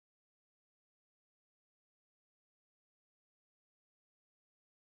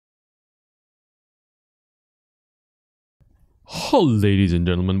Hello, ladies and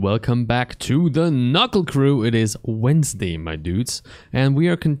gentlemen, welcome back to the Knuckle Crew. It is Wednesday, my dudes, and we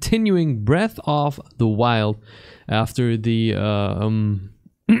are continuing Breath of the Wild after the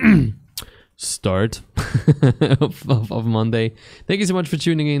start of Monday. Thank you so much for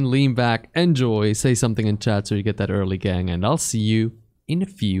tuning in. Lean back, enjoy, say something in chat so you get that early gang, and I'll see you in a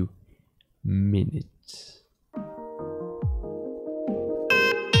few minutes.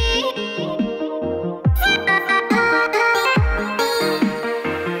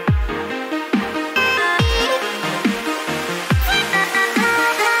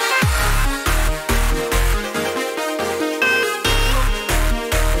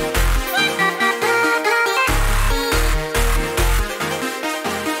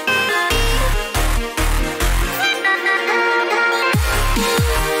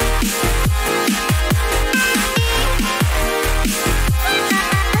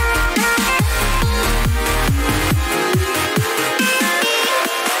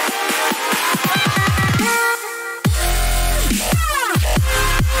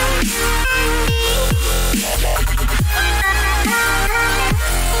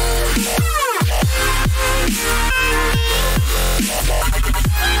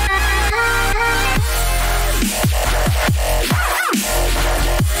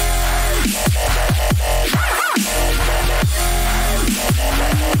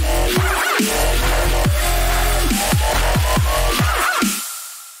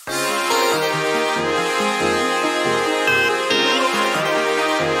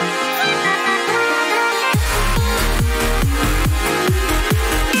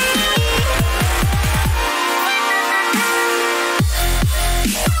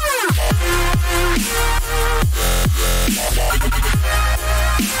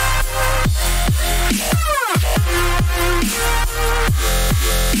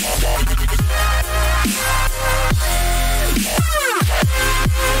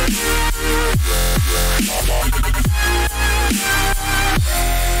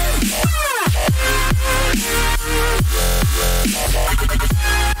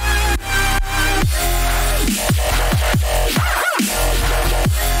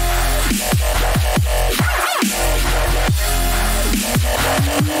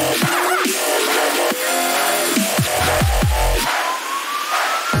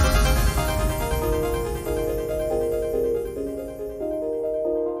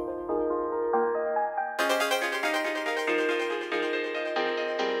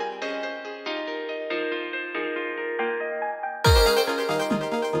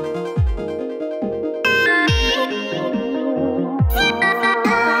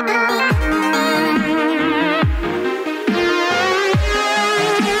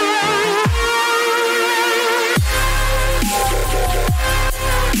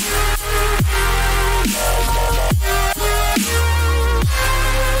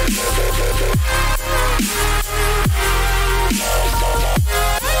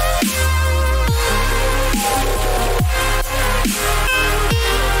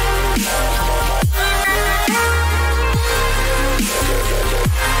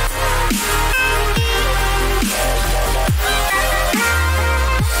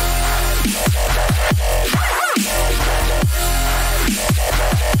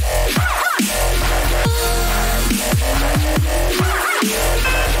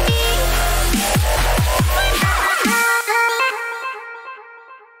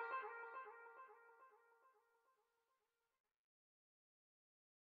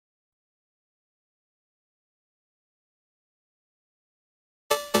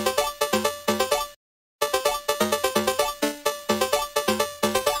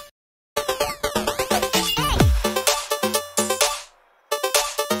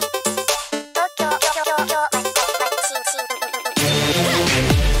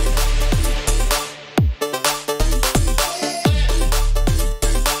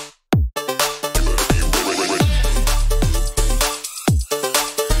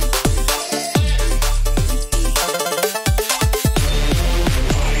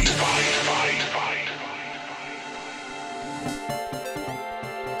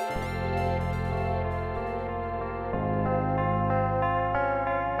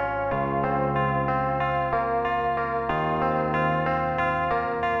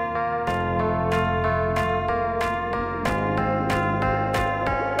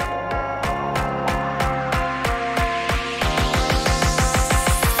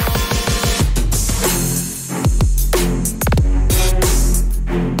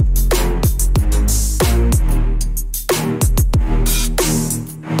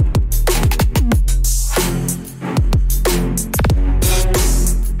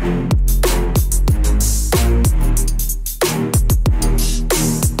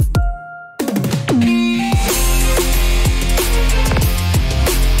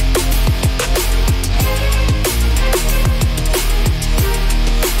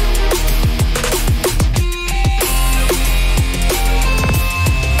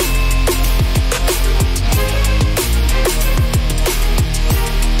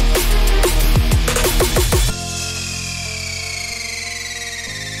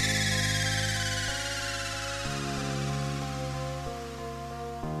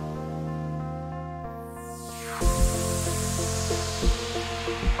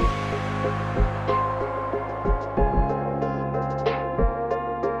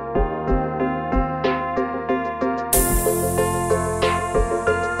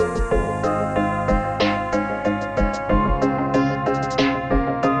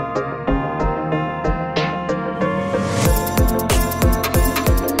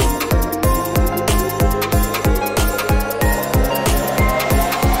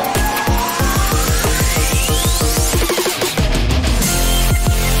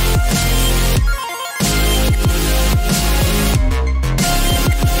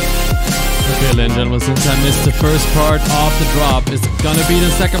 and gentlemen, since I missed the first part of the drop, it's gonna be the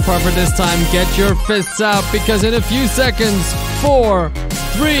second part for this time. Get your fists out, because in a few seconds, 4,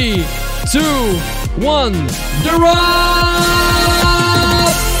 3, 2, 1, drop!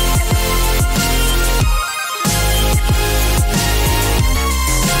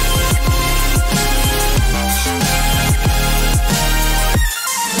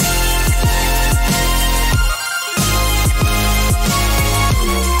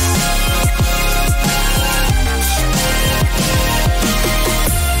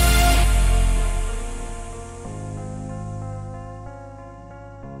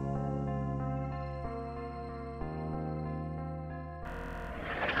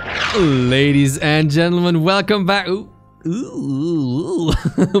 Ladies and gentlemen, welcome back.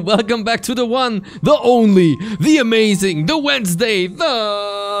 Welcome back to the one, the only, the amazing, the Wednesday,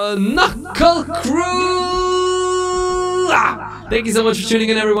 the Knuckle Crew. Thank you so much for tuning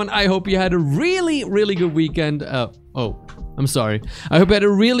in, everyone. I hope you had a really good weekend. I'm sorry. I hope you had a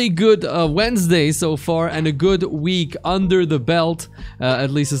really good Wednesday so far and a good week under the belt, at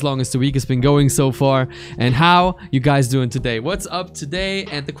least as long as the week has been going so far. And how you guys doing today? What's up today?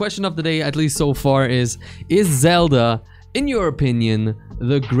 And the question of the day, at least so far, is Zelda, in your opinion,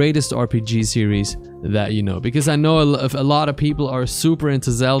 the greatest RPG series that you know? Because I know a lot of people are super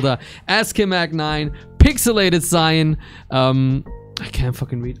into Zelda. Ask him Act 9, Pixelated Cyan, I can't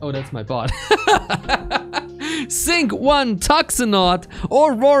fucking read. Oh, that's my bot. Sync 1 Toxonaut,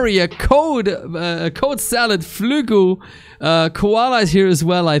 Auroria, Code Salad, Flugu, Koala is here as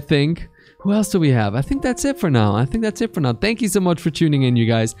well, I think. Who else do we have? I think that's it for now. Thank you so much for tuning in, you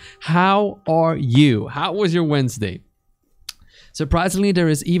guys. How are you? How was your Wednesday? Surprisingly, there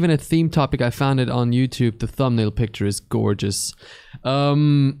is even a theme topic. I found it on YouTube. The thumbnail picture is gorgeous.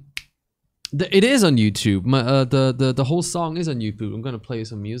 It is on YouTube. The whole song is on YouTube. I'm gonna play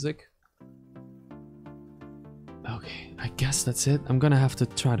some music. Okay, I guess that's it. I'm gonna have to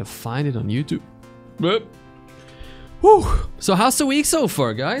try to find it on YouTube. Whew. So how's the week so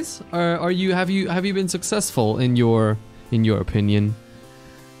far, guys? Have you been successful in your opinion?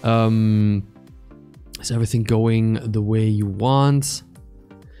 Is everything going the way you want?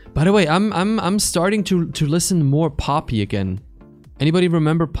 By the way, I'm starting to listen more Poppy again. Anybody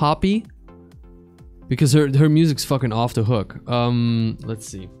remember Poppy? Because her music's fucking off the hook. Let's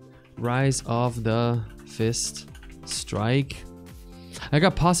see. Rise of the Fist Strike. I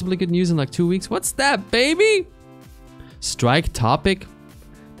got possibly good news in like 2 weeks. What's that, baby? Strike topic?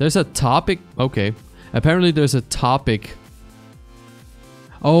 There's a topic. Okay. Apparently there's a topic.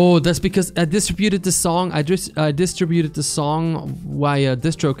 Oh, that's because I distributed the song. I distributed the song via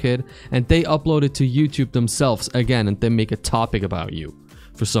DistroKid, and they upload it to YouTube themselves again, and they make a topic about you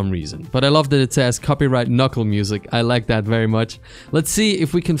for some reason. But I love that it says copyright knuckle music. I like that very much. Let's see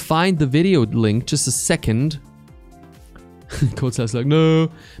if we can find the video link. Just a second. Code says like,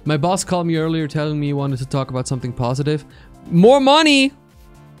 no. My boss called me earlier telling me he wanted to talk about something positive. More money!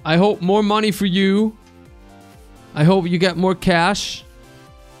 I hope more money for you. I hope you get more cash.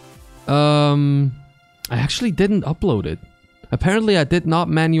 I actually didn't upload it. Apparently I did not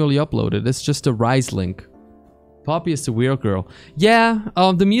manually upload it. It's just a Rise link. Poppy is the weird girl. Yeah,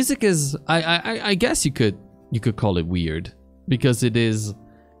 the music is, I guess you could call it weird, because it is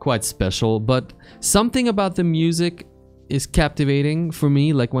quite special, but something about the music is captivating for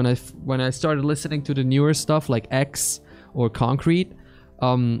me. Like when I started listening to the newer stuff like X or Concrete,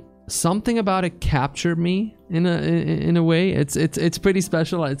 something about it captured me in a way. It's pretty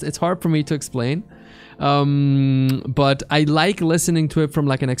special. It's hard for me to explain. But I like listening to it from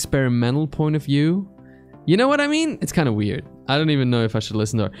like an experimental point of view. You know what I mean? It's kind of weird. I don't even know if I should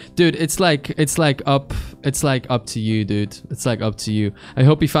listen to her. Dude, it's like up to you, dude. It's like up to you. I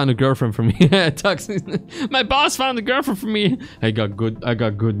hope you found a girlfriend for me. My boss found a girlfriend for me. I got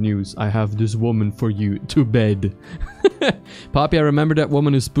good news. I have this woman for you to bed. Poppy, I remember that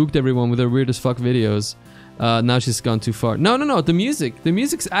woman who spooked everyone with her weird as fuck videos. Now she's gone too far. No. The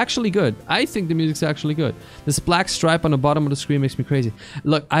music's actually good. I think the music's actually good. This black stripe on the bottom of the screen makes me crazy.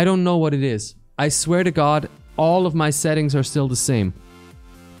 Look, I don't know what it is. I swear to God, all of my settings are still the same.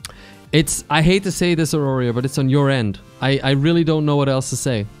 I hate to say this, Auroria, but it's on your end. I really don't know what else to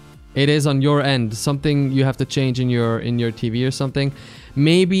say. It is on your end. Something you have to change in your TV or something.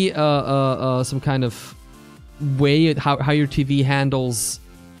 Maybe some kind of way how your TV handles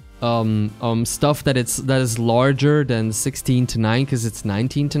stuff that is larger than 16:9, because it's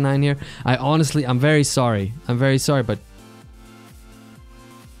 19:9 here. I'm very sorry. But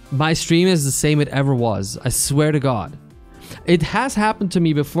my stream is the same it ever was. I swear to God. It has happened to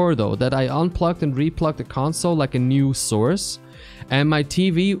me before though, that I unplugged and replugged the console like a new source, and my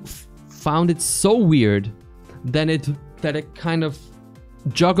TV found it so weird that it kind of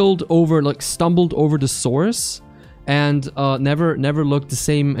juggled over, like stumbled over the source, and never looked the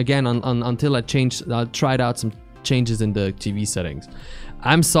same again until I tried out some changes in the TV settings.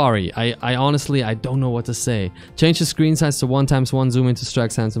 I'm sorry. I honestly, I don't know what to say. Change the screen size to 1x1, zoom into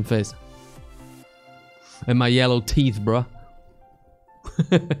Strack's handsome face. And my yellow teeth, bruh.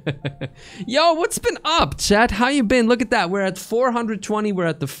 Yo, what's been up, chat? How you been? Look at that. We're at 420. We're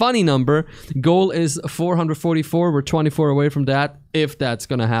at the funny number. Goal is 444. We're 24 away from that, if that's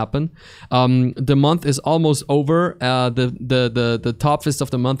gonna happen. The month is almost over. The top fist of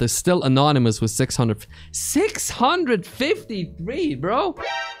the month is still anonymous with 653, bro.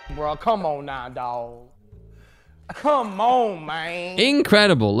 Bro, come on now, dog. Come on, man.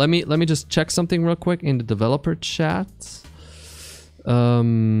 Incredible. Let me just check something real quick in the developer chat. Because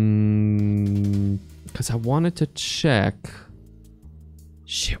I wanted to check.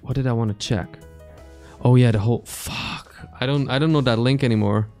 Shit, what did I want to check? Oh yeah, the whole fuck. I don't know that link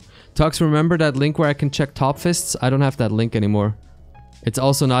anymore. Tux, remember that link where I can check top fists? I don't have that link anymore. It's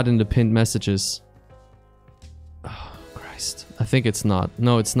also not in the pinned messages. Oh Christ. I think it's not.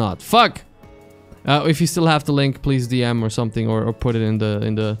 No, it's not. Fuck! If you still have the link, please DM or something, or put it in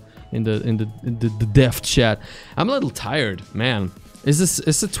the dev chat. I'm a little tired, man. Is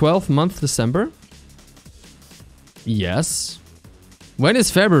the 12th month December? Yes. When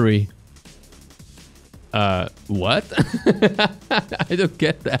is February? What? I don't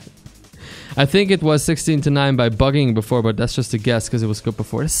get that. I think it was 16 to 9 by bugging before, but that's just a guess because it was good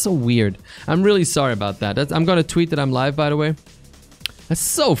before. That's so weird. I'm really sorry about that. I'm gonna tweet that I'm live, by the way. That's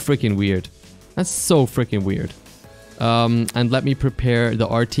so freaking weird. That's so freaking weird. And let me prepare the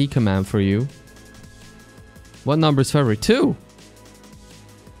RT command for you. What number is February? 2.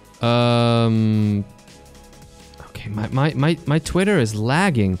 Okay, my Twitter is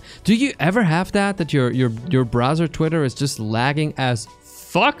lagging. Do you ever have that your browser Twitter is just lagging as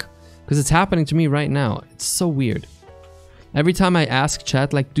fuck? Because it's happening to me right now. It's so weird. Every time I ask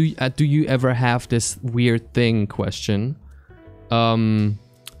chat, like, do you ever have this weird thing question? I'm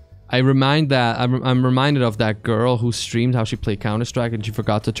reminded of that girl who streamed how she played Counter-Strike and she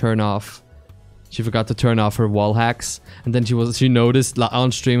forgot to turn off her wall hacks, and then she noticed on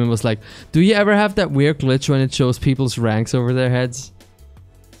stream and was like, do you ever have that weird glitch when it shows people's ranks over their heads?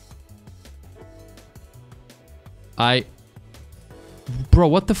 Bro,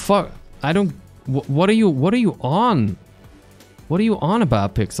 what the fuck? I don't... What are you on? What are you on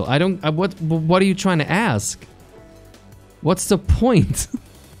about, Pixel? What are you trying to ask? What's the point?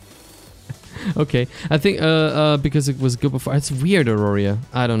 Okay, I think because it was good before. It's weird, Auroria.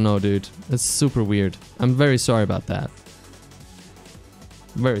 I don't know, dude. It's super weird. I'm very sorry about that.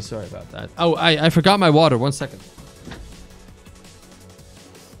 Very sorry about that. Oh, I forgot my water. 1 second.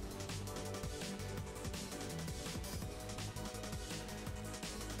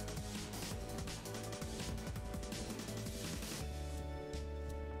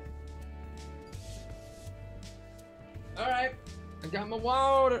 Alright, I got my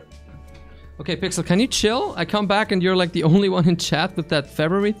water. Okay, Pixel, can you chill? I come back and you're like the only one in chat with that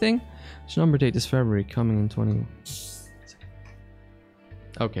February thing. Which number date is February? Coming in 20.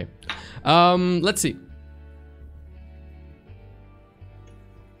 Okay. Let's see.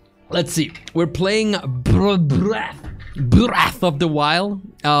 Let's see. We're playing Breath of the Wild.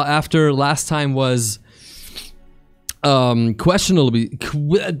 After last time was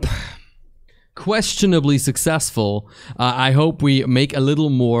questionably successful. I hope we make a little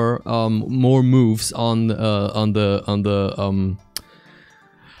more moves on the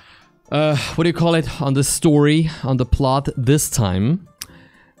what do you call it, on the story, on the plot this time.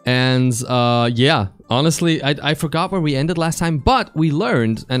 And yeah, honestly, I forgot where we ended last time, but we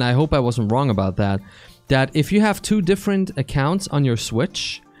learned, and I hope I wasn't wrong about that, that if you have 2 different accounts on your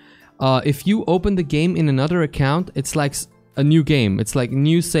Switch, if you open the game in another account, it's like a new game. It's like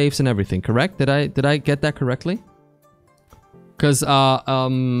new saves and everything, correct? Did I get that correctly? Because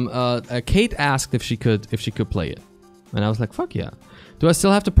Kate asked if she could play it, and I was like, fuck yeah. Do I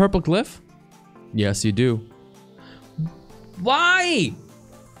still have the purple glyph? Yes, you do. Why?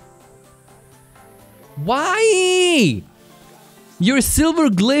 Why? You're silver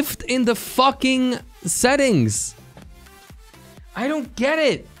glyphed in the fucking settings. I don't get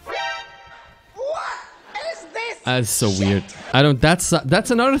it. That's so weird. I don't.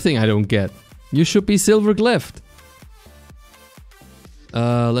 That's another thing I don't get. You should be silver glyphed.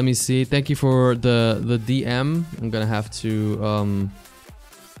 Let me see. Thank you for the DM. I'm gonna have to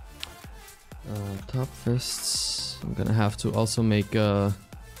top fists. I'm gonna have to also make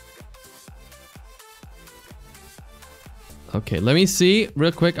Okay, let me see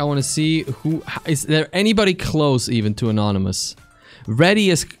real quick. I want to see who is there anybody close even to anonymous. Reddy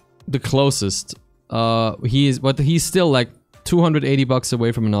is the closest. But he's still like 280 bucks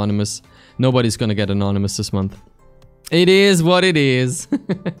away from anonymous. Nobody's gonna get anonymous this month. It is what it is.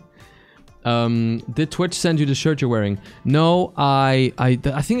 Did Twitch send you the shirt you're wearing? No, I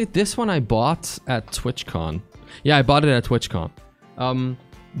think this one I bought at TwitchCon. Yeah, I bought it at TwitchCon.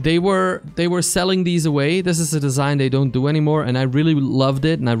 They were selling these away. This is a design they don't do anymore, and I really loved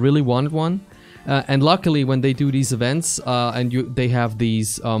it, and I really wanted one. And luckily, when they do these events, they have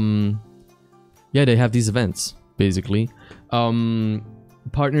these, yeah, they have these events basically.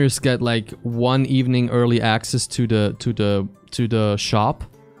 Partners get like 1 evening early access to the shop,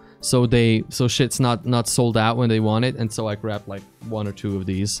 so shit's not sold out when they want it, and so I grabbed like 1 or 2 of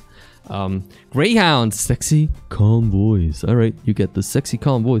these. Greyhound, sexy, calm voice. Alright, you get the sexy,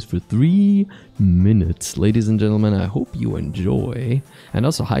 calm voice for 3 minutes. Ladies and gentlemen, I hope you enjoy. And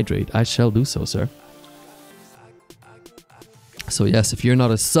also hydrate. I shall do so, sir. So yes, if you're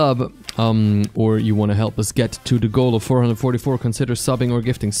not a sub, or you want to help us get to the goal of 444, consider subbing or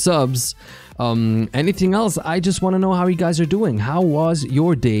gifting subs. Anything else, I just want to know how you guys are doing. How was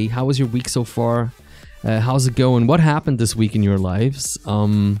your day? How was your week so far? How's it going? What happened this week in your lives?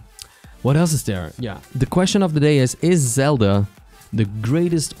 What else is there? Yeah, the question of the day is Zelda the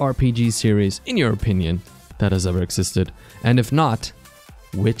greatest RPG series, in your opinion, that has ever existed? And if not,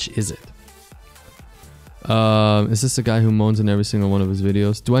 which is it? Is this the guy who moans in every single one of his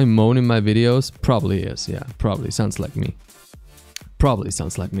videos? Do I moan in my videos? Probably is, yeah, probably. Sounds like me. Probably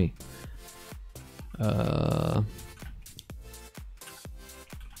sounds like me.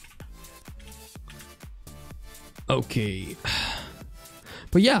 Okay.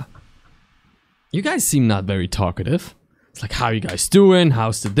 But yeah. You guys seem not very talkative. It's like, how you guys doing?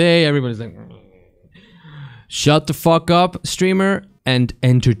 How's the day? Everybody's like, shut the fuck up, streamer, and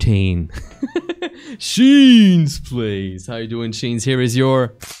entertain. Sheens, please. How you doing, Sheens? Here is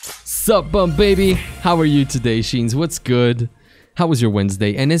your sub bump, baby. How are you today, Sheens? What's good? How was your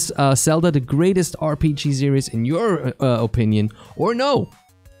Wednesday? And is Zelda the greatest RPG series in your opinion, or no?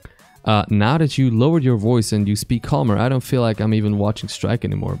 Now that you lowered your voice and you speak calmer, I don't feel like I'm even watching Strike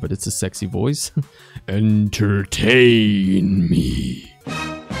anymore, but it's a sexy voice. Entertain me.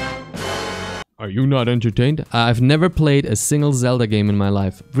 Are you not entertained? I've never played a single Zelda game in my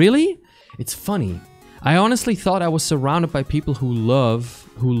life. Really? It's funny. I honestly thought I was surrounded by people who love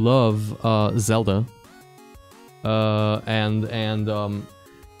Zelda.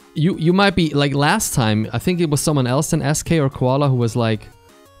 You might be like last time. I think it was someone else than SK or Koala who was like,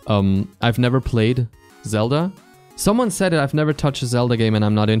 I've never played Zelda. Someone said it, I've never touched a Zelda game and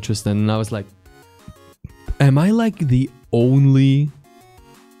I'm not interested. And I was like, am I like the only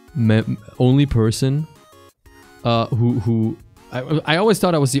person who I always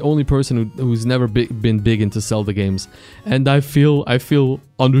thought I was the only person who's never been big into Zelda games, and I feel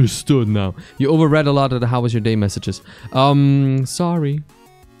understood now. You overread a lot of the "How was your day" messages. Sorry.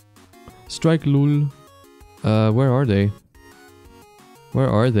 Strike lul. Where are they? Where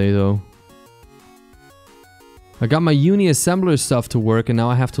are they though? I got my uni assembler stuff to work, and now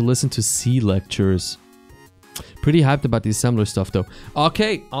I have to listen to C lectures. Pretty hyped about the assembler stuff though.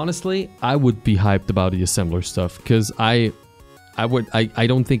 Okay, honestly, I would be hyped about the assembler stuff because I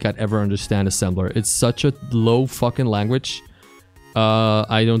don't think I'd ever understand assembler. It's such a low fucking language.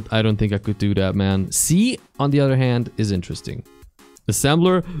 I don't think I could do that, man. C, on the other hand, is interesting.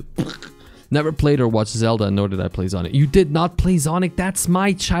 Assembler, never played or watched Zelda, nor did I play Sonic. You did not play Sonic? That's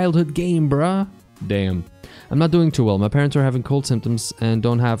my childhood game, bruh. Damn. I'm not doing too well. My parents are having cold symptoms and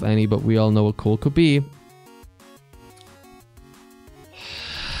don't have any, but we all know what cold could be.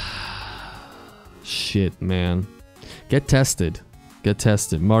 Shit, man. Get tested. Get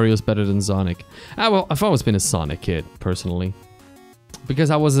tested. Mario's better than Sonic. Well, I've always been a Sonic kid, personally. Because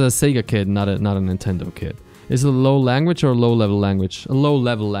I was a Sega kid, not a Nintendo kid. Is it a low language or a low level language? A low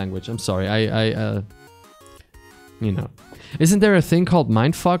level language. I'm sorry. You know. Isn't there a thing called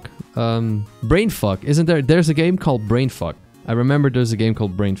Mindfuck? Brainfuck. Isn't there? There's a game called Brainfuck. I remember there's a game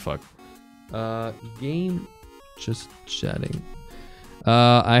called Brainfuck. Game. Just chatting.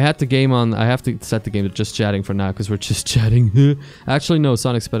 I had the game on. I have to set the game to just chatting for now because we're just chatting. Actually, no.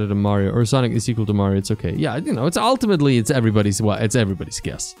 Sonic's better than Mario, or Sonic is equal to Mario. It's okay. Yeah, you know, it's ultimately it's everybody's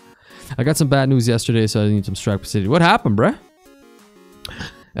guess. I got some bad news yesterday, so I need some Strike City. What happened, bruh?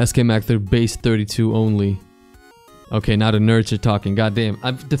 SK Mac, they're base 32 only. Okay, now the nerds are talking. Goddamn.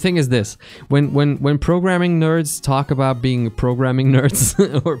 The thing is this: when programming nerds talk about being programming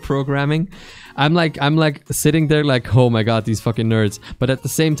nerds or programming, I'm like sitting there like, oh my god, these fucking nerds. But at the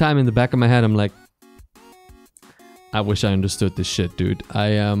same time, in the back of my head, I'm like, I wish I understood this shit, dude. I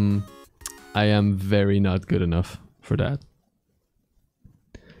am very not good enough for that.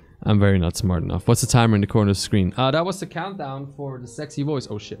 I'm very not smart enough. What's the timer in the corner of the screen? That was the countdown for the sexy voice.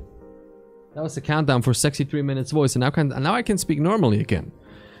 Oh shit. That was the countdown for sexy 3 minutes voice, and now I can speak normally again.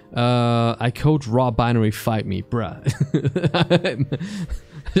 I code raw binary fight me, bruh.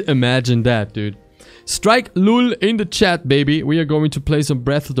 Imagine that, dude. Strike lul in the chat, baby. We are going to play some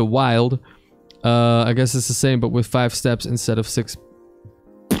Breath of the Wild. I guess it's the same, but with 5 steps instead of 6.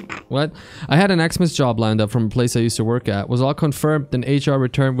 What? I had an Xmas job lined up from a place I used to work at. Was all confirmed, then HR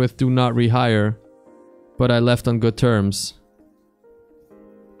returned with do not rehire. But I left on good terms.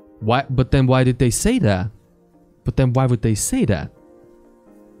 Why? But then why did they say that? But then why would they say that?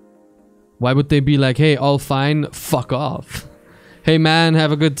 Why would they be like, hey, all fine, fuck off? Hey man,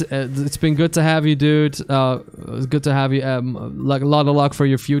 have a good, it's been good to have you, dude. It's good to have you, like a lot of luck for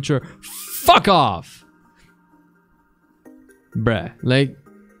your future. Fuck off! Bruh, like,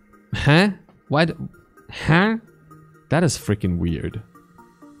 huh? Why, huh? That is freaking weird.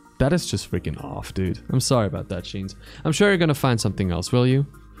 That is just freaking off, dude. I'm sorry about that, Sheens. I'm sure you're gonna find something else, will you?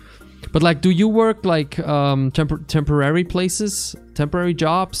 But like, do you work like temporary places, temporary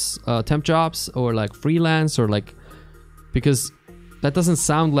jobs, temp jobs, or like freelance, or like, because that doesn't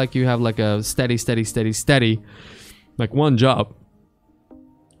sound like you have like a steady, like one job.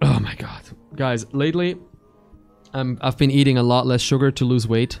 Oh my god, guys! Lately, I've been eating a lot less sugar to lose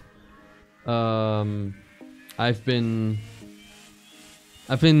weight. I've been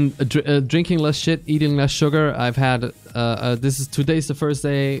drinking less shit, eating less sugar. I've had today's the first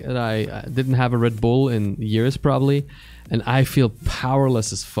day that I didn't have a Red Bull in years probably, and I feel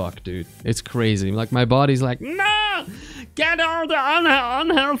powerless as fuck, dude. It's crazy. Like my body's like, no, get all the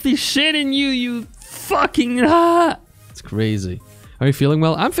unhealthy shit in you, you fucking. It's crazy. Are you feeling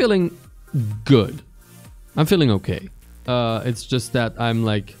well? I'm feeling good. I'm feeling okay. It's just that I'm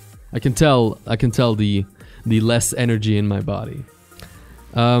like, I can tell the less energy in my body.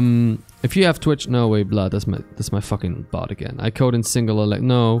 If you have Twitch, no way, blood. That's my fucking bot again. I code in single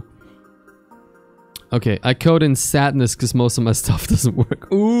no. Okay, I code in sadness because most of my stuff doesn't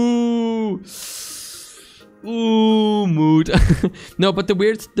work. Ooh, mood. No, but the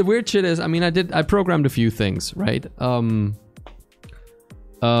weird shit is, I mean, I programmed a few things, right?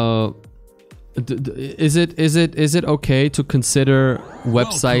 Is it okay to consider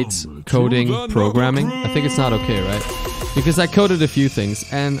websites coding programming? I think it's not okay, right? Because I coded a few things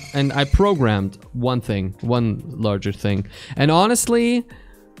and I programmed one larger thing. And honestly,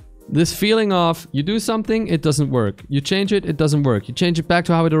 this feeling of you do something, it doesn't work. You change it, it doesn't work. You change it back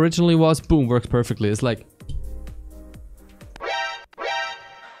to how it originally was, boom, works perfectly. It's like,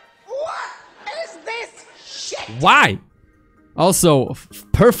 What is this shit? why? Also,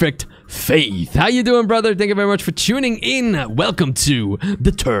 perfect Faith. How you doing, brother? Thank you very much for tuning in. Welcome to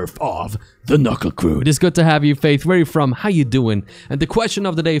the turf of the Knuckle Crew. It is good to have you, Faith. Where are you from? How you doing? And the question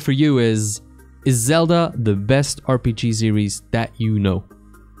of the day for you is Zelda the best RPG series that you know?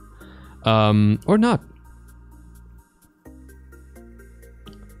 Or not?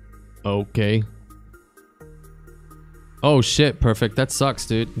 Okay. Oh shit, perfect. That sucks,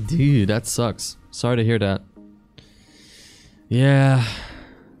 dude. Dude, that sucks. Sorry to hear that. Yeah.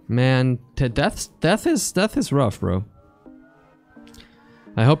 Man, death is rough, bro.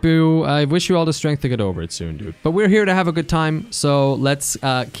 I wish you all the strength to get over it soon, dude. But we're here to have a good time, so let's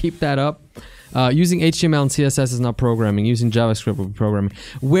keep that up. Using HTML and CSS is not programming. Using JavaScript will be programming.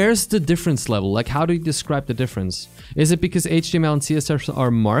 Where's the difference level? Like, how do you describe the difference? Is it because HTML and CSS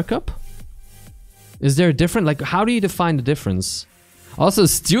are markup? Is there a difference? Like, how do you define the difference? Also,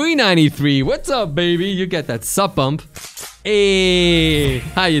 Stewie93, what's up, baby? You get that sub bump. Hey,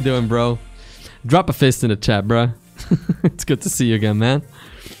 how you doing, bro? Drop a fist in the chat, bro. It's good to see you again, man.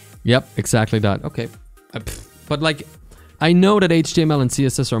 Yep, exactly that. Okay. But like, I know that HTML and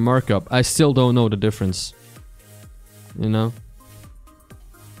CSS are markup. I still don't know the difference. You know?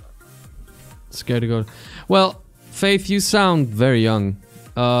 Scared to go. Well, Faith, you sound very young.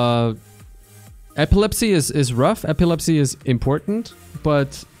 Epilepsy is rough. Epilepsy is important,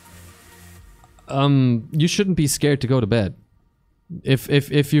 but you shouldn't be scared to go to bed.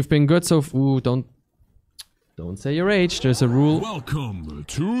 If you've been good so don't say your age. There's a rule. Welcome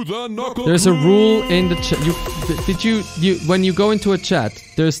to the Knuckle. There's a rule in the chat. You when you go into a chat,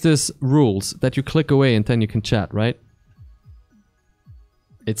 there's this rules that you click away and then you can chat, right?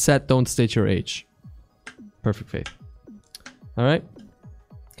 It said don't state your age. Perfect, Faith. All right.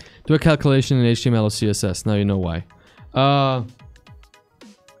 Do a calculation in HTML or CSS. Now you know why.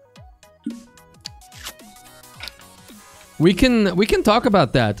 We can talk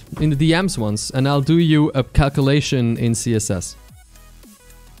about that in the DMs once, and I'll do you a calculation in CSS.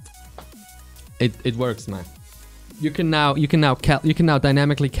 It works, man. You can now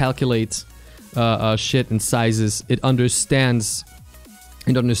dynamically calculate shit and sizes. It understands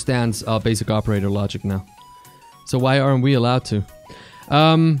basic operator logic now. So why aren't we allowed to?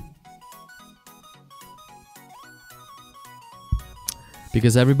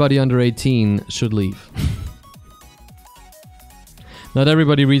 Because everybody under 18 should leave. Not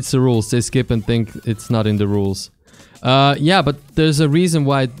everybody reads the rules. They skip and think it's not in the rules. Yeah, but there's a reason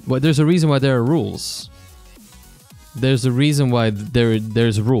why. There's a reason why there are rules. There's a reason why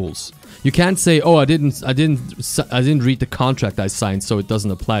there's rules. You can't say, "Oh, I didn't read the contract I signed, so it doesn't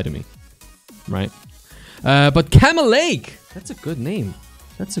apply to me." Right? But Camel Lake, that's a good name.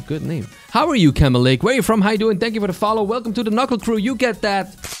 That's a good name. How are you, Camel Lake? Where are you from? How you doing? Thank you for the follow. Welcome to the Knuckle Crew. You get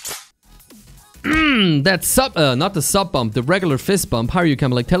that. That sub, not the sub bump, the regular fist bump. How are you,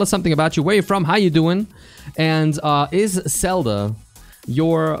 Camel Lake? Tell us something about you. Where are you from? How you doing? And is Zelda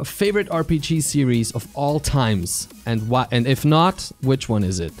your favorite RPG series of all times? And why? And if not, which one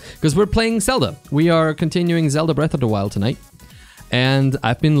is it? Because we're playing Zelda. We are continuing Zelda Breath of the Wild tonight. And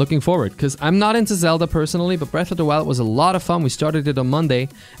I've been looking forward, because I'm not into Zelda personally, but Breath of the Wild was a lot of fun. We started it on Monday,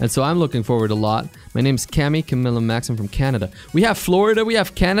 and so I'm looking forward a lot. My name's Cammy, Camilla Maxim from Canada. We have Florida, we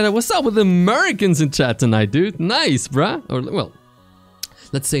have Canada. What's up with the Americans in chat tonight, dude? Nice, bruh. Or, well,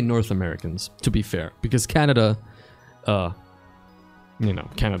 let's say North Americans, to be fair, because Canada, you know,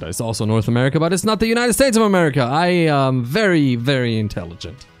 Canada is also North America, but it's not the United States of America. I am very, very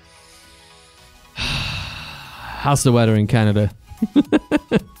intelligent. How's the weather in Canada?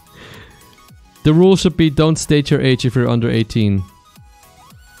 The rule should be don't state your age if you're under 18.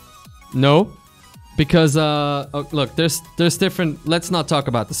 No, because oh, look, there's different. Let's not talk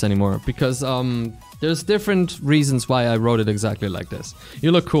about this anymore, because there's different reasons why I wrote it exactly like this.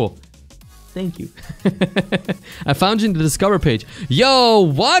 You look cool. Thank you. I found you in the Discover page. Yo,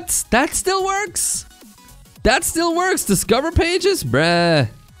 what? That still works? That still works? Discover pages? Bruh.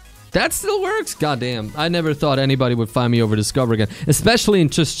 That still works? Goddamn. I never thought anybody would find me over Discover again. Especially in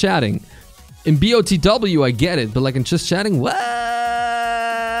Just Chatting. In BOTW, I get it. But like in Just Chatting, what?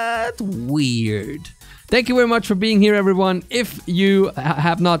 Weird. Thank you very much for being here, everyone. If you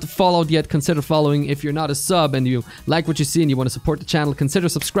have not followed yet, consider following. If you're not a sub and you like what you see and you want to support the channel, consider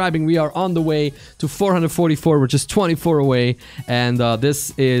subscribing. We are on the way to 444. We're just 24 away. And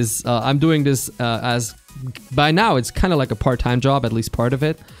this is... I'm doing this as... By now, it's kind of like a part-time job, at least part of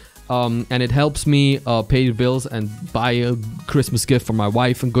it. And it helps me pay the bills and buy a Christmas gift for my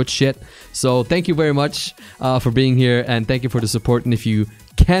wife and good shit. So thank you very much for being here, and thank you for the support. And if you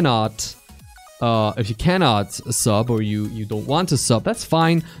cannot sub, or you don't want to sub, that's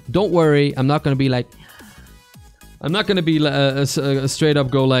fine. Don't worry. I'm not gonna be like, straight up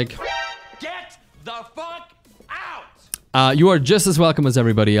go like, Get the fuck out! You are just as welcome as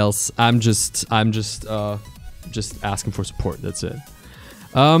everybody else. I'm just asking for support. That's it.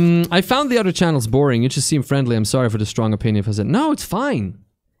 I found the other channels boring. You just seem friendly. I'm sorry for the strong opinion. If I said no, it's fine.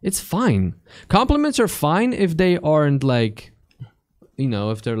 It's fine. Compliments are fine if they aren't like, you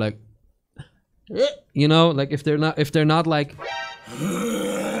know, if they're like, you know, like if they're not like,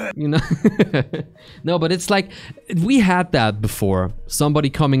 you know. No, but it's like, we had that before. Somebody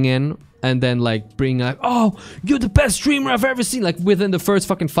coming in and then like bring like, oh, you're the best streamer I've ever seen. Like within the first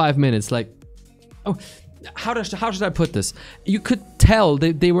fucking 5 minutes, like, oh. How should I put this? You could tell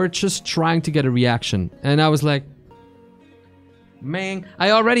they were just trying to get a reaction. And I was like, man, I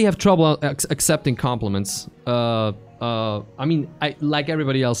already have trouble accepting compliments. I mean, like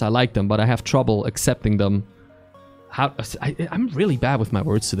everybody else, I like them, but I have trouble accepting them. I'm really bad with my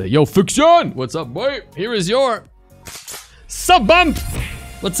words today. Yo, Fiction! What's up, boy? Here is your sub bump!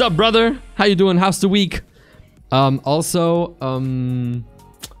 What's up, brother? How you doing? How's the week?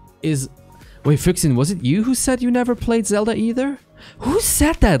 Wait, Fixin, was it you who said you never played Zelda either? Who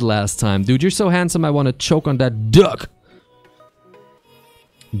said that last time? Dude, you're so handsome, I want to choke on that duck.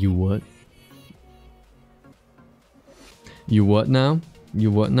 You what? You what now? You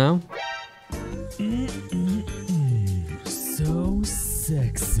what now? So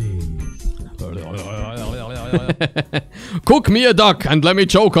sexy. Cook me a duck and let me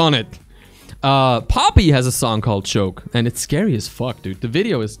choke on it. Poppy has a song called Choke, and it's scary as fuck, dude. The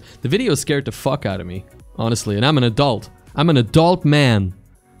video is scared the fuck out of me, honestly, and I'm an adult. I'm an adult man.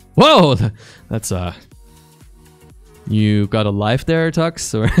 Whoa, that's you got a life there,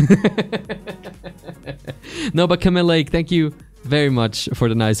 Tux? Or no, but Camille Lake, thank you very much for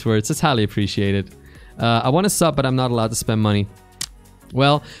the nice words. It's highly appreciated. I want to sub, but I'm not allowed to spend money.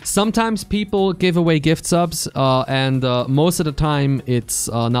 Well, sometimes people give away gift subs, and most of the time it's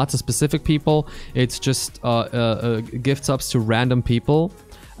not to specific people. It's just gift subs to random people.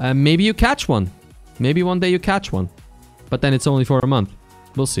 Maybe you catch one. Maybe one day you catch one. But then it's only for a month.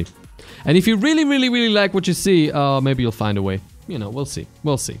 We'll see. And if you really, really, really like what you see, maybe you'll find a way. You know, we'll see.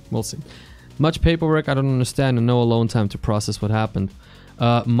 We'll see. We'll see. Much paperwork I don't understand, and no alone time to process what happened.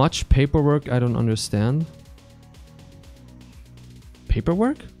 Much paperwork I don't understand.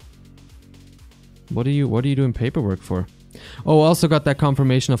 Paperwork? What are you doing paperwork for? Oh, I also got that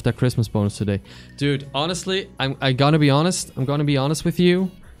confirmation of that Christmas bonus today. Dude, honestly, I'm gonna be honest. I'm gonna be honest with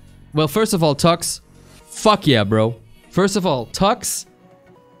you. Well, first of all, Tux, fuck yeah, bro. First of all, Tux,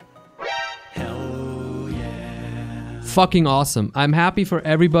 hell yeah. Fucking awesome. I'm happy for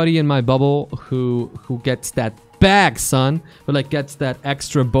everybody in my bubble who gets that bag, son. Who like gets that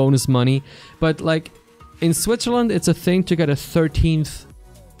extra bonus money. But like in Switzerland, it's a thing to get a 13th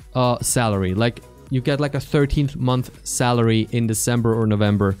salary. Like, you get like a 13th month salary in December or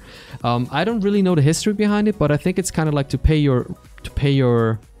November. I don't really know the history behind it, but I think it's kind of like a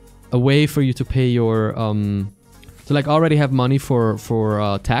way for you to pay your to like already have money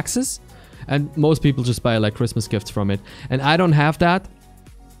for taxes. And most people just buy like Christmas gifts from it. And I don't have that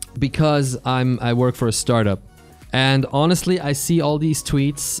because I work for a startup. And honestly, I see all these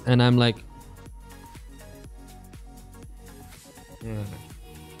tweets and I'm like,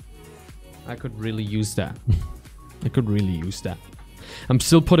 I could really use that. I could really use that. I'm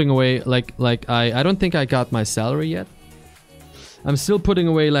still putting away like I don't think I got my salary yet. I'm still putting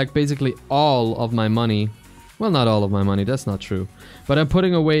away like basically all of my money. Well, not all of my money, that's not true. But I'm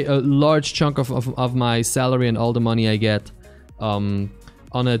putting away a large chunk of my salary and all the money I get on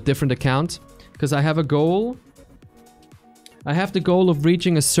a different account. Because I have a goal. I have the goal of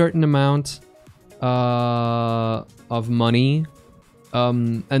reaching a certain amount of money.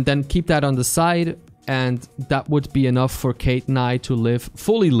 And then keep that on the side, and that would be enough for Kate and I to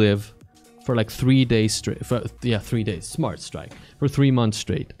fully live for like 3 days straight. 3 days. Smart strike. For 3 months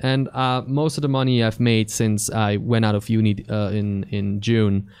straight. And most of the money I've made since I went out of uni in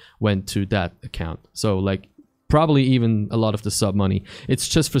June went to that account. So like probably even a lot of the sub money. It's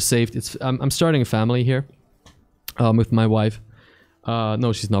just for safety. I'm starting a family here with my wife.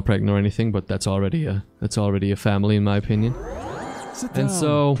 No, she's not pregnant or anything, but that's already a family in my opinion. Sit down, and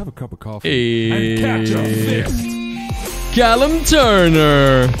so, have a cup of coffee, and catch a fish. Callum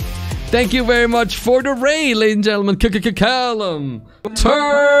Turner. Thank you very much for the raid, ladies and gentlemen. Callum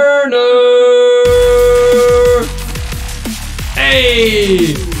Turner.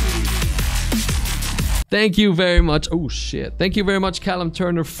 Hey. Thank you very much. Oh shit. Thank you very much, Callum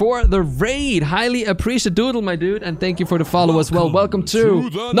Turner, for the raid. Highly appreciate doodle, my dude. And thank you for the follow as well. Welcome to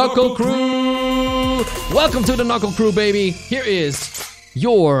the Knuckle Crew. Welcome to the Knuckle Crew, baby. Here is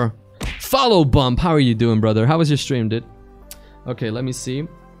your follow bump. How are you doing, brother? How was your stream, dude? Okay, let me see.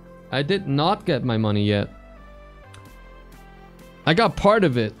 I did not get my money yet. I got part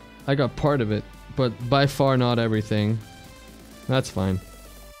of it. But by far not everything. That's fine.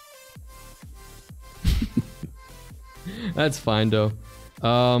 That's fine though.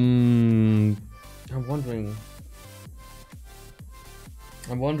 I'm wondering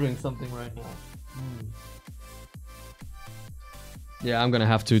something right now. Yeah, I'm gonna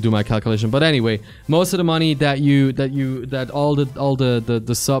have to do my calculation. But anyway, most of the money that all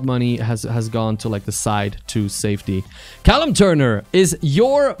the sub money has gone to like the side to safety. Callum Turner, is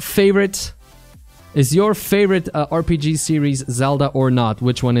your favorite RPG series Zelda or not?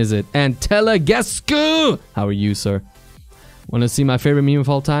 Which one is it? And Telegescu, how are you, sir? Want to see my favorite meme of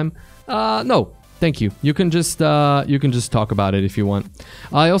all time? No, thank you. You can just talk about it if you want.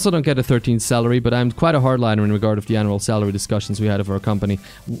 I also don't get a 13th salary, but I'm quite a hardliner in regard of the annual salary discussions we had of our company.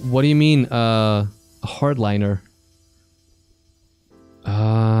 What do you mean, a hardliner?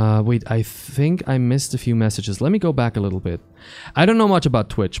 Wait, I think I missed a few messages. Let me go back a little bit. I don't know much about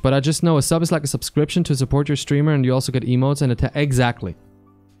Twitch, but I just know a sub is like a subscription to support your streamer, and you also get emotes and exactly.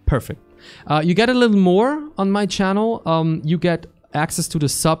 Perfect. You get a little more on my channel. You get access to the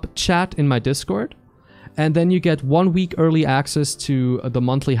sub chat in my Discord. And then you get 1 week early access to the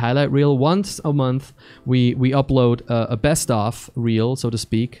monthly highlight reel. Once a month, we upload a best-of reel, so to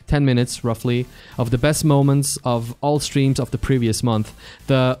speak, 10 minutes roughly, of the best moments of all streams of the previous month.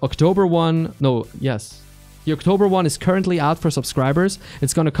 The October one, the October one is currently out for subscribers.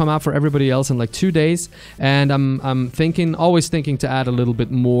 It's gonna come out for everybody else in like 2 days. And I'm always thinking to add a little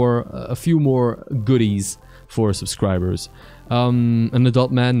bit more, a few more goodies for subscribers. An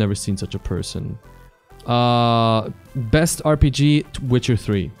adult man, never seen such a person. Best RPG, Witcher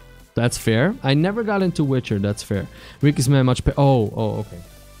 3. That's fair. I never got into Witcher. That's fair. Ricky's man much pay. Oh, okay.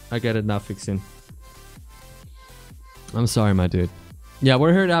 I get it now, Fixin. I'm sorry, my dude. Yeah,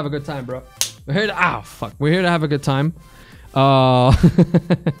 we're here to have a good time, bro. We're here to... fuck. We're here to have a good time.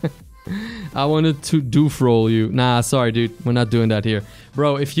 I wanted to doof roll you. Nah, sorry, dude. We're not doing that here.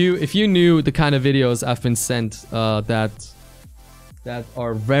 Bro, if you knew the kind of videos I've been sent that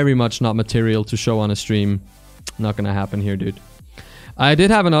are very much not material to show on a stream, not gonna happen here, dude. I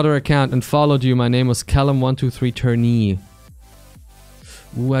did have another account and followed you. My name was Callum123 Turney.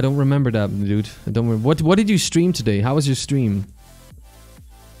 Ooh, I don't remember that, dude. I don't remember. What did you stream today? How was your stream?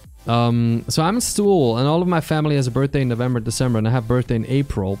 So I'm in Stool, and all of my family has a birthday in November, December, and I have birthday in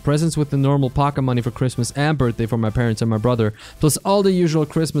April. Presents with the normal pocket money for Christmas and birthday for my parents and my brother, plus all the usual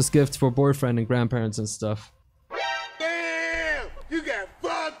Christmas gifts for boyfriend and grandparents and stuff. Damn! You got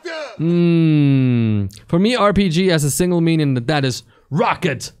fucked up! For me, RPG has a single meaning, that is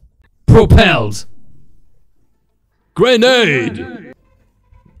rocket propelled grenade.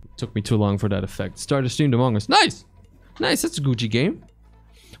 Took me too long for that effect. Started streamed Among Us. Nice! Nice, that's a Gucci game.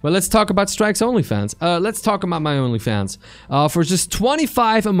 Well, let's talk about Strike's OnlyFans. Let's talk about my OnlyFans. For just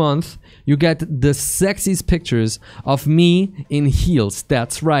 25 a month, you get the sexiest pictures of me in heels.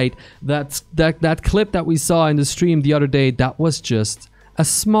 That's right. That clip that we saw in the stream the other day, that was just a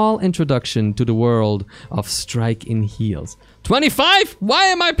small introduction to the world of Strike in heels. 25? Why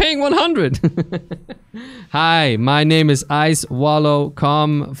am I paying 100? Hi, my name is Ice Wallow.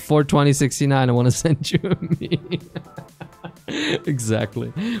 Com 42069. I want to send you a meme. Exactly.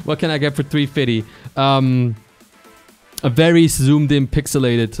 What can I get for 350? A very zoomed in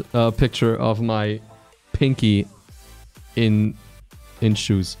pixelated picture of my pinky in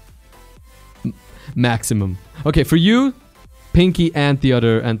shoes. Maximum. Okay, for you, pinky and the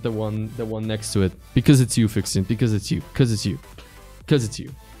other and the one next to it, because it's you, Fixin. Because it's you. Because it's you. Because it's you.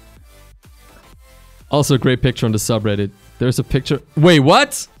 Also a great picture on the subreddit. There's a picture. Wait,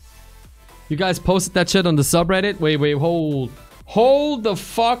 what? You guys posted that shit on the subreddit? Wait, hold the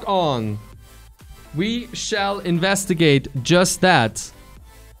fuck on. We shall investigate just that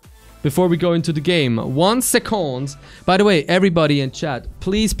before we go into the game. 1 second. By the way, everybody in chat,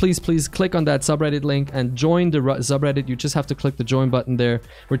 please click on that subreddit link and join the subreddit. You just have to click the join button there.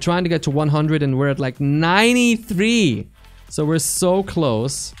 We're trying to get to 100 and we're at like 93. So we're so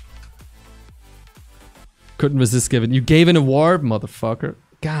close. Couldn't resist giving. You gave an award, motherfucker.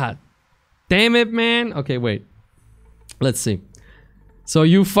 God damn it, man. Okay, wait. Let's see. So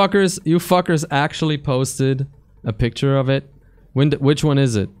you fuckers actually posted a picture of it. Which one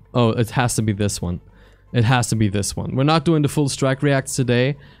is it? Oh, it has to be this one. It has to be this one. We're not doing the full strike reacts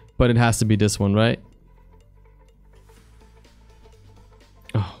today, but it has to be this one, right?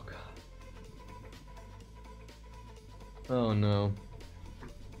 Oh, God. Oh, no.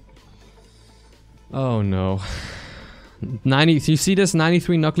 Oh, no. 90, you see this?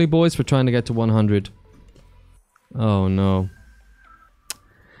 93 Knuckly Boys for trying to get to 100. Oh, no.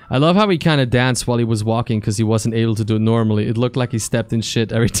 I love how he kind of danced while he was walking because he wasn't able to do it normally. It looked like he stepped in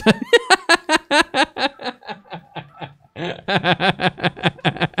shit every time.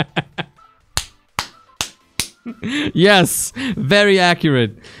 Yes! Very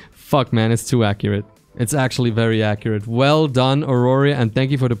accurate. Fuck, man, it's too accurate. It's actually very accurate. Well done, Aurora, and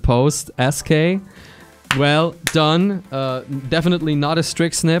thank you for the post, SK. Well done. Definitely not a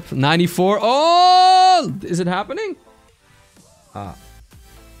strict snip. 94. Oh! Is it happening?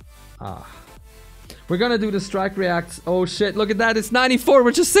 We're gonna do the strike reacts. Oh shit, look at that. It's 94.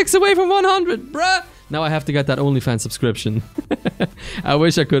 We're just 6 away from 100, bruh. Now I have to get that OnlyFans subscription. I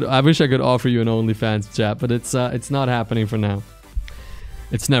wish I could offer you an OnlyFans chat, but it's not happening for now.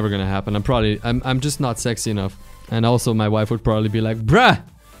 It's never gonna happen. I'm just not sexy enough. And also my wife would probably be like, bruh,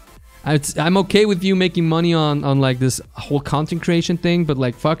 I'm okay with you making money on like this whole content creation thing, but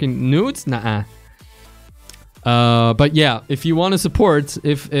like fucking nudes? Nah. But yeah, if you want to support,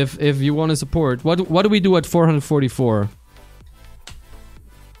 if you want to support, what do we do at 444?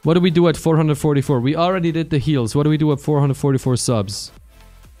 What do we do at 444? We already did the heals. What do we do at 444 subs?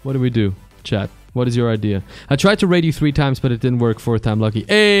 What do we do? Chat. What is your idea? I tried to raid you 3 times, but it didn't work. 4th time lucky.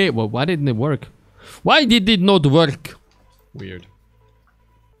 Hey, well, why didn't it work? Why did it not work? Weird.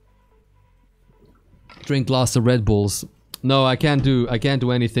 Drink lots of Red Bulls. No, I can't do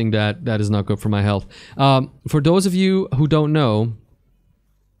anything that is not good for my health. For those of you who don't know,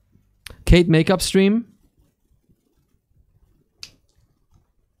 Kate makeup stream.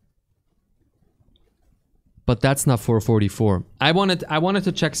 But that's not 444. I wanted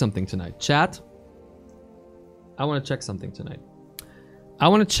to check something tonight. Chat. I want to check something tonight. I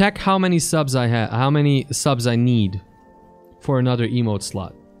want to check how many subs I have, how many subs I need for another emote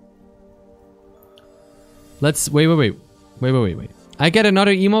slot. Let's wait. I get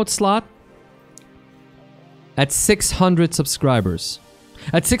another emote slot at 600 subscribers.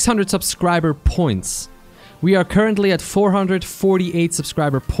 At 600 subscriber points. We are currently at 448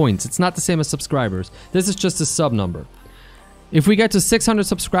 subscriber points. It's not the same as subscribers. This is just a sub number. If we get to 600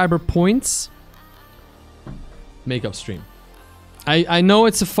 subscriber points, makeup stream. I know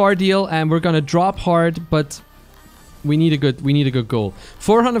it's a far deal and we're gonna drop hard, but we need a good goal.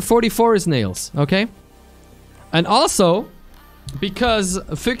 444 is nails, okay? And also, because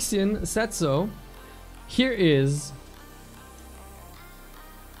Fixian said so, here is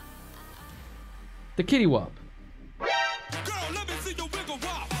the kitty wop.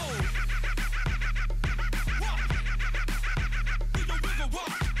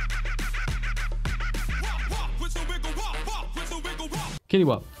 Kitty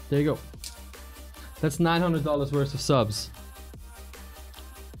wop. There you go. That's $900 worth of subs.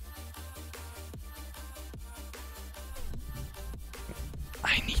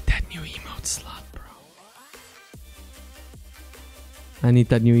 I need that new emote slot, bro. I need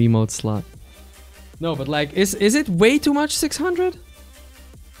that new emote slot. No, but like, is it way too much? 600?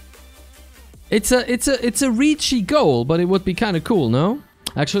 It's a reachy goal, but it would be kind of cool, no?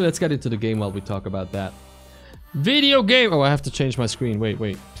 Actually, let's get into the game while we talk about that. Video game. Oh, I have to change my screen.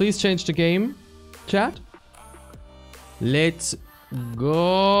 Wait. Please change the game, chat. Let's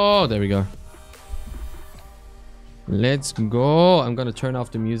go. There we go. Let's go. I'm gonna turn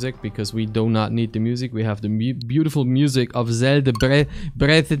off the music because we do not need the music. We have the beautiful music of Zelda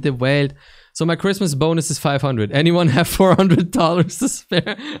Breath of the Wild. So my Christmas bonus is 500. Anyone have $400 to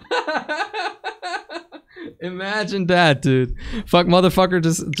spare? Imagine that, dude. Fuck, motherfucker,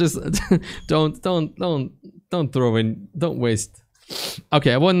 just don't throw in, don't waste.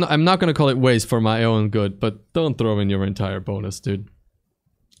 Okay, I'm not gonna call it waste for my own good, but don't throw in your entire bonus, dude.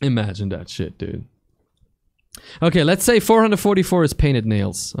 Imagine that shit, dude. Okay, let's say 444 is painted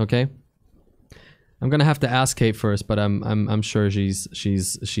nails, okay? I'm gonna have to ask Kate first, but I'm sure she's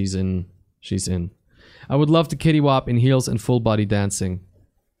in. She's in. I would love the kitty wop in heels and full body dancing.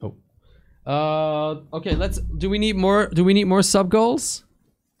 Oh. Okay, do we need more sub goals?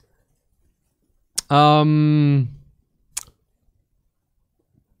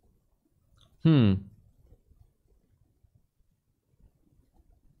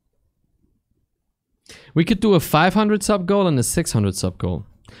 We could do a 500 sub goal and a 600 sub goal.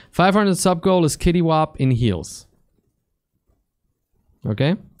 500 sub goal is kitty wop in heels.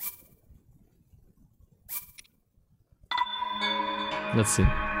 Okay? Let's see.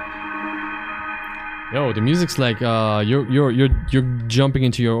 Yo, the music's like you're jumping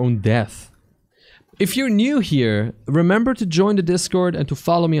into your own death. If you're new here, remember to join the Discord and to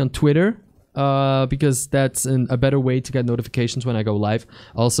follow me on Twitter, because that's a better way to get notifications when I go live.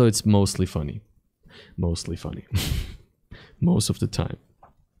 Also, it's mostly funny. Mostly funny. Most of the time.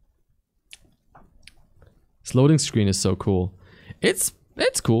 This loading screen is so cool. It's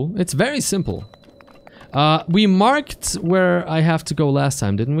cool. It's very simple. We marked where I have to go last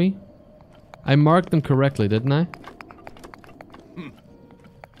time, didn't we? I marked them correctly, didn't I?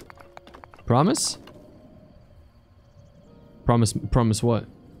 Promise? Promise what?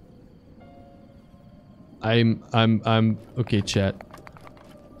 I'm okay, chat.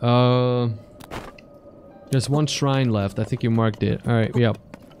 There's one shrine left. I think you marked it. Alright, yep.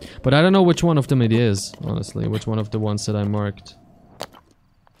 But I don't know which one of them it is, honestly. Which one of the ones that I marked.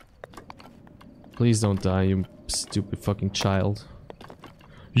 Please don't die, you stupid fucking child.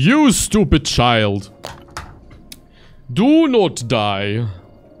 You stupid child! Do not die!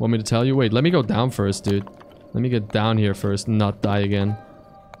 Want me to tell you? Wait, let me go down first, dude. Let me get down here first and not die again.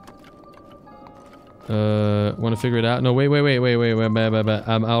 Wanna figure it out? No, wait.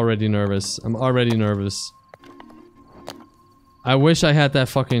 I'm already nervous. I wish I had that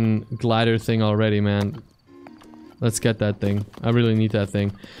fucking glider thing already, man. Let's get that thing. I really need that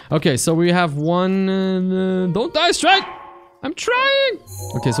thing. Okay, so we have one... don't die, strike! I'm trying!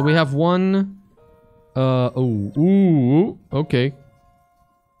 Okay, so we have one... okay.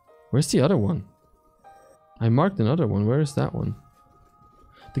 Where's the other one? I marked another one. Where is that one?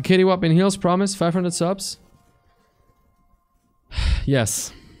 The kitty wop in heels, promise? 500 subs?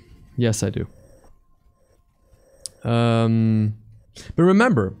 Yes. Yes, I do. But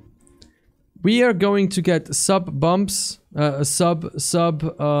remember, we are going to get sub bumps,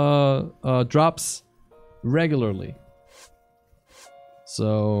 drops regularly.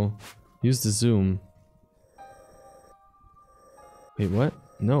 So, use the zoom. Wait, what?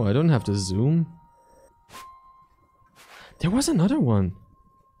 No, I don't have to zoom. There was another one.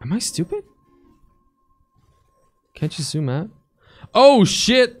 Am I stupid? Can't you zoom out? Oh,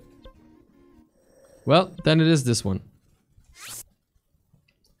 shit! Well, then it is this one.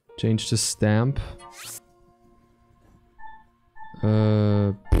 Change to stamp.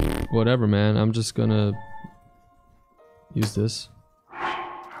 Whatever, man. I'm just gonna use this.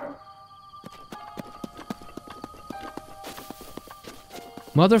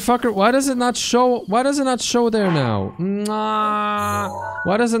 Motherfucker, why does it not show? Why does it not show there now?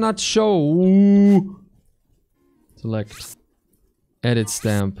 Why does it not show? Ooh. Select. Edit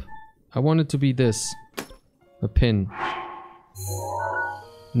stamp. I want it to be this. A pin.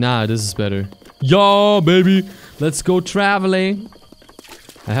 Nah, this is better. Yeah, baby! Let's go traveling!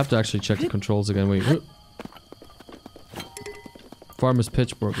 I have to actually check the controls again. Wait. Farmer's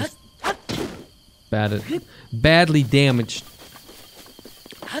pitchfork is badly damaged.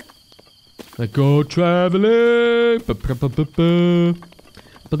 I go traveling!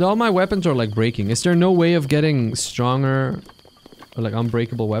 But all my weapons are like breaking. Is there no way of getting stronger, or like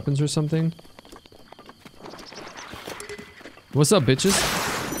unbreakable weapons or something? What's up, bitches?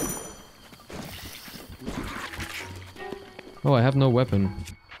 Oh, I have no weapon.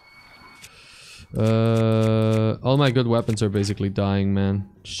 All my good weapons are basically dying, man.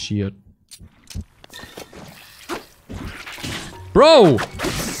 Shit. Bro!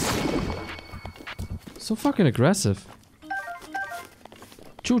 So fucking aggressive.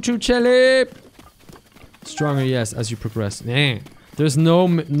 Choo choo chili! Stronger, yes, as you progress. Nah. There's no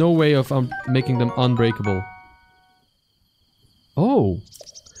way of making them unbreakable. Oh.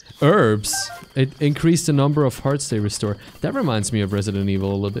 Herbs. It increased the number of hearts they restore. That reminds me of Resident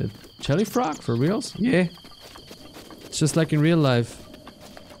Evil a little bit. Jelly frog, for reals? Yeah. It's just like in real life.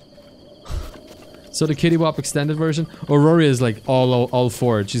 So the Kitty Wop extended version? Aurora is like all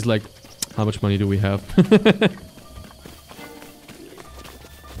for it. She's like, how much money do we have?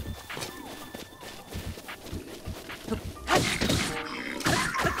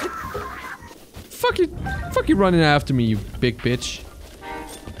 Fuck you running after me, you big bitch.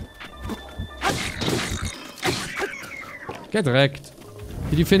 Get wrecked.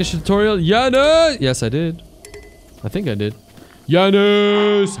 Did you finish the tutorial? Janus! Yes, I did. I think I did.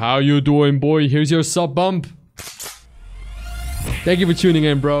 Janus! How you doing, boy? Here's your sub bump. Thank you for tuning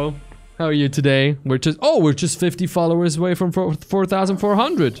in, bro. How are you today? We're just 50 followers away from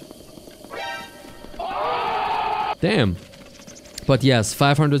 4,400. Damn. But yes,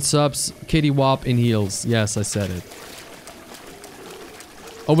 500 subs, Kitty Wop in heels. Yes, I said it.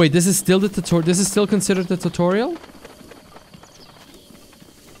 Oh wait, this is still the tutorial? This is still considered the tutorial?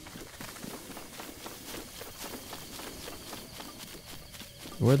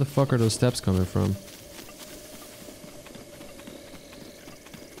 Where the fuck are those steps coming from?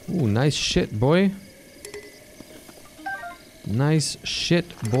 Ooh, nice shit, boy. Nice shit,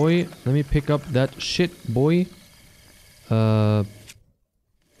 boy. Let me pick up that shit, boy.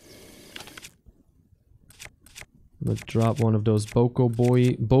 Let's drop one of those Boko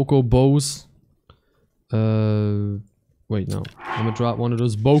bows. Wait, no. I'm gonna drop one of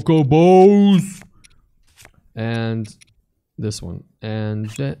those Boko bows. And this one. And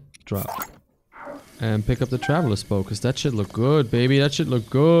that drop. And pick up the Traveler's Bow, because that shit look good, baby. That shit look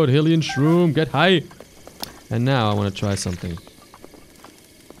good. Hylian Shroom, get high. And now I want to try something.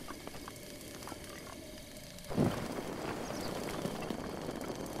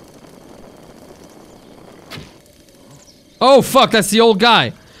 Oh fuck, that's the old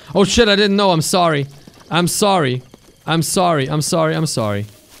guy. Oh shit, I didn't know. I'm sorry. I'm sorry. I'm sorry. I'm sorry. I'm sorry.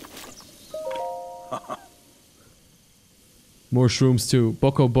 More shrooms too.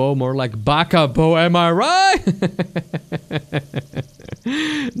 Boko Bo, more like Baka Bo, am I right?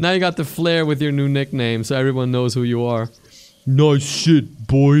 Now you got the flair with your new nickname, so everyone knows who you are. Nice shit,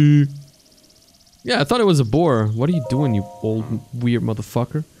 boy. Yeah, I thought it was a boar. What are you doing, you old weird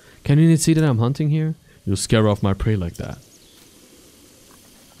motherfucker? Can you not see that I'm hunting here? You'll scare off my prey like that.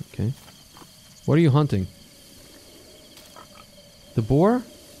 Okay. What are you hunting? The boar?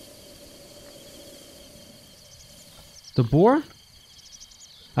 The boar?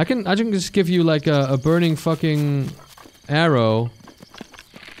 I can just give you like a burning fucking arrow.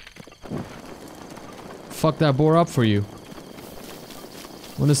 Fuck that boar up for you.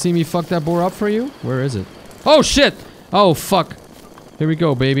 Wanna see me fuck that boar up for you? Where is it? Oh shit! Oh fuck. Here we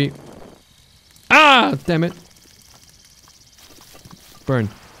go, baby. Ah! Damn it. Burn.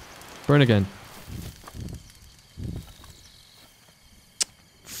 Burn again.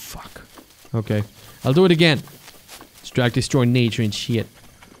 Fuck. Okay. I'll do it again. Strike, destroy nature and shit.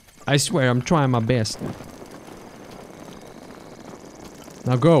 I swear, I'm trying my best.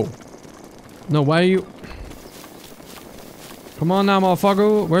 Now go. No, why are you... Come on now,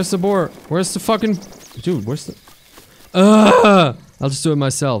 motherfucker. Where's the boar? Where's the fucking... Dude, where's the... I'll just do it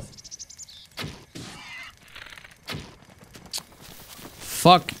myself.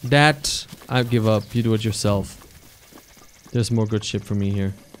 Fuck that. I give up. You do it yourself. There's more good shit for me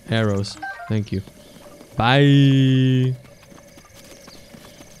here. Arrows. Thank you. Bye.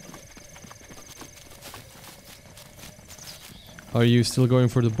 Are you still going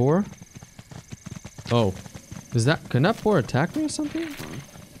for the boar? Oh. Can that boar attack me or something?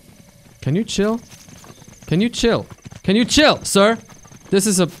 Can you chill? Can you chill? Can you chill, sir? This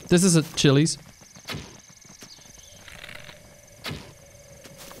is a Chili's.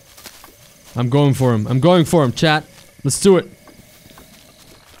 I'm going for him. I'm going for him, chat. Let's do it.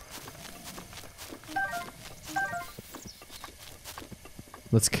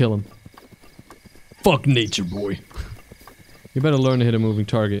 Let's kill him. Fuck nature, boy. You better learn to hit a moving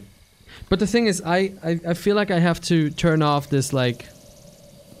target. But the thing is, I feel like I have to turn off this, like,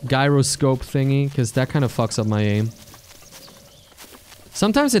 gyroscope thingy, because that kind of fucks up my aim.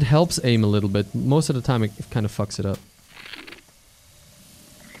 Sometimes it helps aim a little bit. Most of the time it kind of fucks it up.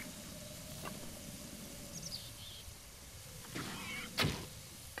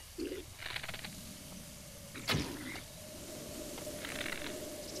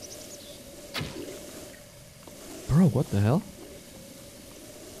 Bro, what the hell?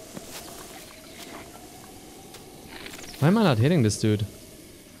 Why am I not hitting this dude?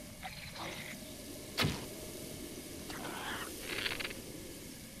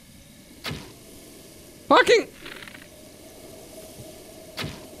 Fucking!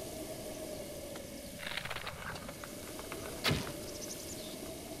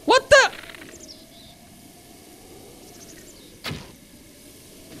 What the?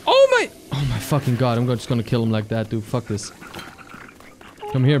 Oh my fucking god, I'm just gonna kill him like that, dude. Fuck this.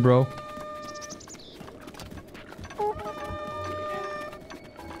 Come here, bro.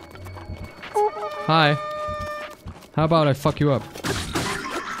 Hi. How about I fuck you up?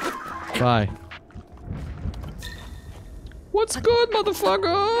 Bye. What's good,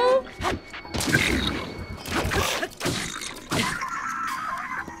 motherfucker?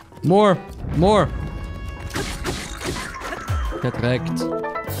 More. More. Get wrecked.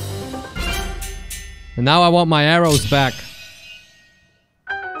 And now I want my arrows back.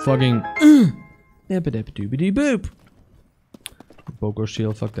 Fucking. Boop. Bogo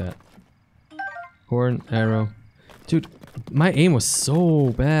shield, fuck that. Horn, arrow. Dude, my aim was so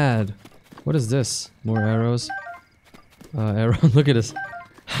bad. What is this? More arrows. Arrow. Look at this.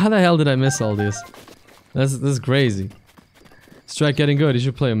 How the hell did I miss all this? This is crazy. Strike getting good. You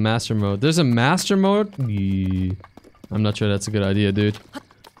should play a master mode. There's a master mode? Yeah. I'm not sure that's a good idea, dude.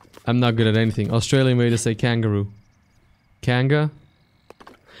 I'm not good at anything. Australian way to say kangaroo. Kanga?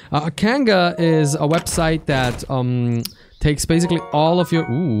 Kanga is a website that takes basically all of your...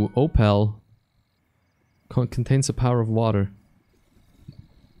 Ooh, Opal. Contains the power of water.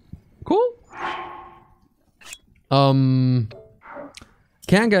 Cool.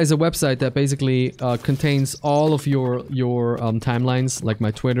 Kanga is a website that basically contains all of your timelines, like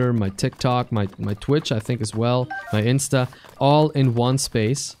my Twitter, my TikTok, my Twitch, I think as well, my Insta, all in one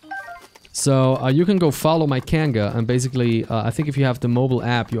space. So you can go follow my Kanga, and basically, I think if you have the mobile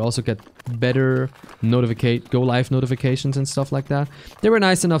app, you also get better go live notifications and stuff like that. They were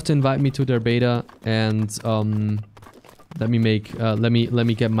nice enough to invite me to their beta, and let me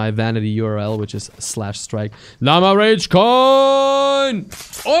get my vanity URL, which is /strike Llama RageCon.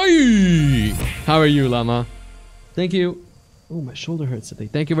 Oi! How are you, Llama? Thank you. Oh, my shoulder hurts today.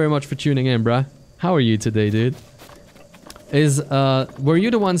 Thank you very much for tuning in, bruh. How are you today, dude? Were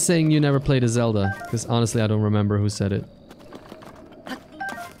you the one saying you never played a Zelda? Because honestly, I don't remember who said it.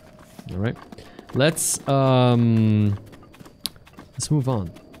 Alright. Let's move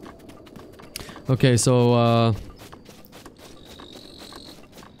on. Okay, so,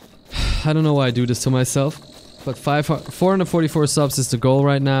 I don't know why I do this to myself, but 444 subs is the goal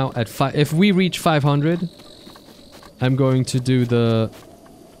right now. If we reach 500, I'm going to do the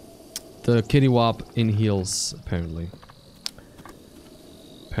kitty wop in heels, apparently.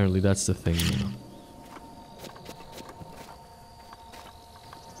 Apparently that's the thing now.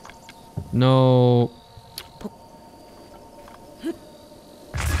 No.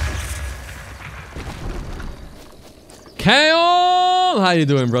 Kaon! How you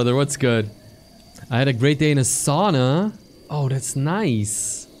doing, brother? What's good? I had a great day in a sauna. Oh, that's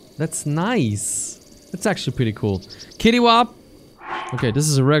nice. That's nice. That's actually pretty cool. Kitty wop. Okay, this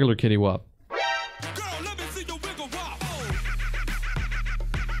is a regular kitty wop.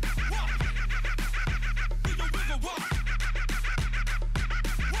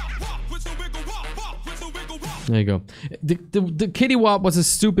 There you go. The kitty wop was a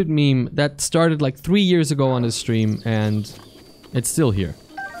stupid meme that started like 3 years ago on the stream, and it's still here.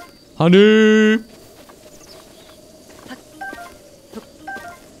 Honey!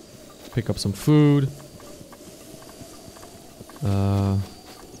 pick up some food.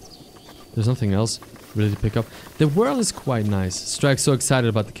 There's nothing else really to pick up. The world is quite nice. Strike's so excited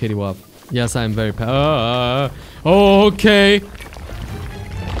about the kitty wop. Yes, I am very okay.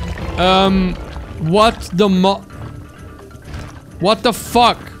 What the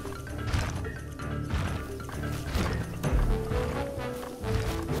fuck?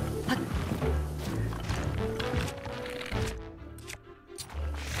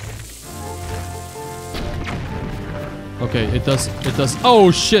 Okay, it does,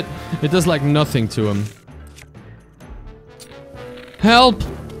 oh shit! It does like nothing to him. Help!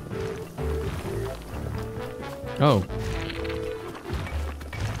 Oh.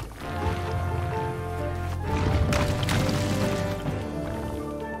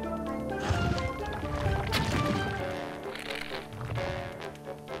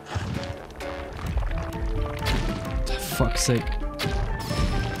 For fuck's sake.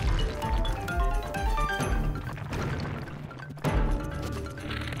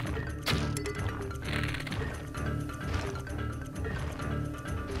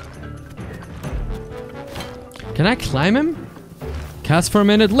 Can I climb him? Cast for a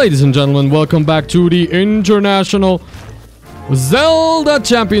minute. Ladies and gentlemen, welcome back to the International Zelda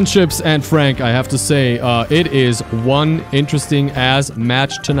Championships. And Frank, I have to say, it is one interesting ass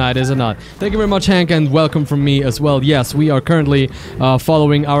match tonight, is it not? Thank you very much, Hank, and welcome from me as well. Yes, we are currently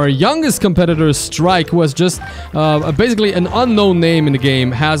following our youngest competitor, Strike, who has just basically an unknown name in the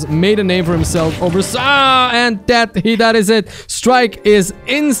game, has made a name for himself over... and that is it. Strike is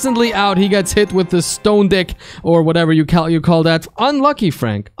instantly out. He gets hit with the stone dick, or whatever you call that. Unlucky,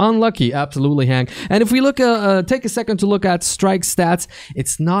 Frank. Unlucky, absolutely, Hank. And if we look, take a second to look at Strike's stats,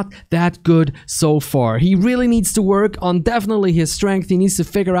 it's not that good so far. He really needs to work on definitely his strength. He needs to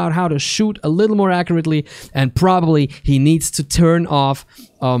figure out how to shoot a little more accurately, and probably he needs to turn off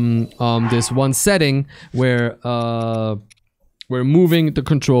this one setting where moving the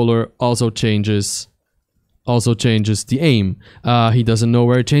controller also changes the aim. He doesn't know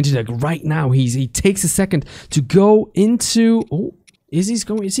where it changes. Like right now, he takes a second to go into... Oh, is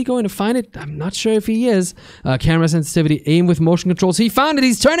he going to find it? I'm not sure if he is. Camera sensitivity, aim with motion controls. He found it.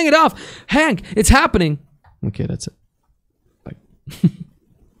 He's turning it off. Hank, it's happening. Okay, that's it. Bye.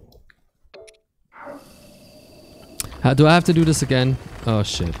 Do I have to do this again? Oh,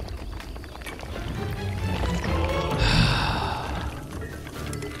 shit.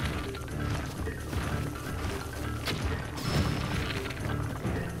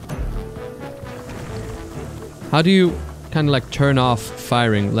 How do you kind of like turn off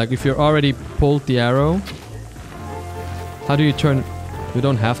firing? Like if you're already pulled the arrow, how do you turn? We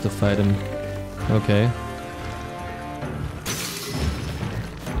don't have to fight him. Okay.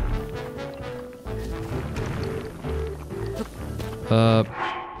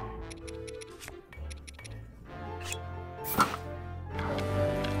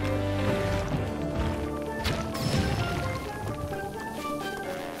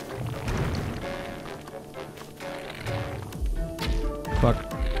 Fuck.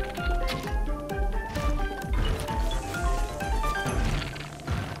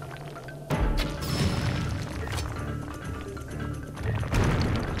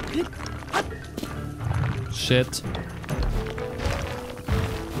 Shit.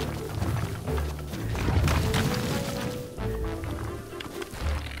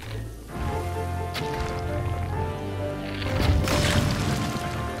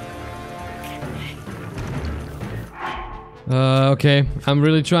 Okay, I'm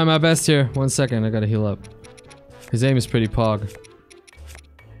really trying my best here. 1 second, I gotta heal up. His aim is pretty pog.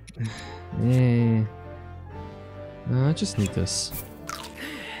 I just need this.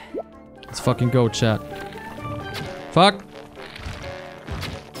 Let's fucking go, chat. Fuck!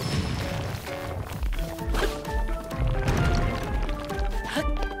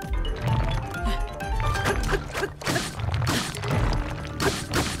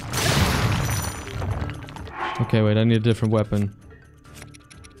 Okay, wait, I need a different weapon.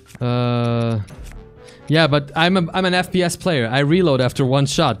 Yeah, but I'm an FPS player. I reload after one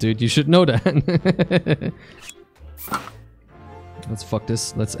shot, dude. You should know that. Let's fuck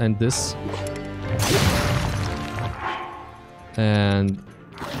this. Let's end this. And...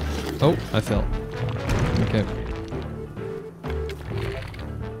 Oh, I fell. Okay.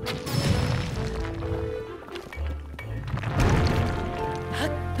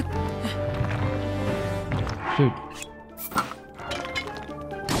 Dude.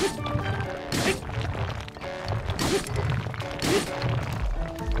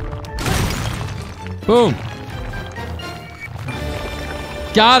 Boom.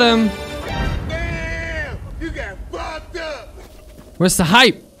 Got him. Damn, you got fucked up. Where's the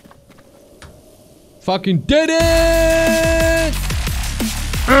hype? Fucking did it!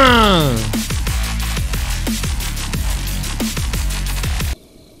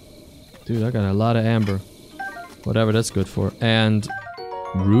 Dude, I got a lot of amber. Whatever that's good for. And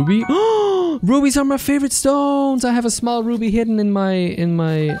ruby? Rubies are my favorite stones! I have a small ruby hidden in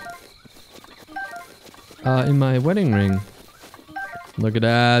my wedding ring. Look at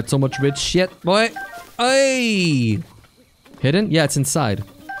that. So much rich shit, boy. Hey! Hidden? Yeah, it's inside.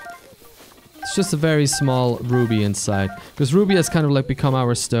 It's just a very small ruby inside. Because ruby has kind of like become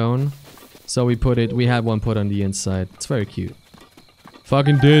our stone. So we had one put on the inside. It's very cute.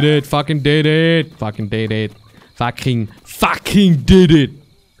 Fucking did it. Fucking did it. Fucking did it. Fucking did it.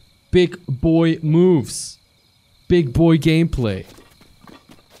 Big boy moves. Big boy gameplay.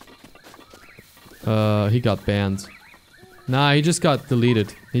 He got banned. Nah, he just got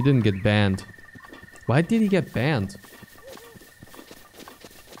deleted. He didn't get banned. Why did he get banned?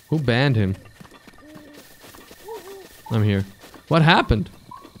 Who banned him? I'm here. What happened?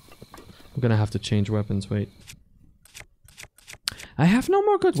 I'm gonna have to change weapons, wait. I have no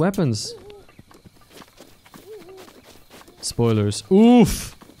more good weapons. Spoilers.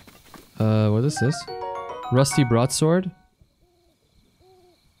 Oof! What is this? Rusty broadsword?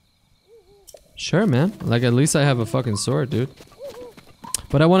 Sure, man. Like, at least I have a fucking sword, dude.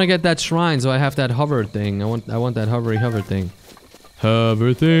 But I want to get that shrine, so I have that hover thing. I want that hover thing.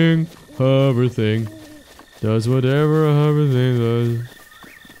 Hover thing. Hover thing. Does whatever a hover thing does.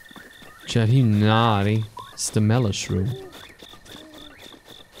 Chat, he naughty. It's the mellow room.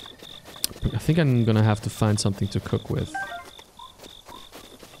 I think I'm gonna have to find something to cook with.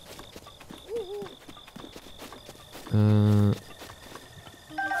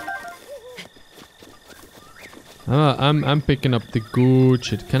 I'm picking up the good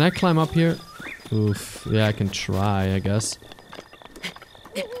shit. Can I climb up here? Oof. Yeah, I can try, I guess.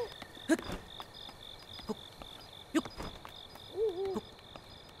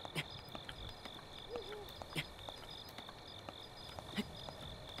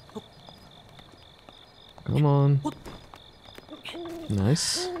 Come on.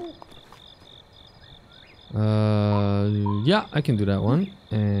 Nice. Yeah, I can do that one.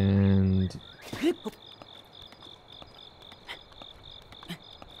 And...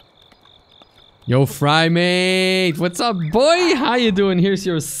 Yo, Fry mate! What's up, boy? How you doing? Here's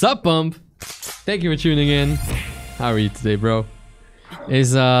your sub bump. Thank you for tuning in. How are you today, bro?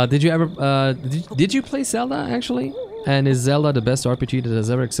 Did you ever, did you play Zelda, actually? And is Zelda the best RPG that has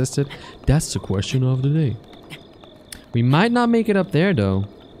ever existed? That's the question of the day. We might not make it up there, though.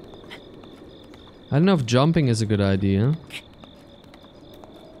 I don't know if jumping is a good idea.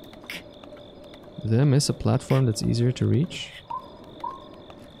 Did I miss a platform that's easier to reach?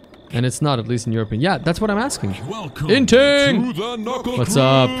 And it's not, at least in your opinion. Yeah, that's what I'm asking. Welcome Inting! to the Knuckle What's Crew.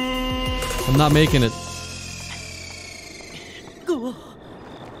 up? I'm not making it.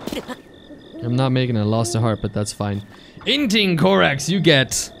 I'm not making it. I lost a heart, but that's fine. Inting Korax, you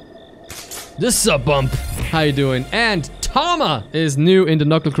get the sub bump. How you doing? And Tama is new in the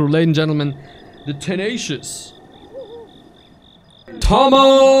Knuckle Crew, ladies and gentlemen. The Tenacious.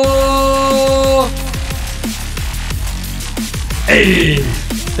 Tama! Hey!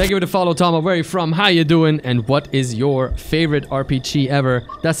 Thank you for the follow, Tama. Where are you from? How you doing? And what is your favorite RPG ever?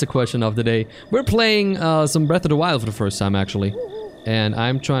 That's the question of the day. We're playing some Breath of the Wild for the first time, actually. And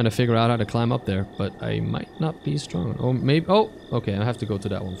I'm trying to figure out how to climb up there, but I might not be strong. Oh, maybe. Oh, okay. I have to go to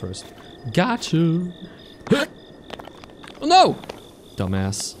that one first. Gotcha. Oh, no!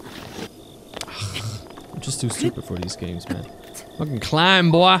 Dumbass. I'm just too stupid for these games, man. Fucking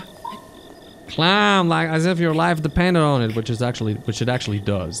climb, boy. Climb like as if your life depended on it, which it actually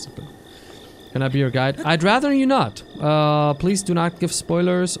does. But can I be your guide? I'd rather you not. Please do not give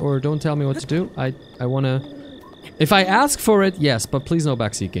spoilers or don't tell me what to do. I wanna. If I ask for it, yes, but please no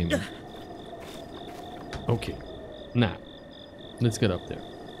backseat gaming. Okay. Now, let's get up there.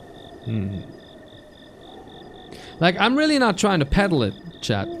 Like, I'm really not trying to peddle it,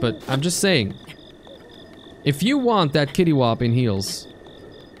 chat, but I'm just saying. If you want that kitty wop in heels,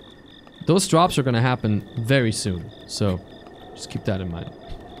 those drops are gonna happen very soon. So, just keep that in mind.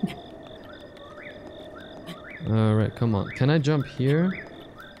 Alright, come on. Can I jump here?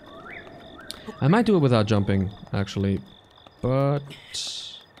 I might do it without jumping, actually. But...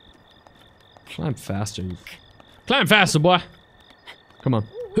 climb faster, you... Climb faster, boy! Come on.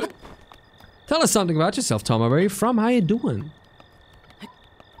 Tell us something about yourself, Tom. Where are you from? How you doing?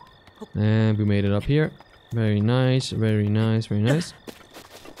 And we made it up here. Very nice, very nice, very nice.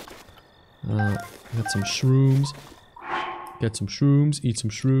 Got some shrooms. Get some shrooms, eat some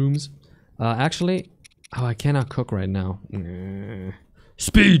shrooms. Actually... oh, I cannot cook right now.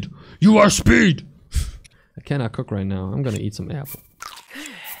 Speed! You are speed! I cannot cook right now. I'm gonna eat some apple.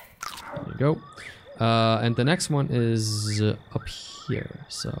 There you go. And the next one is up here,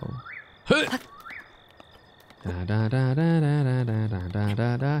 so...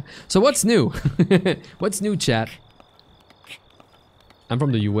 So what's new? What's new, chat? I'm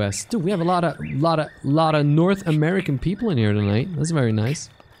from the US. Dude, we have a lot of North American people in here tonight. That's very nice.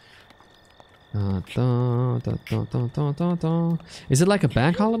 Is it like a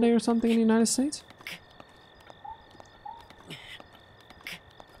bank holiday or something in the United States?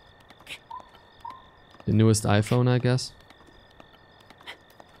 The newest iPhone, I guess.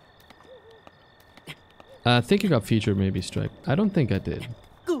 I think you got featured, maybe, Stripe. I don't think I did.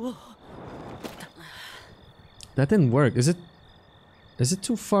 That didn't work. Is it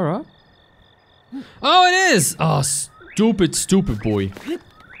too far up? Oh, it is! Oh, stupid boy.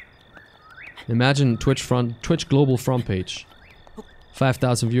 Imagine Twitch global front page.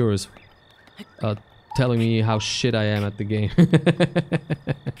 5,000 viewers. Telling me how shit I am at the game.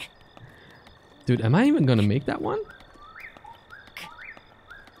 Dude, am I even gonna make that one?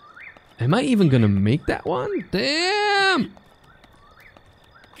 Am I even gonna make that one? Damn!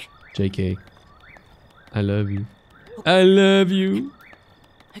 JK. I love you. I love you.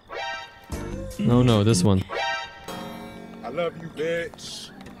 No, this one. I love you, bitch.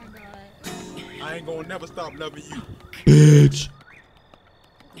 I ain't gonna never stop loving you. Bitch!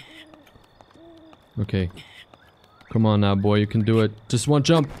 Okay. Come on now, boy, you can do it. Just one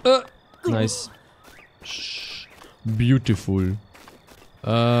jump. Nice. Shh. Beautiful. Ooh,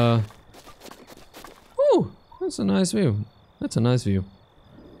 that's a nice view. That's a nice view.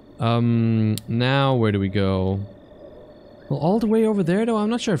 Now where do we go? Well, all the way over there though? I'm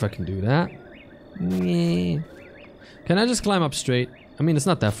not sure if I can do that. Yeah. Can I just climb up straight? I mean, it's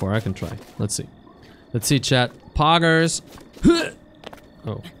not that far. I can try. Let's see. Let's see, chat. Poggers.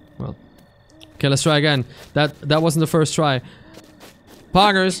 Oh, well. Okay, let's try again. That wasn't the first try.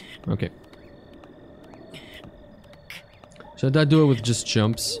 Poggers. Okay. Should I do it with just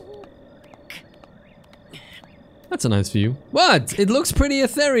jumps? That's a nice view. What? It looks pretty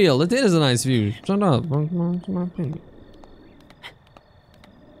ethereal. It is a nice view. Shut up. It's my opinion.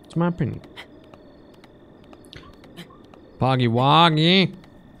 It's my opinion. Poggy Woggy.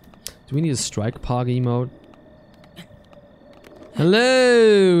 Do we need a strike Poggy mode?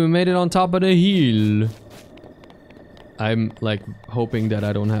 Hello! We made it on top of the hill. I'm like hoping that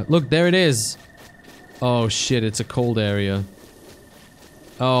I don't have... Look, there it is! Oh shit, it's a cold area.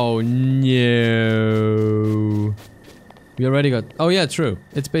 Oh no. We already got... Oh yeah, true.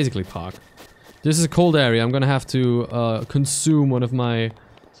 It's basically Pog. This is a cold area. I'm gonna have to consume one of my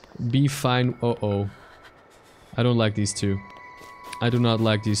beef fine... Uh-oh. I don't like these two. I do not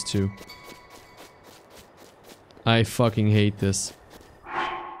like these two. I fucking hate this.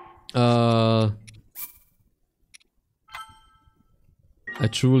 I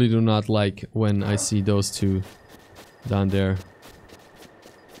truly do not like when I see those two down there.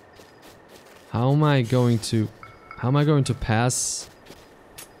 How am I going to pass?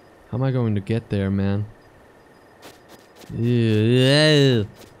 How am I going to get there, man? Yeah.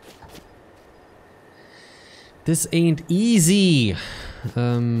 This ain't easy.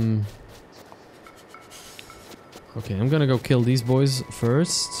 Okay, I'm gonna go kill these boys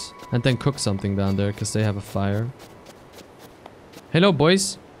first and then cook something down there because they have a fire. Hello,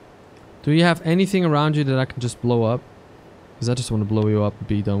 boys. Do you have anything around you that I can just blow up? Because I just want to blow you up and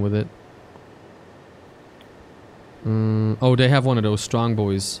be done with it. Oh, they have one of those strong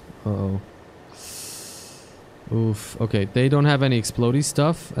boys. Uh-oh. Oof. Okay, they don't have any explodey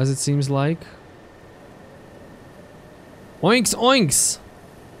stuff, as it seems like. Oinks, oinks!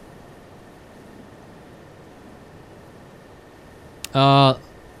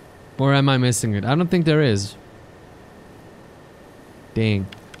 Or am I missing it? I don't think there is. Dang.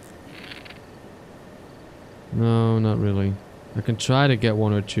 No, not really. I can try to get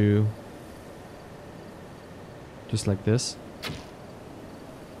one or two. Just like this.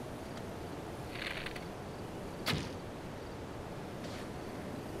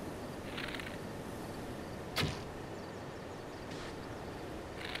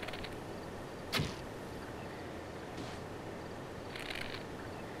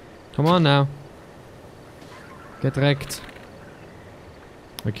 Come on now. Get wrecked.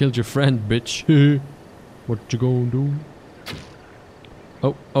 I killed your friend, bitch. What you gonna do?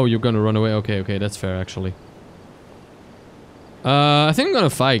 Oh, you're gonna run away. Okay, okay, that's fair, actually. I think I'm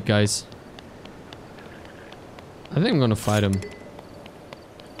gonna fight, guys. I think I'm gonna fight him.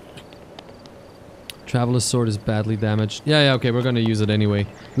 Traveler's sword is badly damaged. Yeah, okay, we're gonna use it anyway.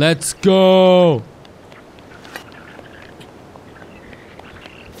 Let's go!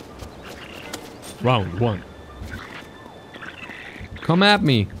 Round one. Come at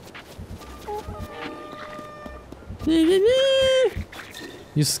me.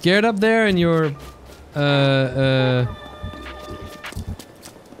 You scared up there and you're...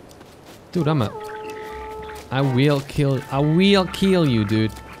 Dude, I will kill you,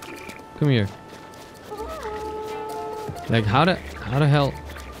 dude. Come here. Like, how the hell...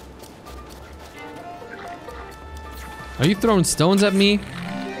 Are you throwing stones at me?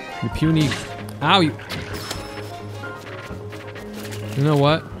 You puny... Ow, you... You know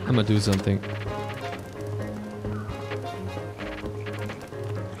what? I'm gonna do something.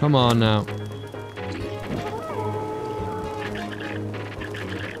 Come on now.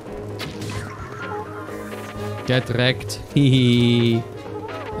 Get wrecked. Hehe.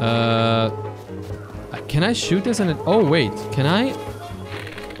 Can I shoot this and it... Oh, wait. Can I?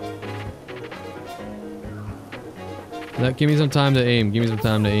 Give me some time to aim. Give me some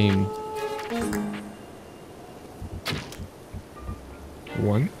time to aim.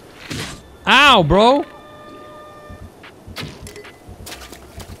 One. Ow, bro!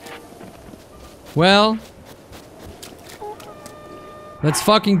 Well... Let's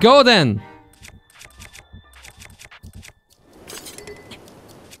fucking go then!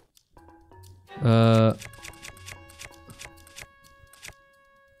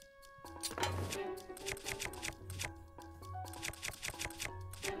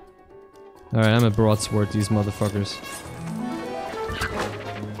 Alright, I'm a broadsword these motherfuckers.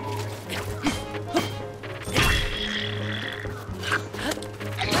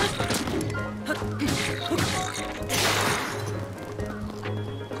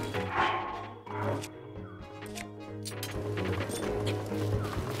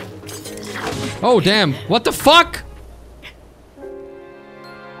 Oh damn, what the fuck?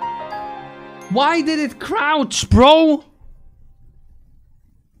 Why did it crouch, bro?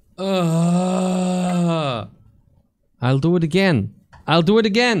 I'll do it again. I'll do it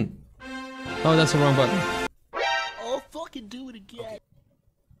again. Oh, that's the wrong button. I'll fucking do it again.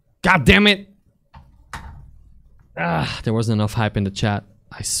 God damn it. There wasn't enough hype in the chat.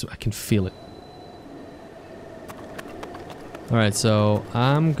 I can feel it. Alright, so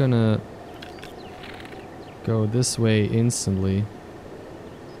I'm gonna go this way instantly.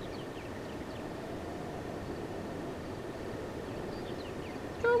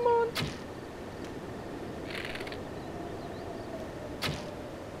 Come on.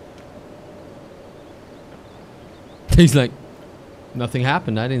 He's like, nothing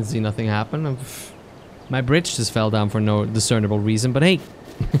happened. I didn't see nothing happen. My bridge just fell down for no discernible reason, but hey.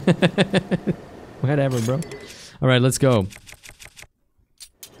 Whatever, bro. Alright, let's go.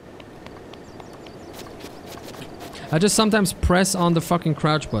 I just sometimes press on the fucking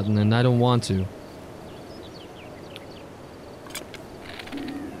crouch button and I don't want to.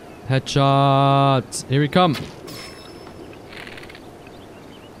 Headshot! Here we come.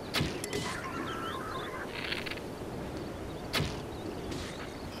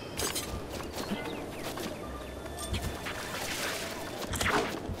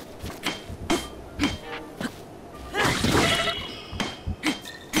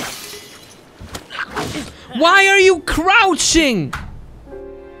 Why are you crouching?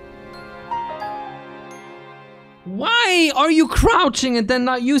 Why are you crouching and then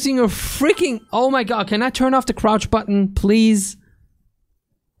not using your freaking... Oh my god, can I turn off the crouch button, please?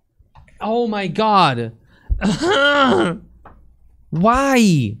 Oh my god.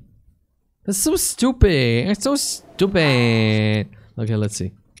 Why? That's so stupid. It's so stupid. Okay, let's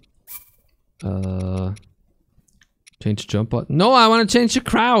see. Change jump button. No, I want to change the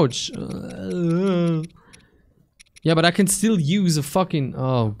crouch. Yeah, but I can still use a fucking...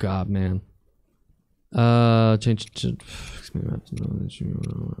 Oh god, man. Change...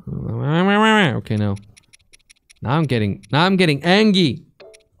 Okay, no. Now I'm getting angry.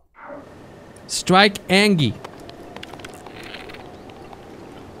 Strike Angie.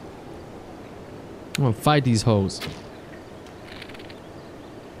 I'm gonna fight these hoes.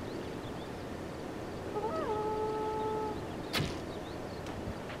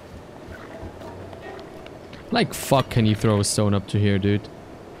 Like fuck can you throw a stone up to here, dude?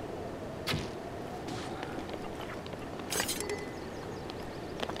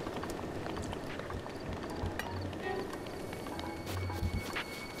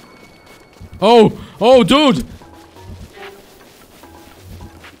 Oh! Oh, dude!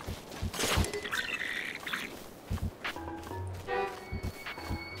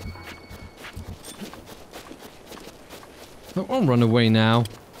 I won't run away now.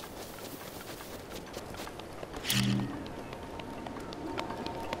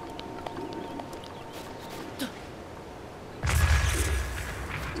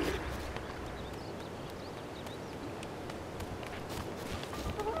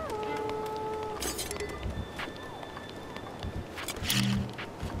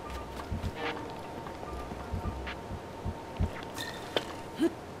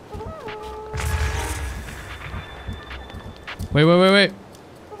 Wait, wait, wait, wait.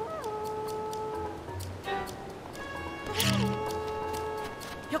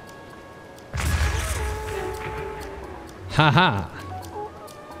 Haha.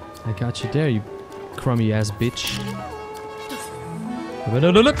 I got you there, you crummy ass bitch.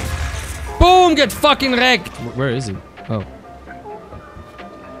 Boom! Get fucking wrecked! Where is he? Oh.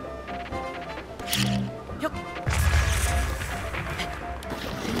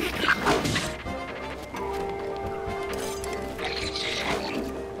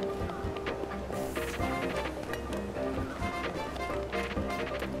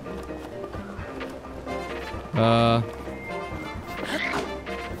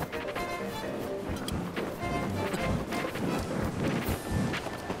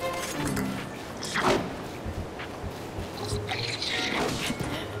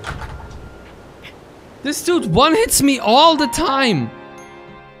 This dude one hits me all the time.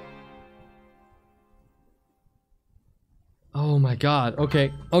 Oh my god.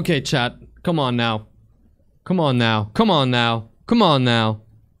 Okay. Okay, chat. Come on now. Come on now. Come on now. Come on now.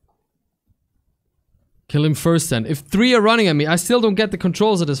 Kill him first then. If 3 are running at me, I still don't get the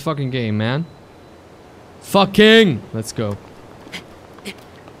controls of this fucking game, man. Fucking! Let's go.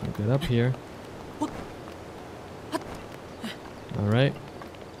 I'll get up here. Alright.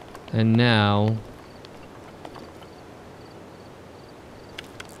 And now...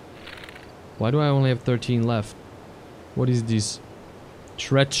 Why do I only have 13 left? What is this?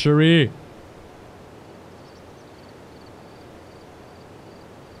 Treachery!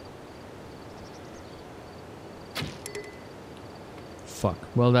 Fuck.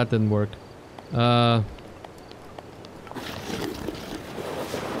 Well, that didn't work. But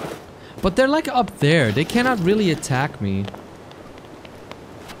they're like up there. They cannot really attack me.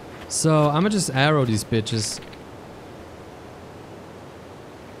 So, I'ma just arrow these bitches.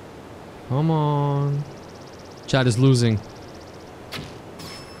 Come on. Chat is losing.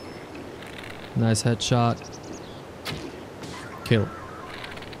 Nice headshot. Kill.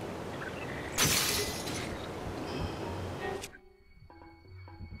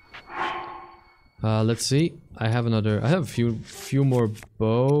 Let's see. I have a few more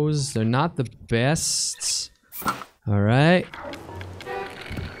bows. They're not the best. All right.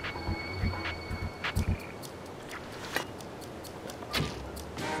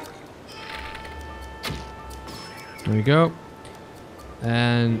 There we go.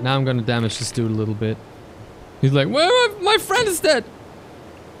 And now I'm gonna damage this dude a little bit. He's like, well, my friend is dead.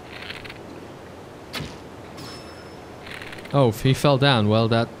 Oh, he fell down. Well,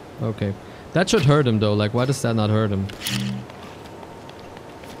 that... Okay. That should hurt him though. Like, why does that not hurt him?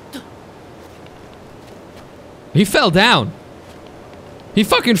 He fell down. He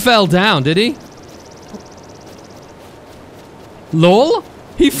fucking fell down, did he? LOL?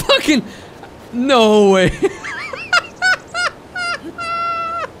 He fucking... No way.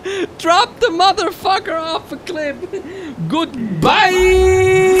 Drop the motherfucker off a cliff. Goodbye.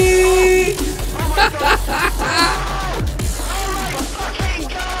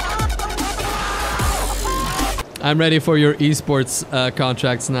 I'm ready for your esports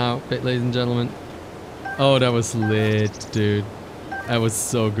contracts now, ladies and gentlemen. Oh, that was lit, dude. That was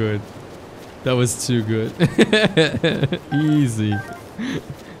so good. That was too good. Easy.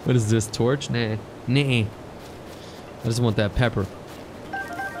 What is this? Torch? Nah. Nah. I just want that pepper.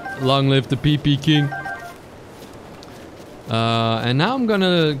 Long live the PP King. And now I'm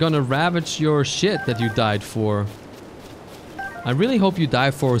gonna ravage your shit that you died for. I really hope you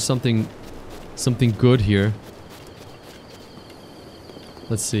die for something good here.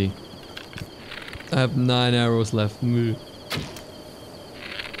 Let's see. I have 9 arrows left.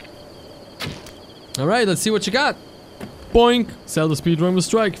 Alright, let's see what you got. Boink! Zelda speedrun with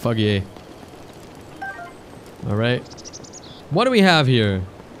strike. Fuck yeah. Alright. What do we have here?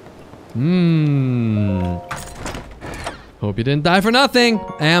 Hope you didn't die for nothing.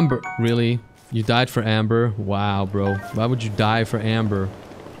 Amber. Really? You died for Amber? Wow, bro. Why would you die for Amber?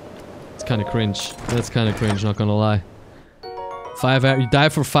 It's kind of cringe. That's kind of cringe, not gonna lie. You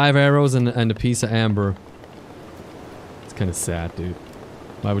died for 5 arrows and a piece of amber. It's kind of sad, dude.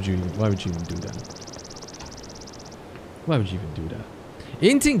 Why would you even do that? Why would you even do that?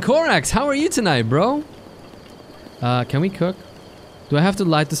 Inting Korax, how are you tonight, bro? Can we cook? Do I have to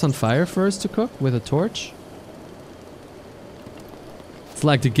light this on fire first to cook with a torch? It's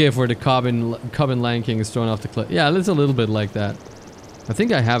like the gif where the Cobbin Lion King is thrown off the cliff. Yeah, it's a little bit like that. I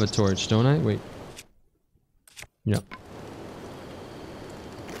think I have a torch, don't I? Wait. Yep.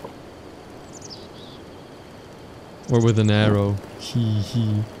 Or with an arrow. Hee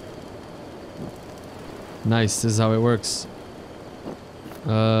hee. Nice, this is how it works.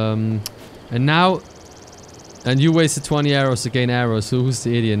 And now... And you wasted 20 arrows to gain arrows, so who's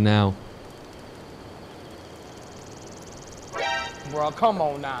the idiot now? Bro, come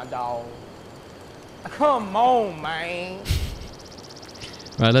on now, dog. Come on, man.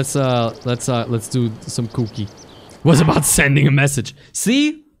 Alright, let's do some cookie. Was about sending a message.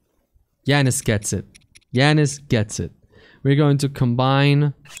 See? Yanis gets it. Yanis gets it. We're going to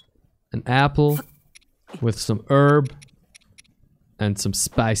combine an apple with some herb and some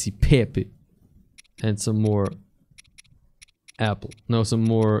spicy pepper and some more apple. No, some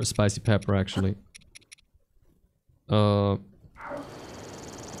more spicy pepper actually. Cook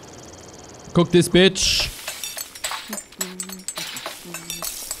this bitch.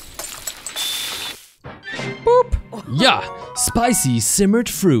 Boop. Yeah, spicy simmered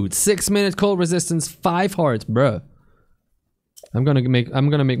fruit. 6-minute cold resistance, 5 hearts, bruh. I'm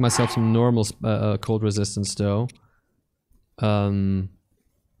gonna make myself some normal cold resistance though.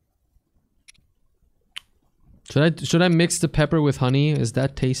 Should I mix the pepper with honey? Is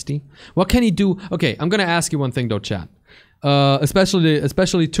that tasty? What can he do? Okay, I'm gonna ask you one thing though, chat.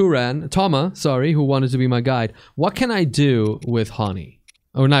 Especially Toma, sorry, who wanted to be my guide. What can I do with honey?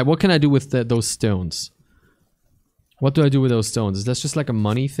 Or not? What can I do with those stones? What do I do with those stones? Is that just like a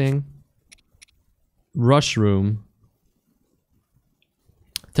money thing? Rush room.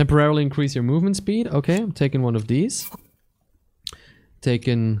 Temporarily increase your movement speed. Okay, I'm taking one of these.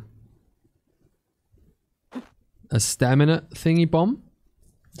 Taking a stamina thingy bomb.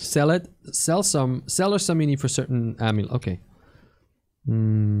 Sell it. Sell or some you need for certain amulet. Okay.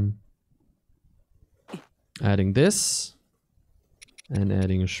 Adding this. And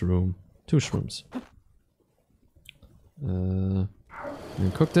adding a shroom. 2 shrooms. And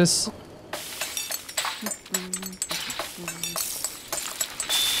cook this.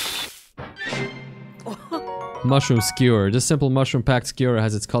 Mushroom skewer. This simple mushroom packed skewer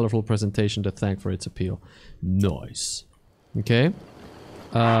has its colorful presentation to thank for its appeal. Nice. Okay.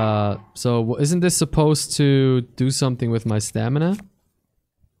 So isn't this supposed to do something with my stamina?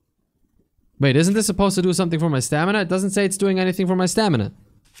 Wait, isn't this supposed to do something for my stamina? It doesn't say it's doing anything for my stamina.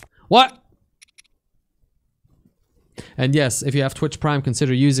 What? And yes, if you have Twitch Prime,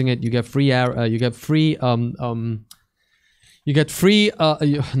 consider using it. You get free that's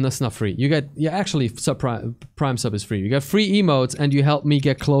not free. You get, yeah, actually Prime sub is free. You get free emotes and you help me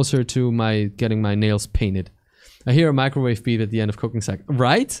get closer to getting my nails painted. I hear a microwave beep at the end of cooking sack.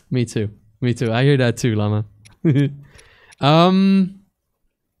 Right? Me too. Me too. I hear that too, Llama. I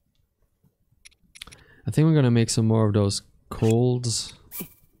think we're gonna make some more of those colds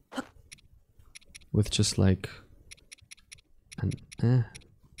with just like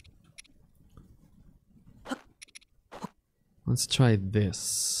Let's try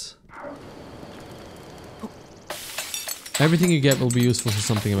this. Everything you get will be useful for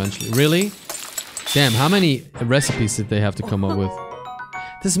something eventually. Really? Damn, how many recipes did they have to come up with?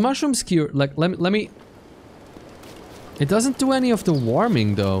 This mushroom skewer, like, let me... It doesn't do any of the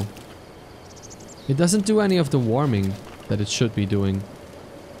warming, though. It doesn't do any of the warming that it should be doing.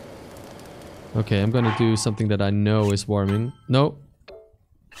 Okay, I'm gonna do something that I know is warming. No.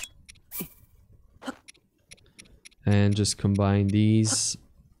 And just combine these.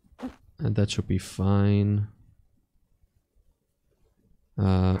 And that should be fine.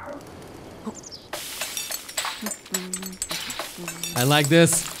 I like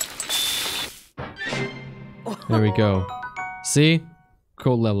this. There we go. See?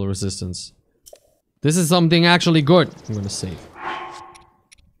 Cold level resistance. This is something actually good. I'm gonna save.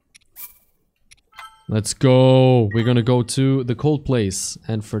 Let's go. We're gonna go to the cold place.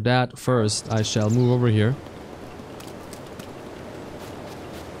 And for that, first, I shall move over here.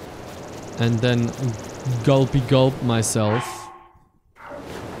 And then gulpy gulp myself.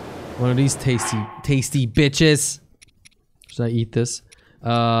 One of these tasty bitches. Should I eat this?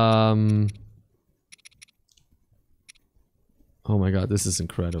 Oh my god, this is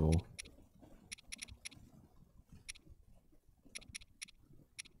incredible.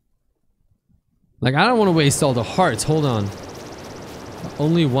 Like, I don't want to waste all the hearts. Hold on.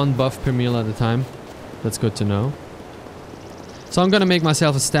 Only 1 buff per meal at a time. That's good to know. So I'm gonna make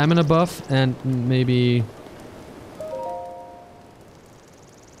myself a stamina buff and maybe...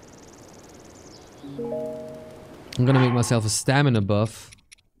 I'm gonna make myself a stamina buff.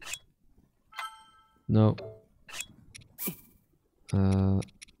 No. And...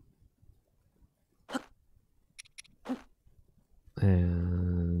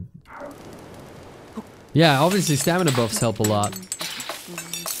 yeah, obviously stamina buffs help a lot.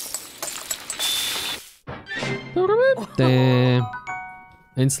 Damn.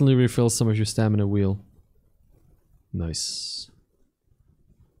 Instantly refills some of your stamina wheel. Nice.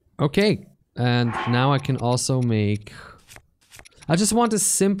 Okay. And now I can also make... I just want a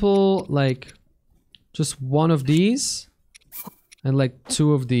simple, like... Just one of these. And like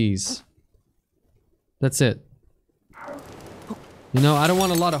 2 of these. That's it. You know, I don't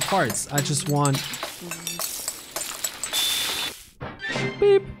want a lot of hearts. I just want...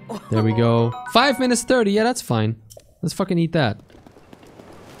 Beep. There we go. 5 minutes 30. Yeah, that's fine. Let's fucking eat that.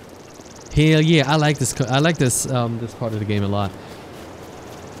 Hell yeah, I like this. I like this this part of the game a lot.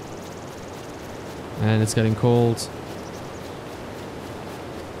 And it's getting cold.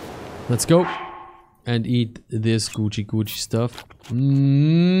 Let's go and eat this Gucci stuff.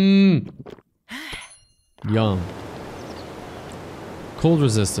 Mmm. Yum. Cold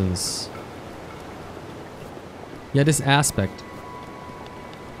resistance. Yeah, this aspect.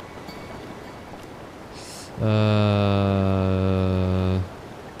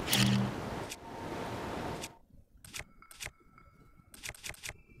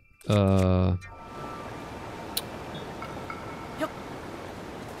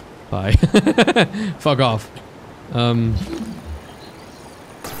 Bye. Fuck off.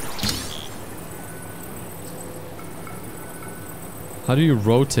 How do you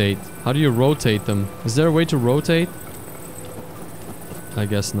rotate? How do you rotate them? Is there a way to rotate? I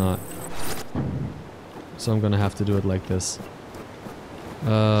guess not. So I'm gonna have to do it like this.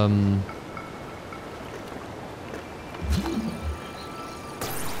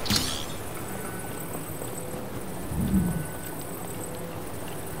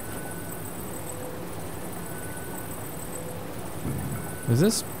 Is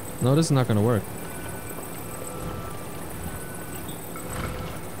this? No, this is not gonna work.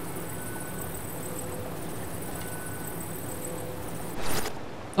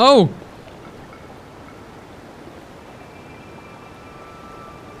 Oh!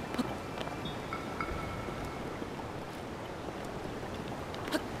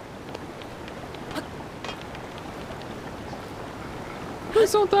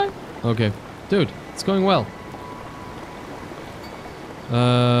 Please don't die. Okay. Dude, it's going well.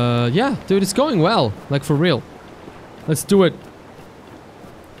 Yeah, dude, it's going well. Like, for real. Let's do it.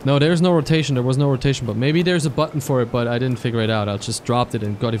 No, there's no rotation. There was no rotation, but maybe there's a button for it, but I didn't figure it out. I just dropped it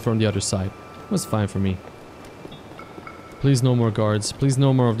and got it from the other side. It was fine for me. Please no more guards. Please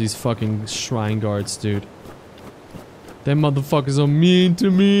no more of these fucking shrine guards, dude. Them motherfuckers are mean to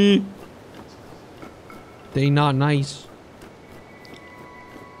me. They not nice.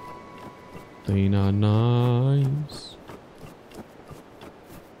 They not nice.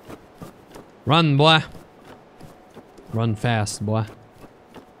 Run, boy. Run fast, boy.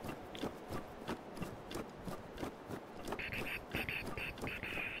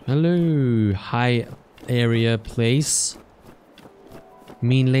 Hello, high area place.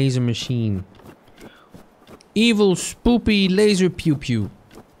 Mean laser machine. Evil, spoopy laser pew pew.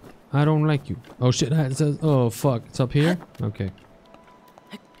 I don't like you. Oh shit, it says, oh fuck, it's up here? Okay.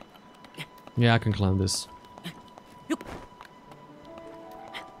 Yeah, I can climb this.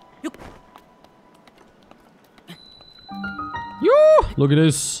 Yoo! Look at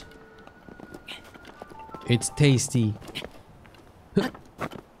this. It's tasty.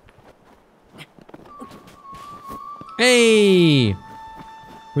 Hey!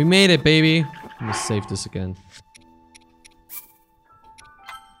 We made it, baby. Let's save this again.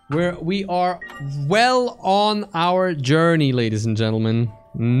 We are well on our journey, ladies and gentlemen.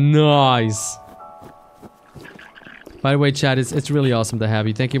 Nice. By the way, chat, it's really awesome to have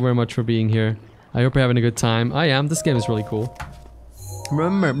you. Thank you very much for being here. I hope you're having a good time. I am. This game is really cool.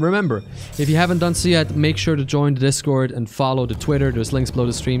 Remember, if you haven't done so yet, make sure to join the Discord and follow the Twitter. There's links below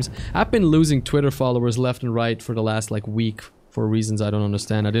the streams. I've been losing Twitter followers left and right for the last like week for reasons I don't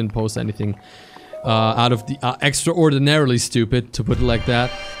understand. I didn't post anything out of the extraordinarily stupid, to put it like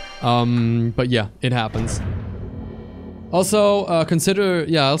that. But yeah, it happens. Also, consider,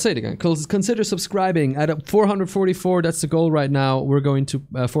 yeah, I'll say it again. Consider subscribing at 444. That's the goal right now. We're going to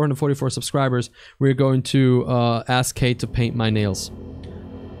 444 subscribers. We're going to ask Kate to paint my nails.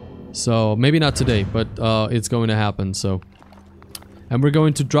 So maybe not today, but it's going to happen. So, and we're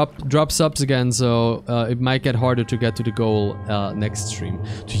going to drop subs again. So it might get harder to get to the goal next stream.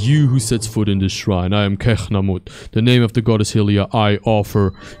 To you who sets foot in this shrine, I am Kechnamut. The name of the goddess Hylia. I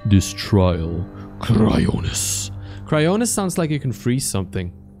offer this trial. Cryonis. Cryonis sounds like you can freeze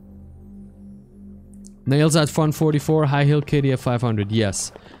something. Nails at 144, High Hill Kitty at 500,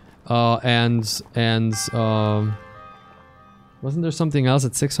 yes. Wasn't there something else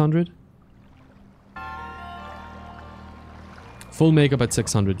at 600? Full makeup at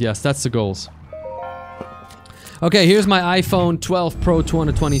 600, yes, that's the goals. Okay, here's my iPhone 12 Pro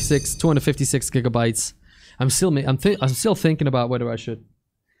 256 gigabytes. I'm still thinking about whether I should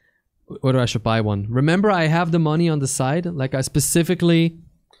whether I should buy one. Remember, I have the money on the side. Like I specifically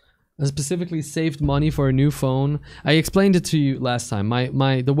saved money for a new phone. I explained it to you last time.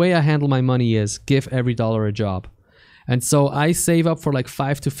 The way I handle my money is give every dollar a job. And so I save up for like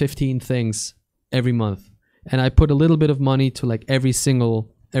 5 to 15 things every month. And I put a little bit of money to like every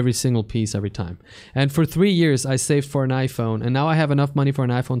single piece every time. And for 3 years I saved for an iPhone, and now I have enough money for an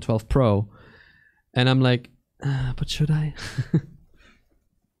iPhone 12 Pro. And I'm like, but should I?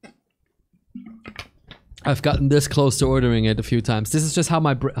 I've gotten this close to ordering it a few times. This is just how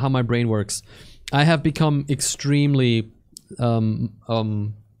my brain works. I have become extremely I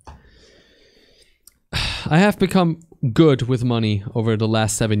have become good with money over the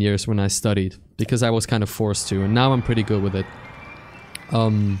last 7 years when I studied, because I was kind of forced to, and now I'm pretty good with it.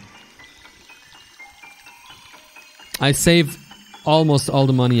 I save almost all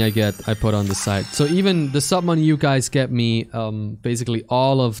the money I get, I put on the side. So even the sub money you guys get me, basically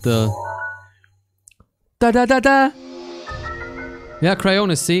all of the yeah,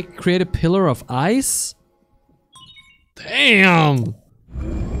 Cryonis, see? Create a pillar of ice? Damn!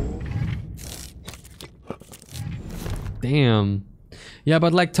 Damn. Yeah,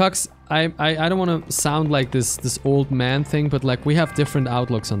 but like Tux, I don't want to sound like this old man thing, but like we have different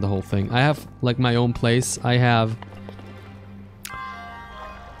outlooks on the whole thing. I have like my own place. I have...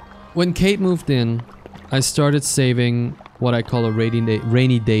 When Kate moved in, I started saving what I call a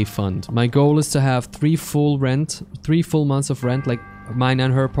rainy day fund. My goal is to have 3 full months of rent, like mine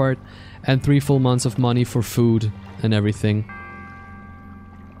and her part, and 3 full months of money for food and everything.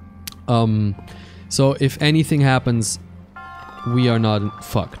 So if anything happens, we are not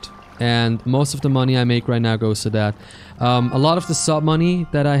fucked. And most of the money I make right now goes to that. A lot of the sub money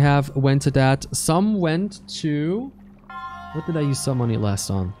that I have went to that. Some went to... What did I use sub money last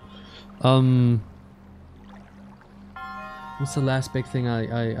on? What's the last big thing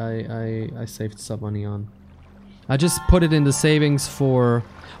I saved sub money on? I just put it in the savings for...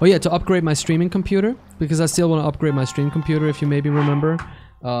 Oh yeah, to upgrade my streaming computer. Because I still want to upgrade my stream computer, if you maybe remember.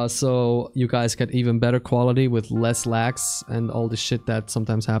 So you guys get even better quality with less lags and all the shit that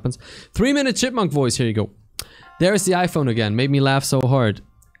sometimes happens. 3-minute chipmunk voice, here you go. There's the iPhone again, made me laugh so hard.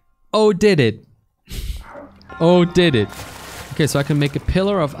 Oh, did it? Oh, did it? Okay, so I can make a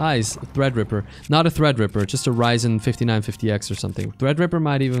pillar of ice, a Threadripper. Not a Threadripper, just a Ryzen 5950X or something. Threadripper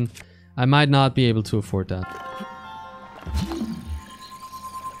might even... I might not be able to afford that.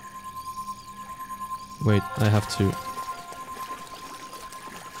 Wait, I have to...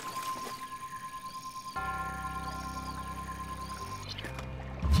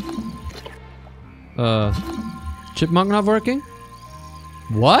 Chipmunk not working?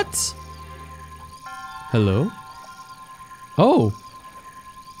 What? Hello? Oh!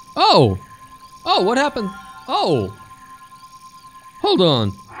 Oh! Oh, what happened? Oh! Hold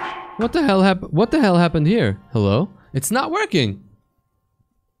on. What the hell happened? What the hell happened here? Hello? It's not working.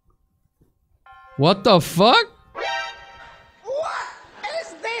 What the fuck? What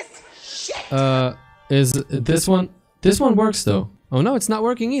is this shit? Is this one? This one works though. Oh no, it's not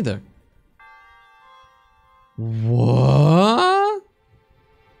working either. What?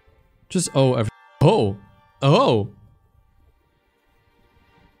 Just oh, oh, oh.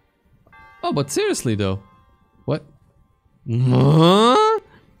 Oh, but seriously though, what?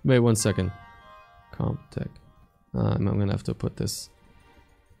 Wait 1 second. Comp-tech. I'm gonna have to put this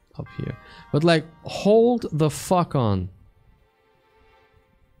up here. But like, hold the fuck on.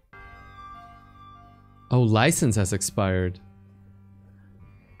 Oh, license has expired.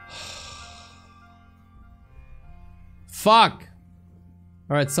 Fuck!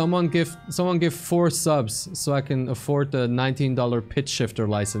 Alright, someone give 4 subs so I can afford the $19 pitch shifter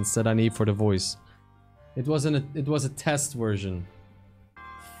license that I need for the voice. It was a test version.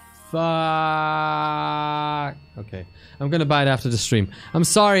 Fuck. Okay. I'm gonna buy it after the stream. I'm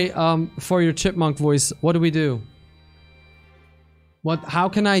sorry, for your chipmunk voice, what do we do? How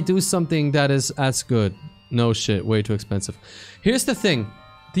can I do something that is as good? No shit, way too expensive. Here's the thing.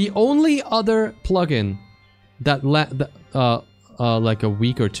 The only other plugin that like a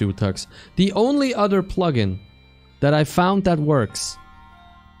week or two, Tux. The only other plugin that I found that works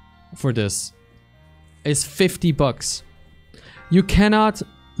for this is 50 bucks. You can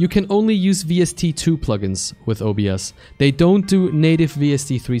only use VST2 plugins with OBS. They don't do native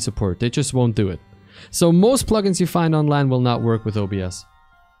VST3 support. They just won't do it. So most plugins you find online will not work with OBS.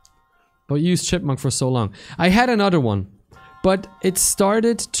 But you used Chipmunk for so long. I had another one, but it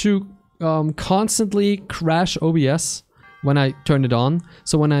started to constantly crash OBS. when I turn it on.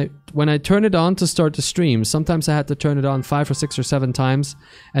 So when I turn it on to start the stream, sometimes I had to turn it on 5 or 6 or 7 times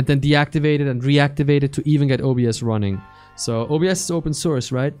and then deactivate it and reactivate it to even get OBS running. So OBS is open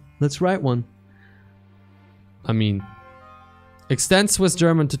source, right? Let's write one. I mean, extend Swiss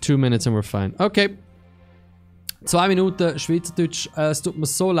German to 2 minutes and we're fine. Okay. 2 Minuten Schweizerdeutsch. Es tut mir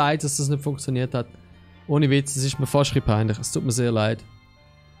so leid, dass das nicht funktioniert hat. Ohne Witz, es ist mir fast ein bisschen peinlich. Es tut mir sehr leid.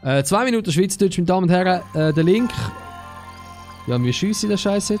 2 Minuten Schweizerdeutsch, meine Damen und Herren. Der Link. Ja, wie schiesse der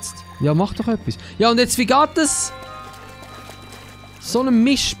Scheiß jetzt? Ja, mach doch etwas. Ja, und jetzt, wie geht das? So ein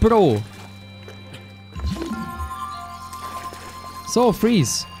Misch, Bro. So,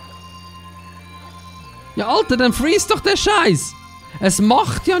 freeze. Ja, Alter, dann freeze doch der Scheiß. Es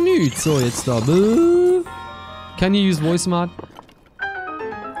macht ja nichts. So, jetzt da. Can you use voice mod?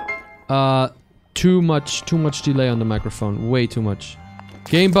 Too much delay on the microphone. Way too much.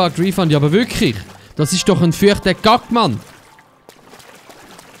 Gamebug Refund, ja, aber wirklich. Das ist doch ein feuchter Gack, Mann.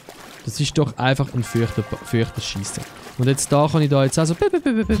 Das ist doch einfach ein feuchter Scheisse. Und jetzt da kann ich da jetzt also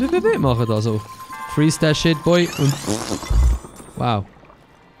machen da so. Freeze that shit, boy. Und wow.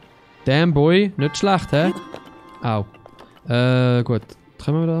 Damn, boy. Nicht schlecht, hä? Au. Gut.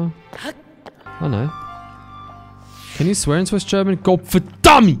 Können wir da? Oh nein. Can you swear in Swiss German?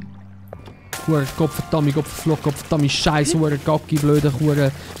 Gottverdammt! Hure Gottverdammt, Gottverdammt, Gottverdammt, Scheiß, hure Gacki, blöder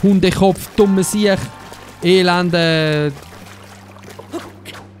Hure, Hundekopf, dumme Siech, elende...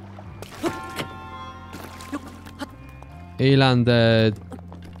 Elende...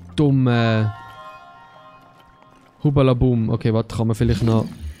 dumme... Hubalabum. Okay, warte, kann man vielleicht noch...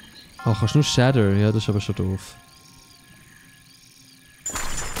 Ah, kannst du nur Shatter? Ja, das ist aber schon doof.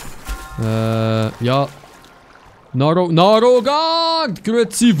 Ja. Narogant!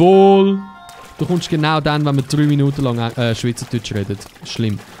 Grüezi wohl! Du kommst genau dann, wenn man 3 Minuten lang Schweizerdeutsch redet.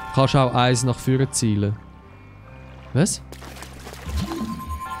 Schlimm. Du kannst auch 1 nach vorne zielen. Was?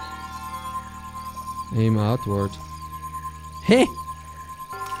 Aim outward. Hä?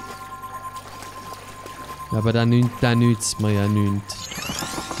 Ja, aber der nützt mir ja nichts.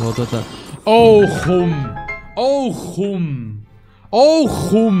 Oder der... Oh, komm! Oh, komm! Oh,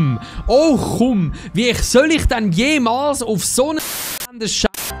 komm! Oh, komm! Wie soll ich denn jemals auf so einen Scheiß...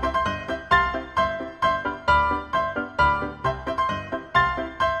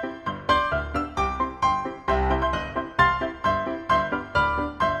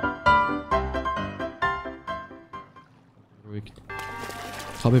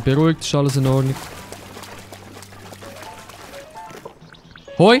 Ich habe mich beruhigt, ist alles in Ordnung.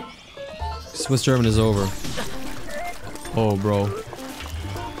 Hoi! Swiss German is over. Oh, bro.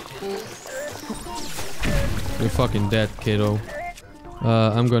 You're fucking dead, kiddo.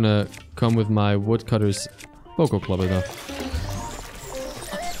 I'm gonna come with my woodcutters vocal club enough.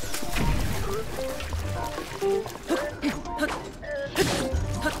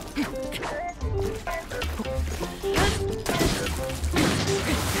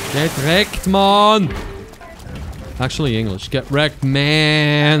 Get wrecked, man! Actually, English. Get wrecked,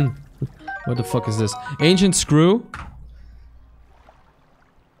 man! What the fuck is this? Ancient screw?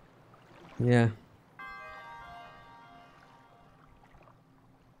 Yeah.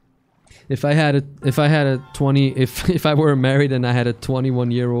 If I had a 20, if I were married and I had a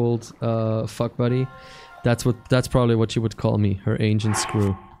 21-year-old fuck buddy, that's probably what you would call me, her ancient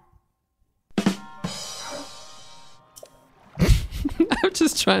screw. I'm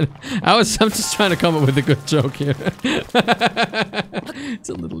just trying to come up with a good joke here. It's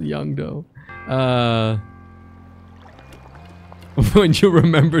a little young though. When you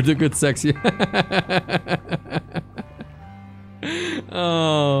remember the good sexy.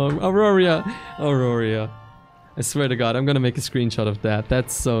 Oh, Aurora. I swear to God, I'm gonna make a screenshot of that.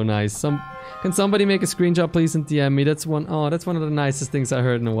 That's so nice. Can somebody make a screenshot, please, and DM me? That's one of the nicest things I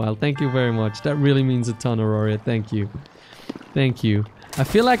heard in a while. Thank you very much. That really means a ton, Aurora. Thank you. Thank you. I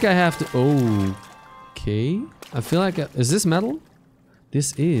feel like I have to... Okay. I feel like... Is this metal?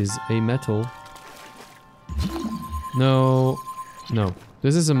 This is a metal. No. No.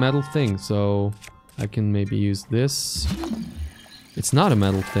 This is a metal thing, so... I can maybe use this. It's not a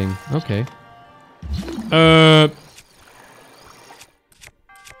metal thing. Okay.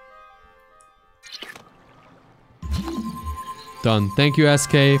 Done. Thank you,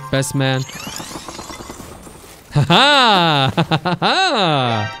 SK. Best man. Haha!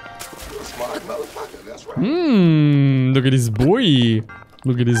 Ha! Look at this boy.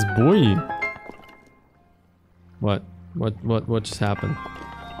 Look at this boy. What just happened?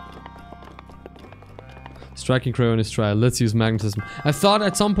 Striking Crow in his trial. Let's use magnetism. I thought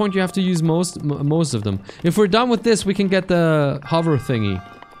at some point you have to use most of them. If we're done with this, we can get the hover thingy.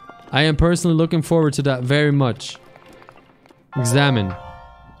 I am personally looking forward to that very much. Examine.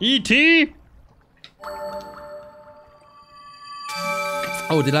 E.T.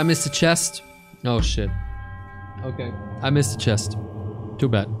 Oh, did I miss the chest? Oh shit. Okay, I missed the chest. Too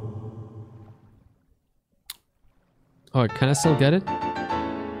bad. Oh, can I still get it?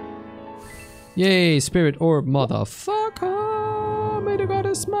 Yay, spirit orb, motherfucker! May the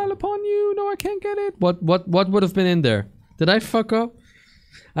goddess smile upon you. No, I can't get it. What would have been in there? Did I fuck up?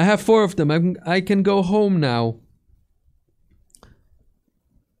 I have 4 of them. I can go home now.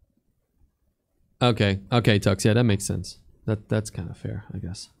 Okay, Tux. Yeah, that makes sense. That's kind of fair, I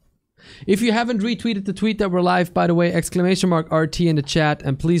guess. If you haven't retweeted the tweet that we're live, by the way, !RT in the chat,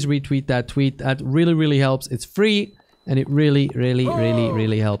 and please retweet that tweet. That really, really helps. It's free, and it really, really, really,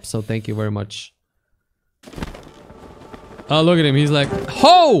 really helps. So thank you very much. Oh, look at him. He's like,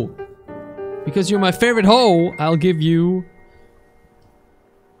 ho! Because you're my favorite ho, I'll give you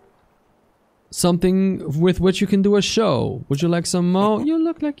something with which you can do a show. Would you like some more? You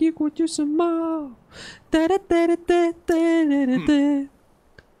look like you could use some more.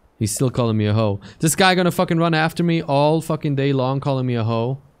 He's still calling me a hoe. This guy gonna fucking run after me all fucking day long calling me a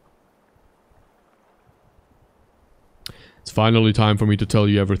hoe? It's finally time for me to tell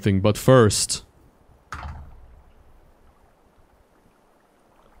you everything, but first...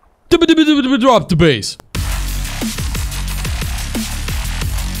 Drop the bass!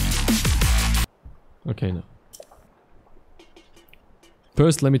 Okay, no.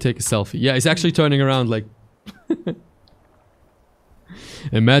 First, let me take a selfie. Yeah, he's actually turning around like...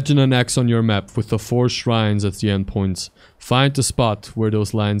 Imagine an X on your map with the 4 shrines at the endpoints. Find the spot where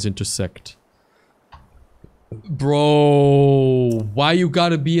those lines intersect. Bro, why you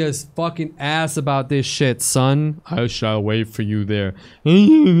gotta be a fucking ass about this shit, son? I shall wait for you there.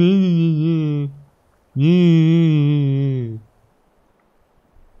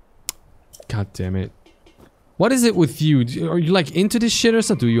 God damn it. What is it with you? Are you like into this shit or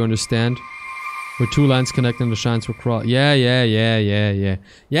something? Do you understand? Where 2 lines connect and the shines will crawl. Yeah.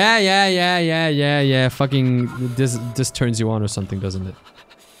 Fucking this turns you on or something, doesn't it?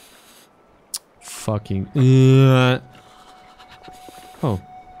 Fucking. Oh.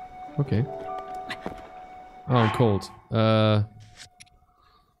 Okay. Oh, I'm cold.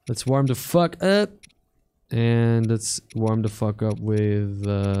 Let's warm the fuck up. And let's warm the fuck up with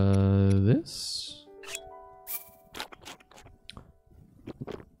this.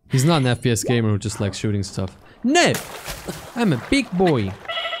 He's not an FPS gamer who just likes shooting stuff. No! I'm a big boy.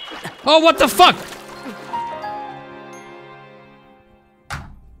 Oh, what the fuck?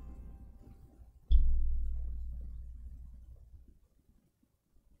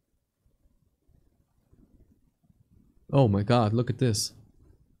 Oh my god, look at this.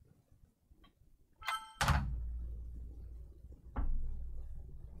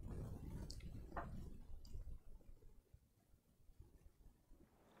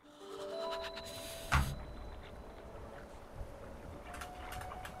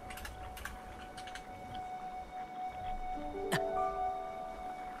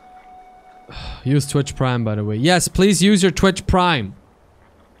 Use Twitch Prime, by the way. Yes, please use your Twitch Prime.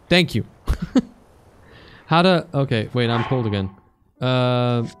 Thank you. How to... Okay, wait, I'm cold again.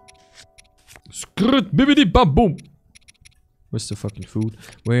 Skrrt, bibbidi bam boom. Where's the fucking food?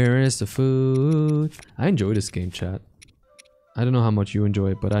 Where is the food? I enjoy this game, chat. I don't know how much you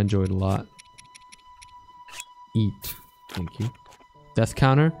enjoy it, but I enjoy it a lot. Eat. Thank you. Death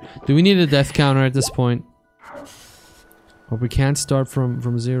counter? Do we need a death counter at this point? Or we can't start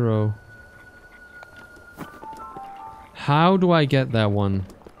from 0. How do I get that one?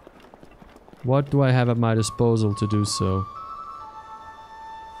 What do I have at my disposal to do so?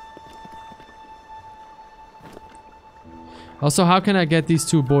 Also, how can I get these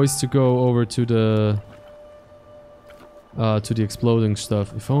 2 boys to go over to the exploding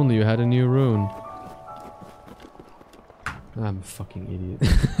stuff? If only you had a new rune. I'm a fucking idiot.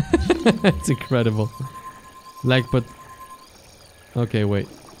 It's incredible. Like, but... Okay, wait.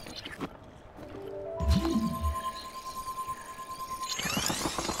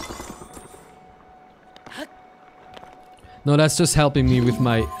 No, that's just helping me with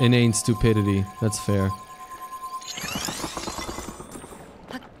my inane stupidity. That's fair.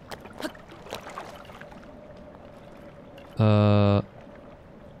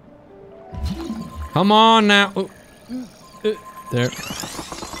 Come on now. Oh. There.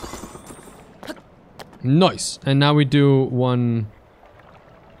 Nice. And now we do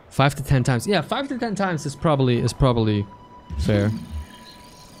 5 to 10 times. Yeah, 5 to 10 times is probably fair.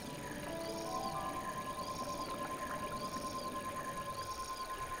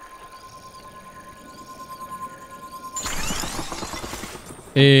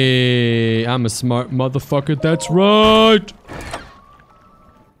 Hey, I'm a smart motherfucker, that's right!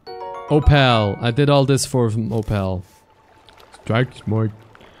 Opal. I did all this for Opal. Strike smart.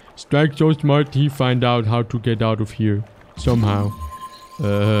 Strike so smart he find out how to get out of here. Somehow.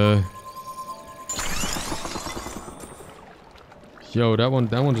 Yo, that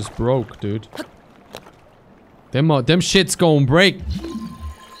one just broke, dude. Them shits gon' break.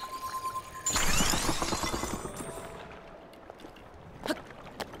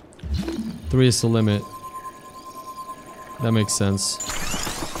 Three is the limit. That makes sense.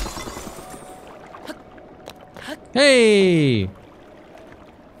 Hey!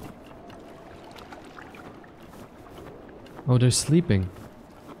 Oh, they're sleeping.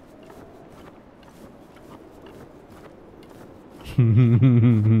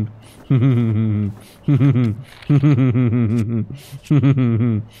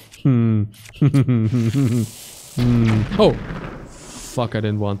 Oh! Fuck, I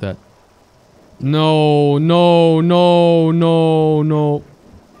didn't want that. No, no, no, no, no.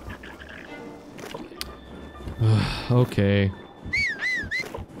 Okay.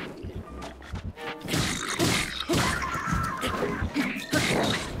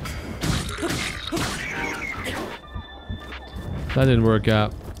 That didn't work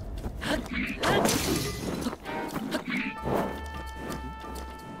out.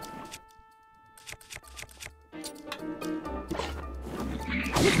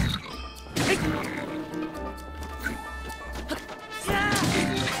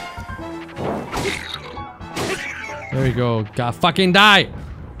 There we go. God fucking die!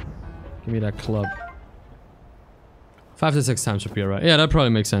 Give me that club. 5 to 6 times should be alright. Yeah, that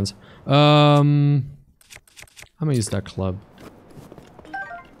probably makes sense. I'm gonna use that club.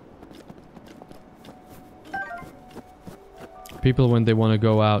 People, when they want to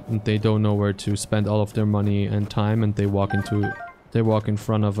go out and they don't know where to spend all of their money and time, and they walk in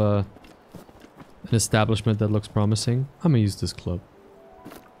front of an establishment that looks promising. I'm gonna use this club.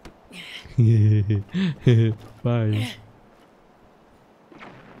 Bye.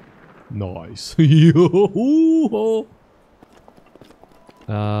 Nice.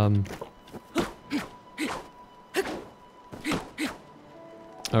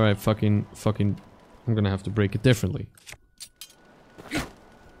 Alright, fucking, I'm gonna have to break it differently.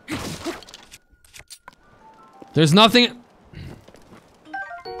 There's nothing.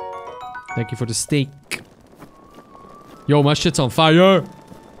 Thank you for the steak. Yo, my shit's on fire.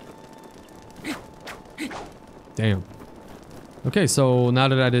 Damn. Okay, so now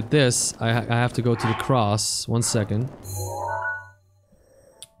that I did this, I have to go to the cross. 1 second.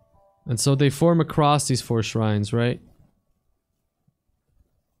 And so they form across these 4 shrines, right?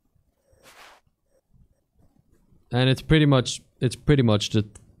 And it's pretty much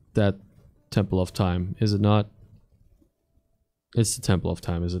that Temple of Time, is it not? It's the Temple of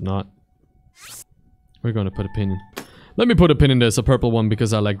Time, is it not? We're gonna put a pin in. Let me put a pin in this, a purple one,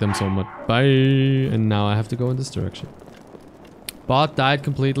 because I like them so much. Bye! And now I have to go in this direction. Bot died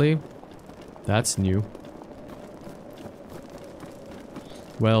completely. That's new.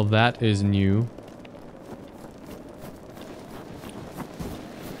 Well, that is new.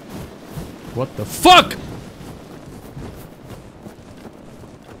 What the fuck?!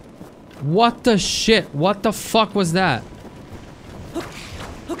 What the shit? What the fuck was that?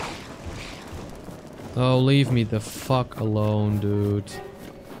 Oh, leave me the fuck alone, dude.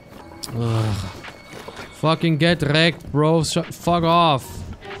 Ugh. Fucking get wrecked, bro. Fuck off.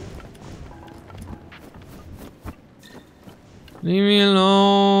 Leave me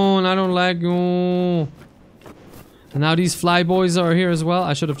alone. I don't like you. And now these fly boys are here as well.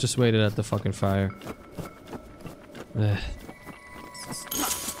 I should have just waited at the fucking fire. Ugh.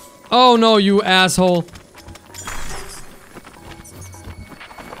 Oh no, you asshole.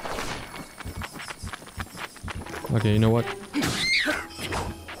 Okay, you know what?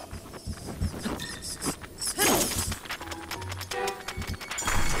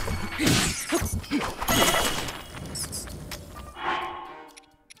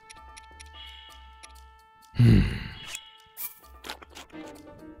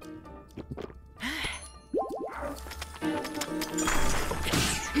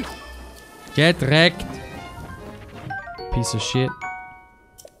 Get wrecked. Piece of shit.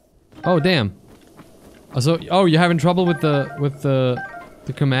 Oh damn. So, oh, you're having trouble with the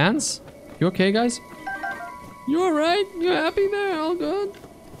commands? You okay, guys? You alright? You happy there? All good?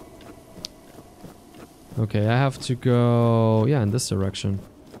 Okay, I have to go... yeah, in this direction.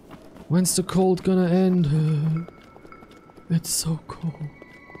 When's the cold gonna end? It's so cold.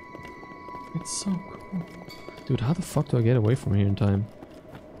 It's so cold. Dude, how the fuck do I get away from here in time?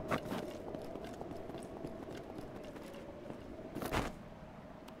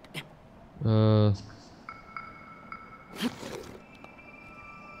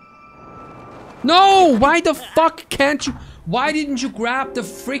 No! Why the fuck can't you? Why didn't you grab the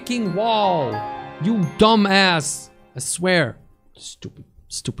freaking wall? You dumbass. I swear.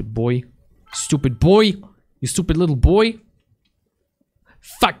 Stupid boy. Stupid boy. You stupid little boy.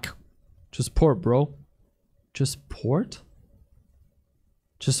 Fuck. Just port, bro. Just port?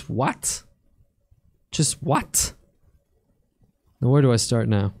 Just what? Just what? Now where do I start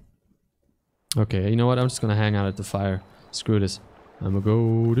now? Okay, you know what? I'm just gonna hang out at the fire. Screw this. I'ma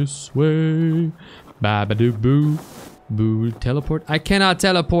go this way. Ba-ba-doo-boo. Boo. Teleport? I cannot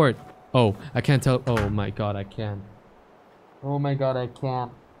teleport! Oh, I can't oh my god, I can. Oh my god, I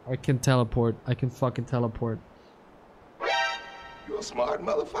can't. I can teleport. I can fucking teleport. You're a smart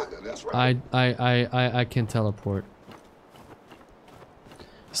motherfucker, that's right. I can teleport.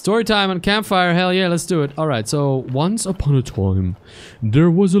 Story time on campfire, hell yeah, let's do it. Alright, so once upon a time,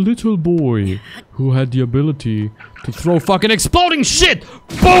 there was a little boy who had the ability to throw fucking exploding shit!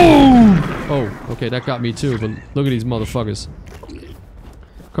 Boom! Oh, okay, that got me too, but look at these motherfuckers.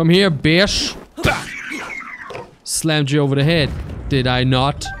 Come here, bitch! Slammed you over the head. Did I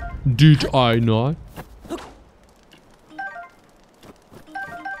not? Did I not?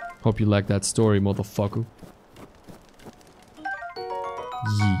 Hope you like that story, motherfucker.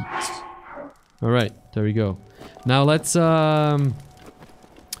 Yeet. Alright, there we go. Now let's wait,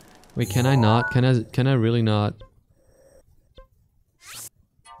 can I not? Can I really not?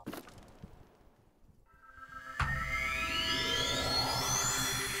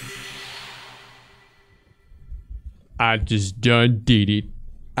 I just done did it.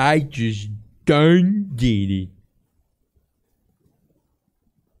 I just done did it.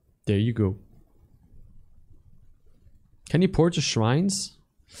 There you go. Can you port to shrines?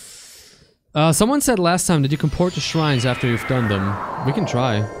 Someone said last time that you can port to shrines after you've done them. We can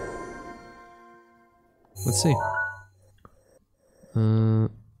try. Let's see.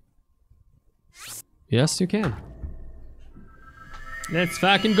 Yes, you can. Let's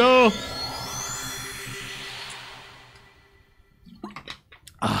fucking go!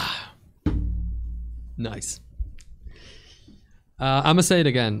 Ah. Nice. I'm gonna say it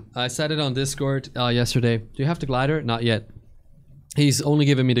again. I said it on Discord yesterday. Do you have the glider? Not yet. He's only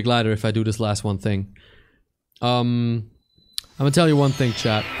giving me the glider if I do this last one thing. I'm gonna tell you one thing,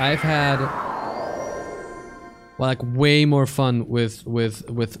 chat. I've had well, like way more fun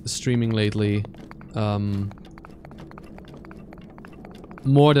with streaming lately.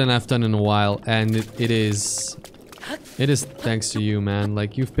 More than I've done in a while, and it is thanks to you, man.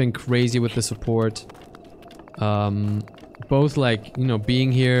 Like, you've been crazy with the support. Both, like, you know,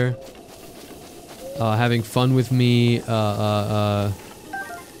 being here, having fun with me, you know,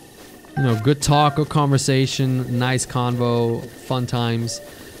 good talk, good conversation, nice convo, fun times,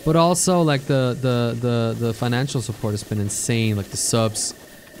 but also like the financial support has been insane, like the subs,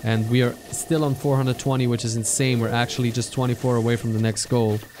 and we are still on 420, which is insane. We're actually just 24 away from the next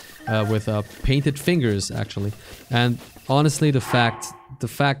goal, with painted fingers, actually. And honestly, the fact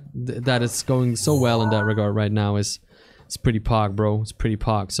that it's going so well in that regard right now is. It's pretty pog, bro. It's pretty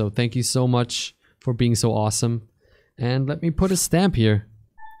pog. So thank you so much for being so awesome. And let me put a stamp here.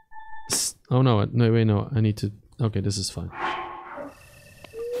 Oh no, wait, no. I need to... Okay, this is fine.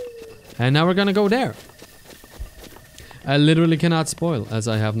 And now we're gonna go there. I literally cannot spoil, as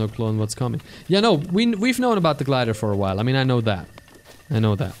I have no clue on what's coming. Yeah, no, we've known about the glider for a while. I mean, I know that. I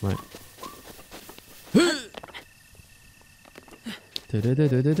know that, right.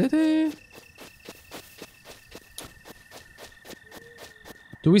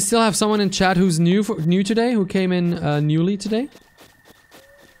 Do we still have someone in chat who's new today? Who came in newly today?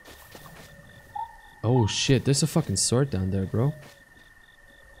 Oh shit, there's a fucking sword down there, bro.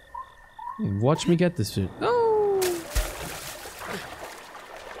 Watch me get this shit. Oh!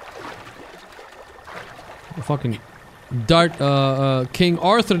 Fucking Dart, King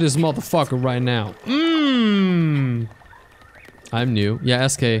Arthur this motherfucker right now. I'm new. Yeah,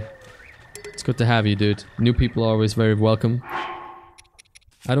 SK. It's good to have you, dude. New people are always very welcome.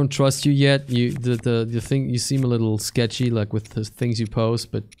 I don't trust you yet. The thing, you seem a little sketchy, like with the things you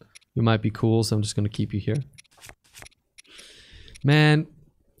post, but you might be cool, so I'm just gonna keep you here. Man.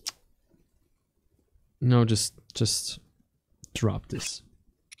 No, just drop this.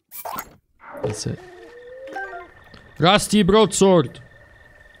 That's it. Rusty broadsword.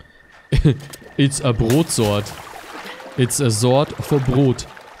 It's a broadsword. It's a sword for broad.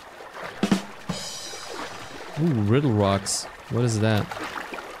 Ooh, riddle rocks. What is that?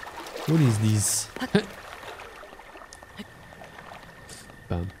 What is these?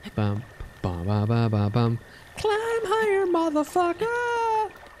 Bum, bum, bum, bum, bum, bum, bum. Climb higher, motherfucker!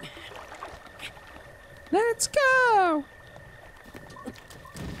 Let's go!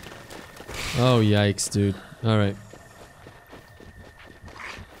 Oh, yikes, dude. Alright.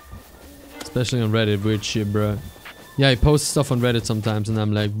 Especially on Reddit, weird shit, bruh. Yeah, I post stuff on Reddit sometimes and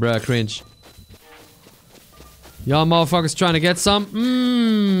I'm like, bruh, cringe. Y'all motherfuckers trying to get some?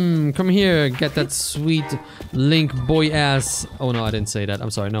 Come here, get that sweet Link boy ass. Oh no, I didn't say that.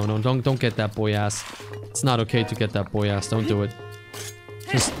 I'm sorry. No, don't get that boy ass. It's not okay to get that boy ass. Don't do it.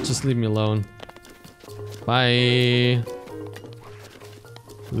 Just leave me alone. Bye.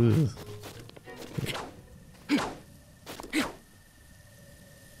 Ugh.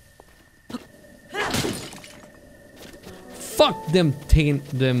 Fuck them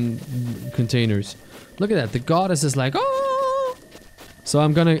containers. Look at that. The goddess is like, oh. So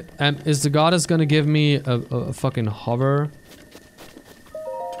I'm gonna. Is the goddess gonna give me a fucking hover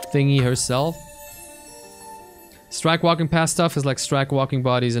thingy herself? Strike walking past stuff is like strike walking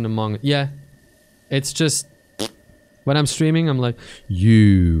bodies in Among Us. Yeah. It's just when I'm streaming, I'm like,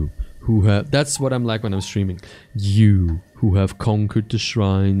 you who have. That's what I'm like when I'm streaming. You who have conquered the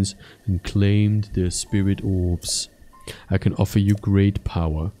shrines and claimed their spirit orbs. I can offer you great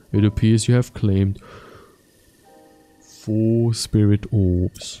power. It appears you have claimed 4 spirit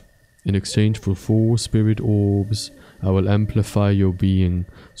orbs. In exchange for 4 spirit orbs, I will amplify your being.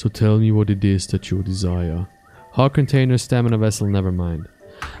 So tell me what it is that you desire. Heart container, stamina vessel, never mind.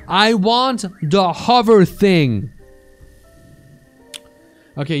 I want the hover thing.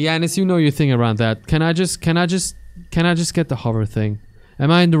 Okay, Yanis, you know your thing around that. Can I just get the hover thing?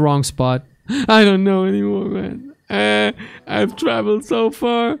 Am I in the wrong spot? I don't know anymore, man. I've traveled so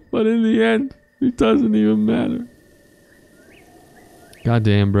far, but in the end, it doesn't even matter.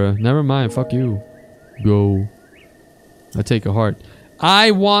 Goddamn, bro. Never mind. Fuck you. Go. I take a heart.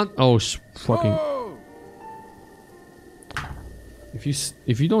 I want. Oh, fucking.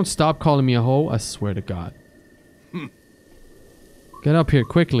 If you don't stop calling me a hoe, I swear to God. Get up here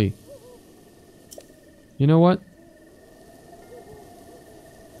quickly. You know what?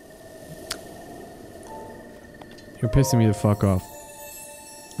 You're pissing me the fuck off.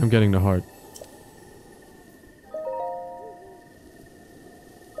 I'm getting the heart.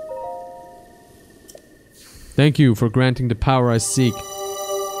 Thank you for granting the power I seek.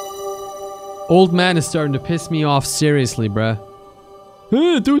 Old man is starting to piss me off seriously, bruh.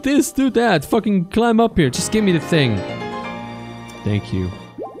 Do this, do that. Fucking climb up here. Just give me the thing. Thank you.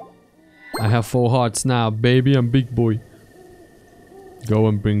 I have 4 hearts now, baby. I'm big boy. Go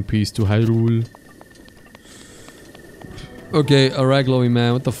and bring peace to Hyrule. Okay, alright, glowy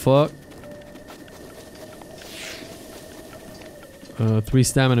man. What the fuck? 3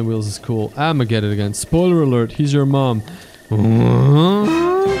 stamina wheels is cool. I'ma get it again. Spoiler alert, he's your mom.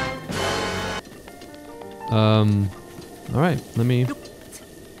 Alright, let me...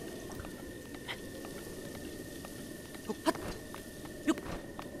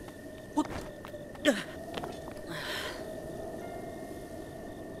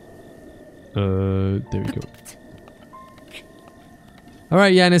 there we go.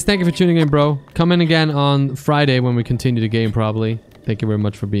 Alright, Yanis, thank you for tuning in, bro. Come in again on Friday when we continue the game, probably. Thank you very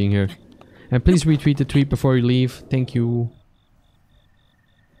much for being here. And please retweet the tweet before you leave. Thank you.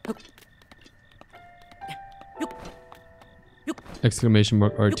 Exclamation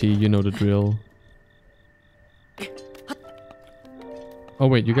mark RT, you know the drill. Oh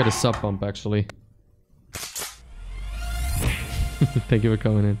wait, you got a sub bump actually. Thank you for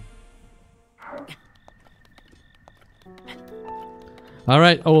coming in.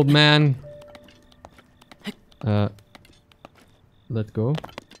 Alright, old man. Let go.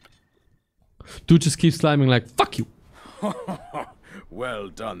 Dude just keeps climbing like, fuck you! Well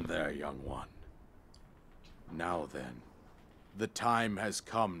done there, young one. Now then, the time has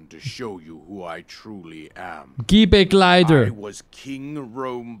come to show you who I truly am. Gibe Glider. I was King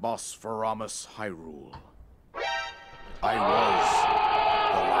Rome Bosphoramos Hyrule. I was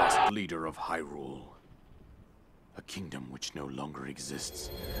the last leader of Hyrule. A kingdom which no longer exists.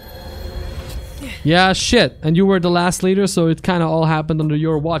 Yeah, shit. And you were the last leader, so it kind of all happened under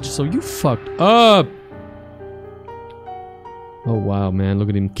your watch. So you fucked up. Oh wow, man. Look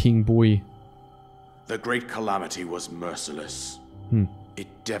at him, King Boy. The Great Calamity was merciless. It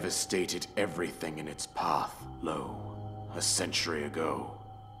devastated everything in its path. Lo, a century ago.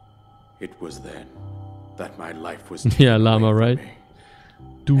 It was then that my life was taken yeah, Llama, away from right? me.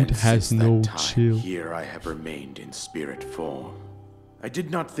 Dude And has since no that time, chill. Here I have remained in spirit form. I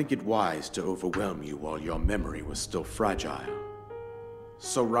did not think it wise to overwhelm you while your memory was still fragile.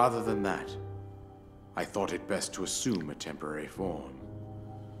 So rather than that, I thought it best to assume a temporary form.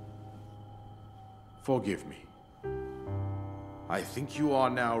 Forgive me. I think you are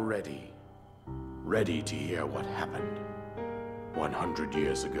now ready. Ready to hear what happened 100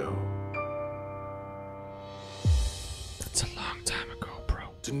 years ago. It's a long time ago, bro.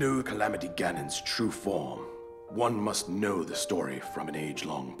 To know Calamity Ganon's true form, one must know the story from an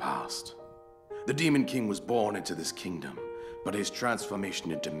age-long past. The Demon King was born into this kingdom, but his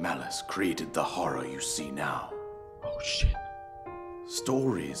transformation into malice created the horror you see now. Oh shit.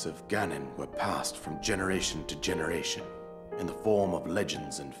 Stories of Ganon were passed from generation to generation in the form of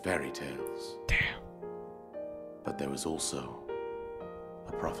legends and fairy tales. Damn. But there was also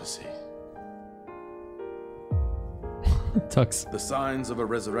a prophecy. Tux. The signs of a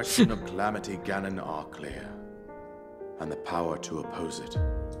resurrection of Calamity Ganon are clear, and the power to oppose it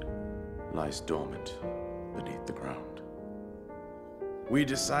lies dormant beneath the ground. We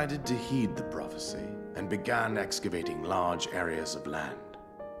decided to heed the prophecy and began excavating large areas of land.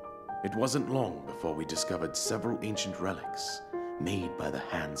 It wasn't long before we discovered several ancient relics made by the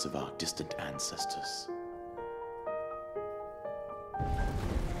hands of our distant ancestors.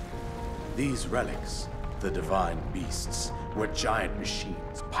 These relics, the divine beasts, were giant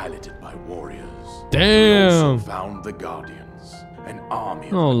machines piloted by warriors. Damn! We also found the Guardians, an army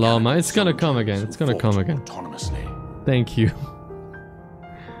of Oh, Llama, mechanical it's gonna come again. soldiers It's who gonna come fought again. autonomously. Thank you.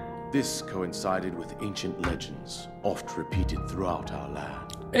 This coincided with ancient legends, oft repeated throughout our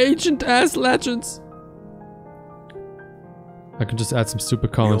land. Ancient ass legends. I can just add some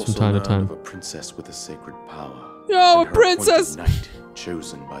stupid We comments from also time to learned time. of a princess with a sacred power. Yo, and a her princess! appointed knight,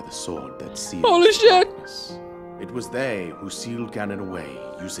 chosen by the sword that seals Holy shit! darkness. It was they who sealed Ganon away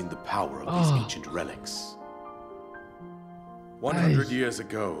using the power of these ancient relics. 100 years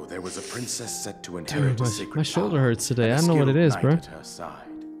ago, there was a princess set to inherit Dude, a sacred my shoulder power hurts today. and I a don't know what it skilled is, knight bro. at her side.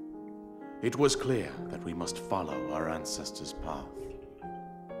 It was clear that we must follow our ancestors' path.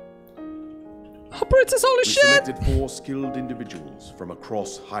 Oh, princess, holy We shit! selected 4 skilled individuals from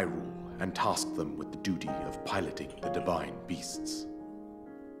across Hyrule and tasked them with the duty of piloting the divine beasts.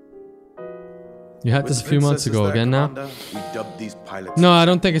 You had With this a the few months princess as ago their again now? commander, we dubbed these pilots No, I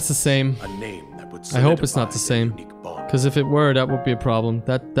don't think it's the same. a name that would I hope it's not the solidify their same. unique bond. Because if it were, that would be a problem.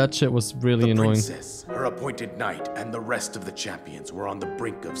 That shit was really The annoying. princess, her appointed knight, and the rest of the champions were on the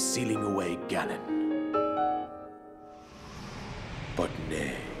brink of sealing away Ganon. But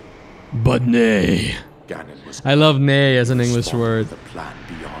nay, But nay. Ganon was I love nay as an English spawned word. with a plan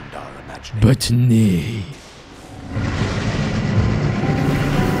beyond our imagination. But nay.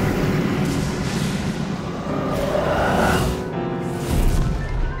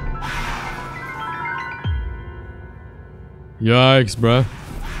 Yikes, bruh.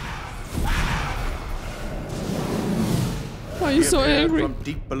 Why are you He so appeared angry? from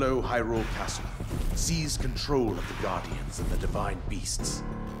deep below Hyrule Castle, seized control of the Guardians and the divine beasts,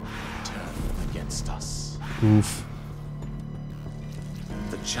 and turned them against us. Oof.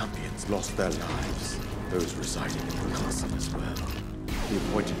 The champions lost their lives, those residing in the castle as well. The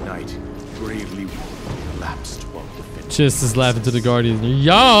appointed knight, bravely wounded, collapsed while defending. Chist is laughing to the Guardians.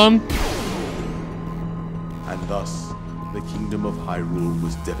 Yum! And thus, the kingdom of Hyrule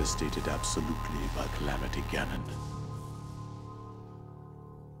was devastated absolutely by Calamity Ganon.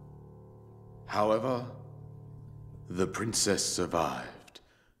 However, the princess survived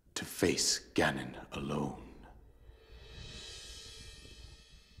to face Ganon alone.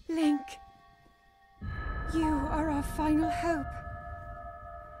 Link, you are our final hope.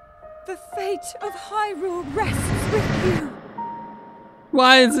 The fate of Hyrule rests with you.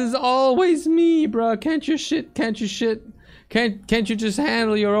 Why is this always me, bruh? Can't you shit? Can't you just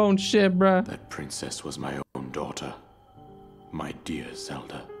handle your own shit, bruh? That princess was my own daughter, my dear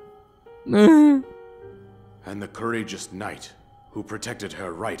Zelda. And the courageous knight who protected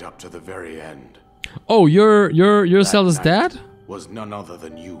her right up to the very end. Oh, you're That Zelda's knight dad? was none other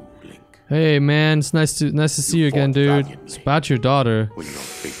than you, Link. Hey man, it's nice to see you again, fought dude. valiantly. It's about your daughter. When your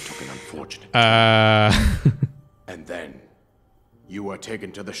fate took an unfortunate And then, you were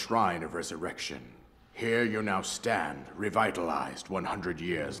taken to the Shrine of Resurrection. Here you now stand, revitalized 100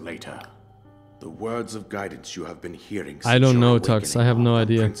 years later. The words of guidance you have been hearing since I don't your know, Tux. I have awakening no are from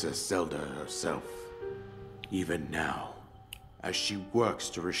idea. Princess Zelda herself. Even now, as she works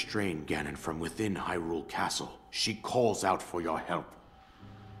to restrain Ganon from within Hyrule Castle, she calls out for your help.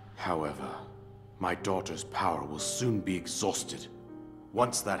 However, my daughter's power will soon be exhausted.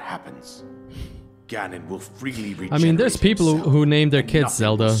 Once that happens, Ganon will freely regenerate I mean, there's people himself, who name their and kids nothing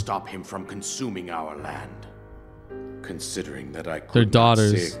Zelda. will stop him from consuming our land. Considering that I could Their not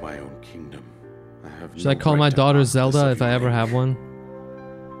daughters. save my own kingdom, I have Should no I call right my to daughter ask this Zelda of if you, I ever Link. have one?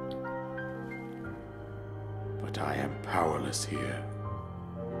 But I am powerless here.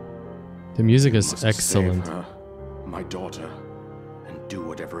 The music You is must excellent. Save her, my daughter, and do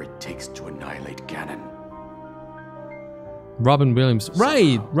whatever it takes to annihilate Ganon. Robin Williams.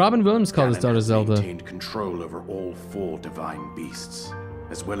 Right! Robin Williams called his Ganon daughter has Zelda. maintained control over all 4 divine beasts,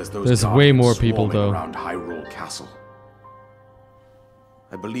 as well as those There's guardians way more people, swarming though. around Hyrule Castle.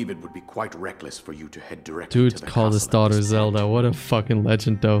 I believe it would be quite reckless for you to head directly to Dude the called his castle at daughter this Zelda. point. What a fucking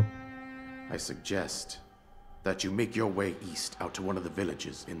legend, though. I suggest that you make your way east out to one of the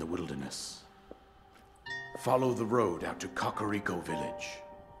villages in the wilderness. Follow the road out to Kakariko Village.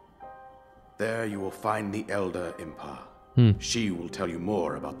 There you will find the Elder Impa. She will tell you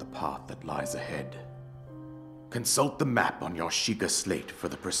more about the path that lies ahead. Consult the map on your Sheikah slate for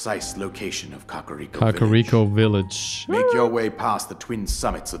the precise location of Kakariko Village. Kakariko Village. Make your way past the twin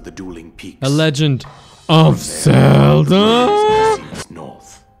summits of the dueling peaks. A legend of Zelda! Proceeds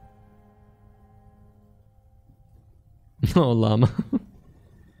north. Oh, llama.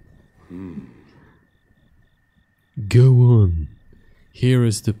 Go on. Here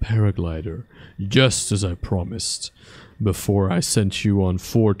is the paraglider, just as I promised. Before I sent you on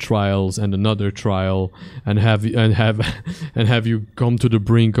 4 trials and another trial, and have you come to the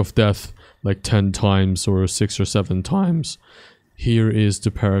brink of death like 10 times or 6 or 7 times. Here is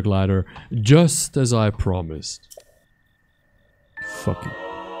the paraglider, just as I promised. Fucking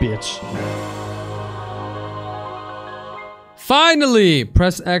bitch. Finally!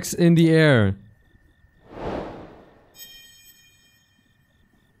 Press X in the air.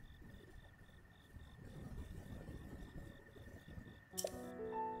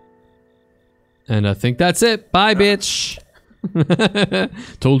 And I think that's it. Bye, bitch.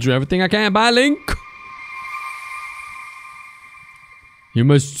 Told you everything I can. Bye, Link. You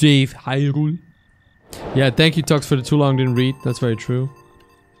must save Hyrule. Yeah, thank you, Tux, for the too long didn't read. That's very true.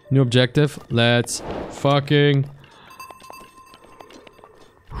 New objective. Let's fucking...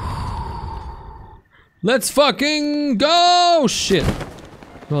 Let's fucking go! Shit.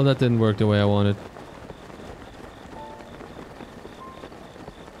 Well, that didn't work the way I wanted.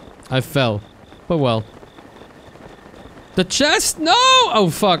 I fell. But well. The chest? No! Oh,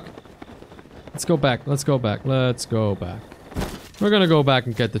 fuck. Let's go back. Let's go back. Let's go back. We're gonna go back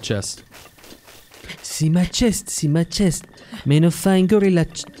and get the chest. See my chest. See my chest. Made of fine gorilla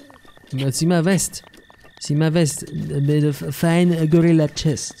see my vest. See my vest. Made of fine gorilla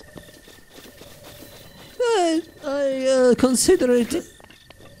chest. I consider it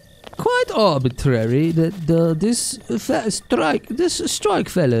quite arbitrary that this strike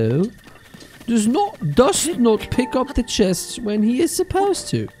fellow does not pick up the chests when he is supposed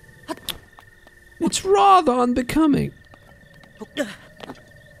to. It's rather unbecoming.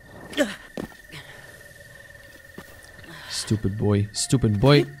 Stupid boy,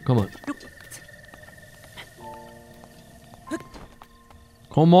 come on.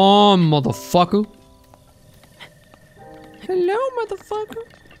 Come on, motherfucker. Hello, motherfucker.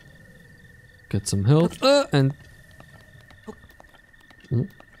 Get some health, and...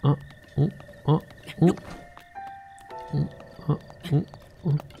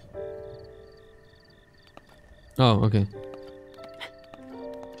 Oh, okay.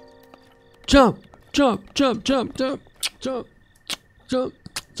 Jump! Jump! Jump! Jump! Jump! Jump! Jump!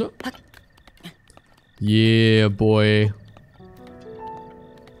 Jump! Yeah, boy.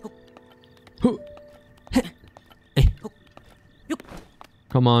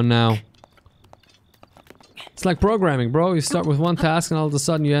 Come on now. It's like programming, bro. You start with one task and all of a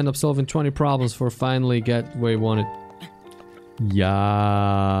sudden you end up solving 20 problems for finally get where you want it.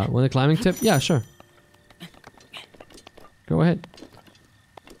 Yeah. Want a climbing tip? Yeah, sure. Go ahead.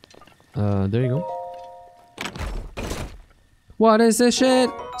 There you go. What is this shit?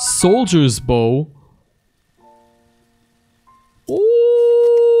 Soldier's bow. Oh,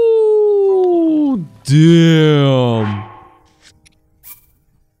 damn.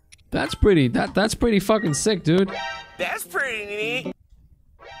 That's pretty. That's pretty fucking sick, dude. That's pretty neat.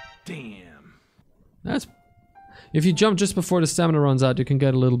 Damn. That's... If you jump just before the stamina runs out, you can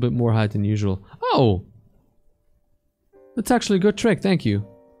get a little bit more height than usual. Oh! That's actually a good trick, thank you.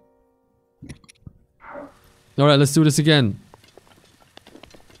 Alright, let's do this again.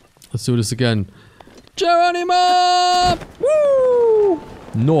 Let's do this again. Geronimo! Woo!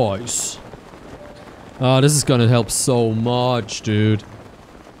 Nice. Oh, this is gonna help so much, dude.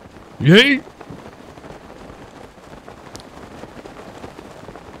 Yay!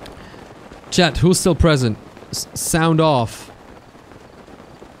 Chat, who's still present? Sound off.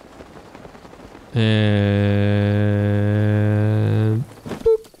 And...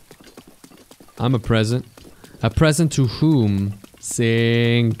 boop. I'm a present. A present to whom?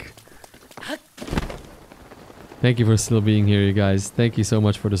 Sync. Thank you for still being here, you guys. Thank you so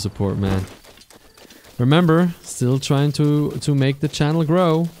much for the support, man. Remember, still trying to make the channel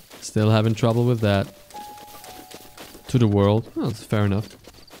grow. Still having trouble with that. To the world. Oh, that's fair enough.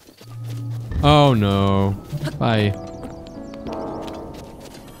 Oh no. Bye.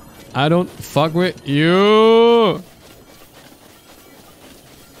 I don't fuck with you.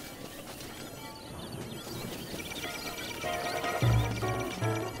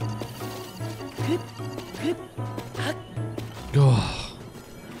 Oh.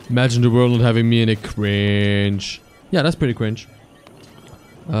 Imagine the world not having me in it. Cringe. Yeah, that's pretty cringe.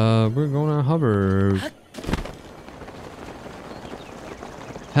 We're gonna hover.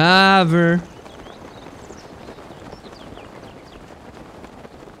 Hover.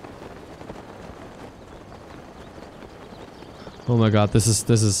 Oh my god, this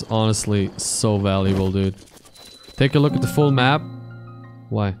is honestly so valuable, dude. Take a look at the full map.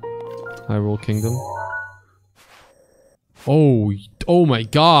 Why? Hyrule Kingdom. Oh my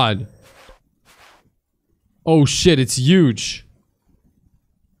god. Oh shit, it's huge.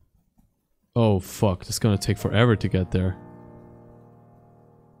 Oh fuck, it's gonna take forever to get there.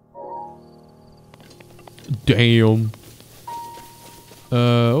 Damn.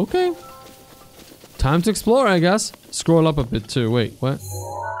 Okay. Time to explore, I guess. Scroll up a bit too. Wait, what?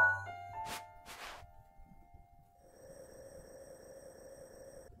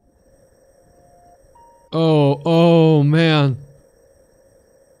 Oh man.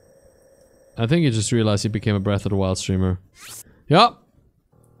 I think you just realized you became a Breath of the Wild streamer. Yup.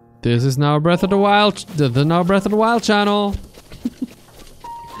 This is now Breath of the Wild, the now Breath of the Wild channel.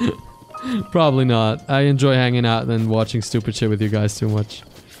 Probably not. I enjoy hanging out and watching stupid shit with you guys too much.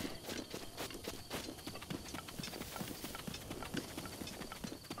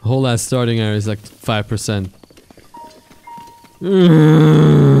 Whole ass starting area is like 5%.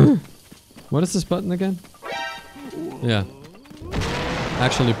 What is this button again? Yeah.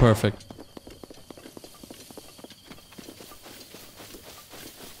 Actually perfect.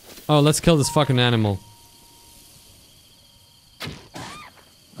 Oh, let's kill this fucking animal.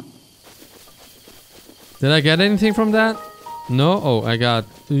 Did I get anything from that? No? Oh, I got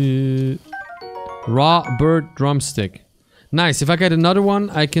raw bird drumstick. Nice. If I get another one,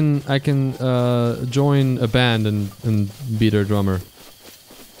 I can join a band and be their drummer.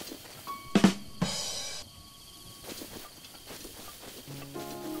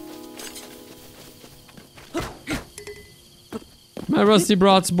 My rusty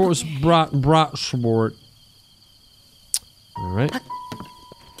broadsword. All right.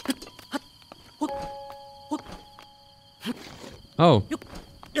 Oh.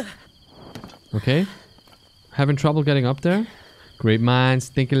 Okay. Having trouble getting up there? Great minds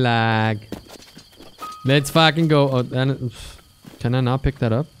think alike. Let's fucking go. Oh, and can I not pick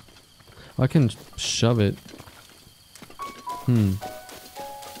that up? Oh, I can shove it.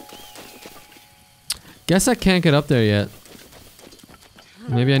 Guess I can't get up there yet.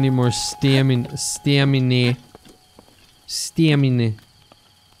 Maybe I need more stamina. Stamina.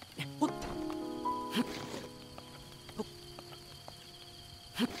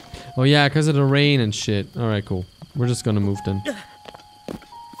 Oh yeah, because of the rain and shit. Alright, cool. We're just gonna move then.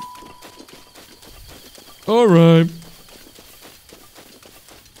 Alright.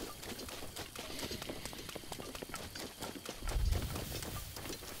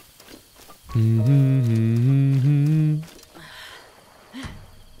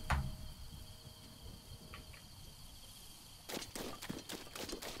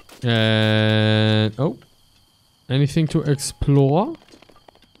 And oh, anything to explore?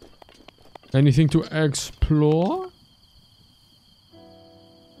 Anything to explore?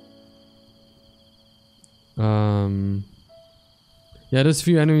 Yeah, there's a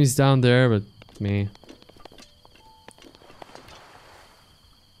few enemies down there, but me.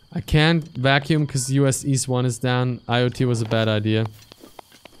 I can't vacuum because US East 1 is down. IoT was a bad idea.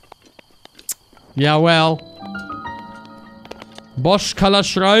 Yeah, well. Bosch Kala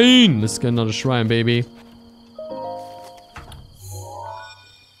Shrine! Let's get another shrine, baby.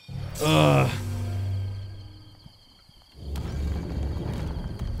 Ugh.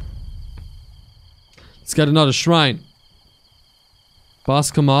 Let's get another shrine.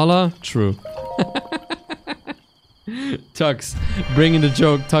 Boss Kamala? True. Tux bringing the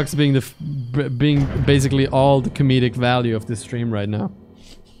joke. Tux being being basically all the comedic value of this stream right now.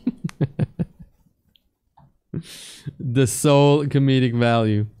 The sole comedic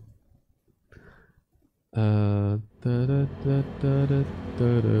value.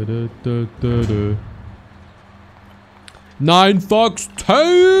 9 Fox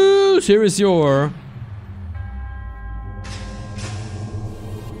Toes! Here is your...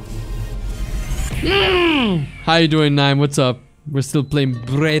 How you doing, 9? What's up? We're still playing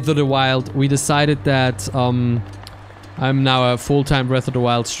Breath of the Wild. We decided that I'm now a full-time Breath of the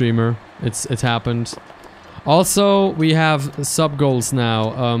Wild streamer. It's happened. Also, we have sub goals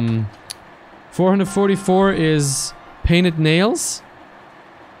now. 444 is painted nails.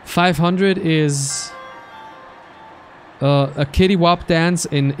 500 is a kitty wop dance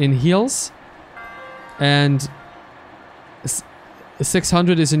in heels. And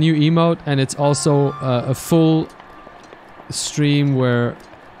 600 is a new emote, and it's also a full stream where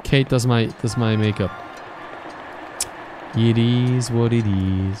Kate does my makeup. It is what it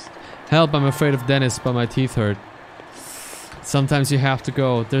is. Help! I'm afraid of Dennis, but my teeth hurt. Sometimes you have to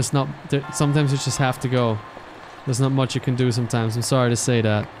go. Sometimes you just have to go. There's not much you can do sometimes. I'm sorry to say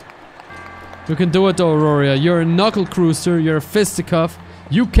that. You can do it though, Aurora. You're a knuckle cruiser. You're a fisticuff.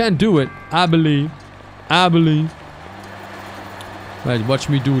 You can do it. I believe. I believe. Right, watch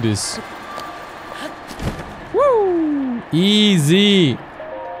me do this. Woo! Easy.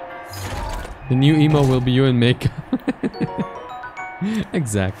 The new emo will be you in makeup.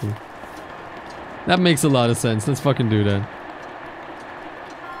 Exactly. That makes a lot of sense. Let's fucking do that.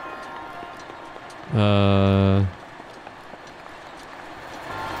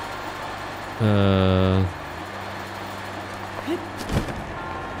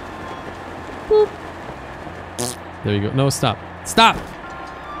 Boop. There you go. No, stop. Stop!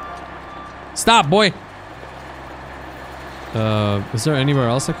 Stop, boy! Is there anywhere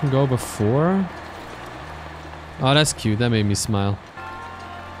else I can go before? Oh, that's cute. That made me smile.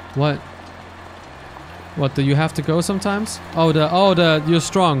 What? What, do you have to go sometimes? Oh, you're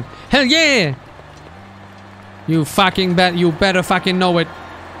strong. Hell yeah! You fucking bet, you better fucking know it.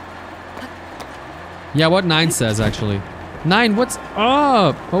 Yeah, what 9 says, actually. 9, what's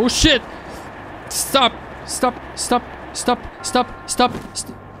up? Oh, shit! Stop! Stop! Stop! Stop! Stop! Stop!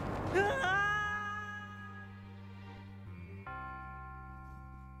 Stop!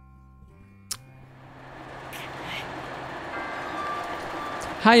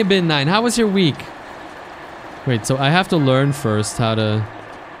 How you been, 9? How was your week? Wait, so I have to learn first how to...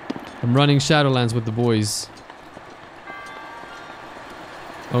 I'm running Shadowlands with the boys.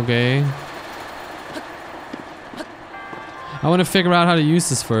 Okay. I want to figure out how to use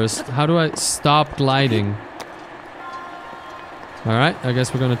this first. How do I stop gliding? Alright, I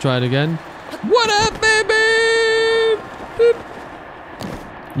guess we're gonna try it again. What up, baby? Beep.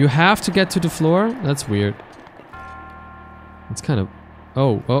 You have to get to the floor? That's weird. It's kind of...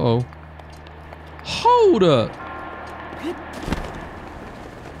 Oh, uh-oh. Hold up!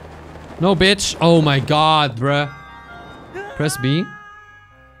 No, bitch! Oh my god, bruh. Press B.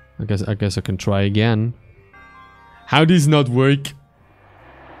 I guess I can try again. How does not work?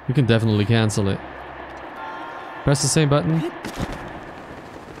 You can definitely cancel it. Press the same button.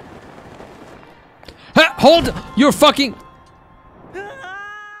 Ha! Hold! You're fucking...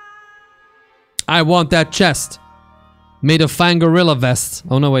 I want that chest. Made of Fangorilla vest.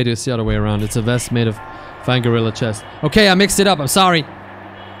 Oh no, wait, it's the other way around. It's a vest made of Fangorilla chest. Okay, I mixed it up. I'm sorry.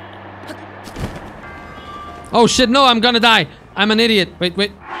 Oh shit, no, I'm gonna die. I'm an idiot. Wait,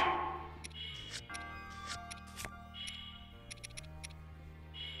 wait.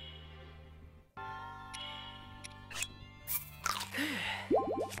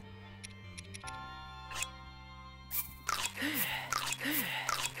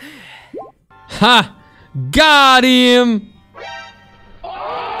 Ha! Got him!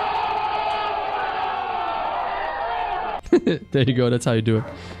 There you go, that's how you do it.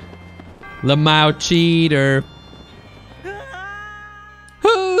 Lamau cheater.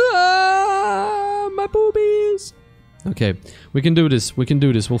 My boobies. Okay, we can do this. We can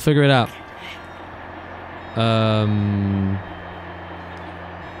do this. We'll figure it out.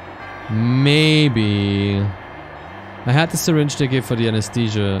 Maybe. I had the syringe they give for the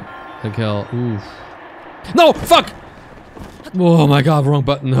anesthesia. Like hell. Oof. No! Fuck! Oh my god, wrong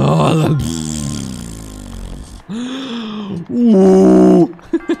button. Oh. Ooh.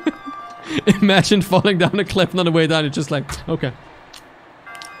 Imagine falling down a cliff and on the way down, it's just like, okay.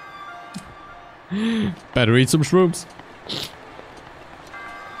 Better eat some shrooms.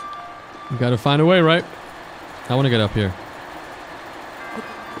 You gotta find a way, right? I wanna get up here.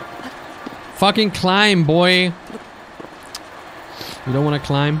 Fucking climb, boy! You don't wanna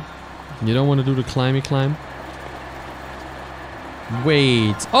climb? You don't wanna do the climby climb?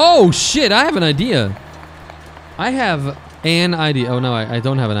 Wait. Oh shit, I have an idea. I have an idea. Oh no, I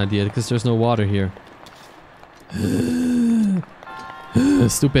don't have an idea because there's no water here.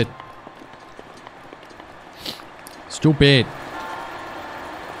 Stupid. Stupid.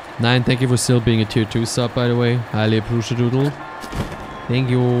 9, thank you for still being a tier 2 sub, by the way. Highly appreciative. Thank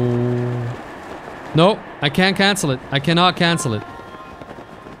you. No, I can't cancel it. I cannot cancel it.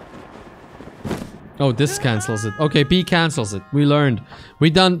 Oh, this cancels it. Okay, B cancels it. We learned.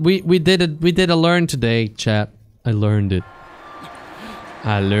 We did it. We did a learn today, chat. I learned it.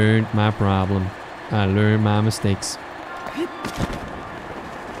 I learned my problem. I learned my mistakes.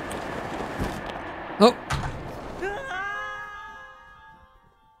 Oh.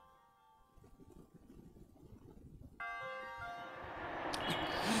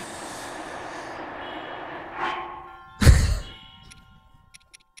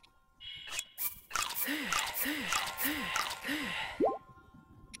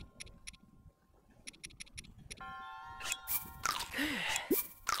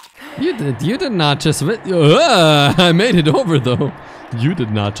 You did not just I made it over though. You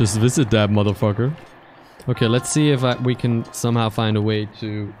did not just visit that motherfucker. Okay, let's see if we can somehow find a way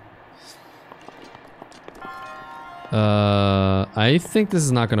to... I think this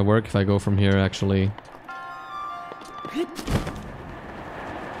is not gonna work if I go from here, actually.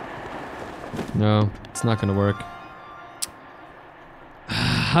 No, it's not gonna work.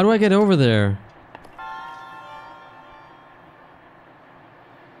 How do I get over there?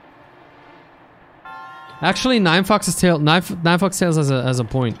 Actually, Nine Fox's Tales has a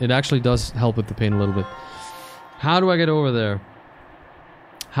point. It actually does help with the pain a little bit. How do I get over there?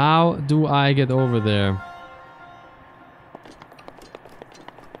 How do I get over there?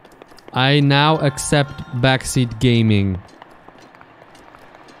 I now accept backseat gaming.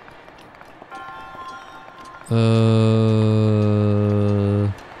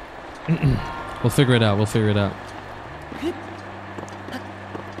 We'll figure it out. We'll figure it out.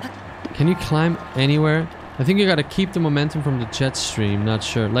 Can you climb anywhere? I think you gotta keep the momentum from the jet stream. Not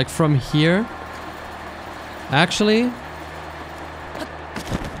sure. Like from here? Actually?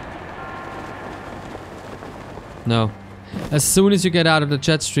 No. As soon as you get out of the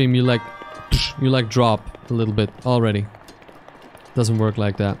jet stream, you like drop a little bit already. Doesn't work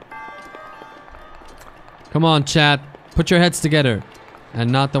like that. Come on, chat. Put your heads together.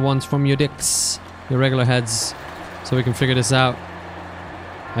 And not the ones from your dicks. Your regular heads. So we can figure this out.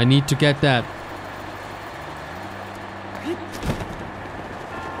 I need to get that.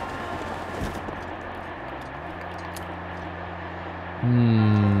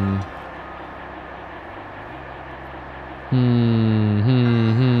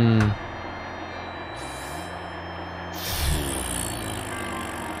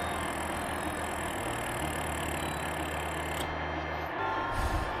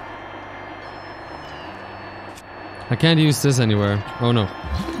 I can't use this anywhere. Oh no.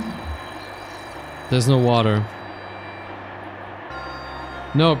 There's no water.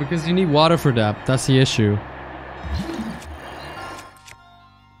 No, because you need water for that. That's the issue.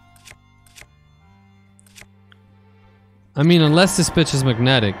 I mean, unless this bitch is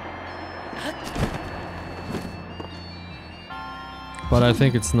magnetic. But I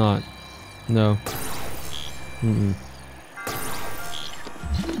think it's not. No.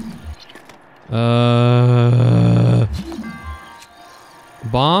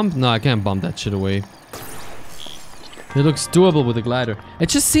 Bomb? No, I can't bomb that shit away. It looks doable with a glider. It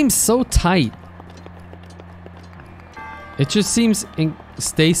just seems so tight. It just seems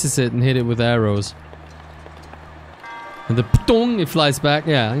stasis it and hit it with arrows. And the ptong, it flies back.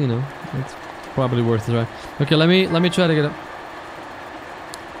 Yeah, you know, it's probably worth it, right? Okay, let me try to get up.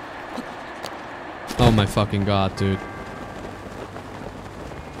 Oh my fucking god, dude.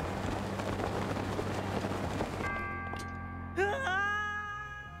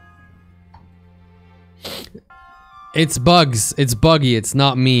 It's bugs. It's buggy. It's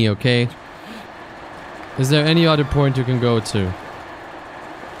not me, okay? Is there any other point you can go to?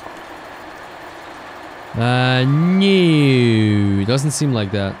 No. Doesn't seem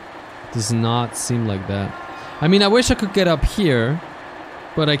like that. Does not seem like that. I mean, I wish I could get up here,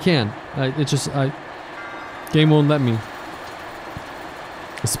 but I can't. Game won't let me.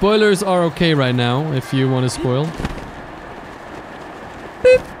 The spoilers are okay right now, if you want to spoil.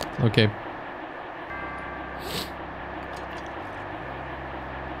 Beep. Okay.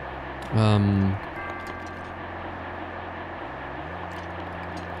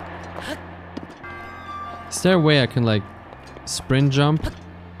 Is there a way I can like sprint jump?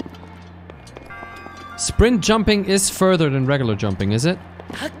 Sprint jumping is further than regular jumping, is it?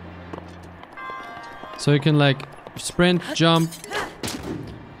 So you can like sprint, jump.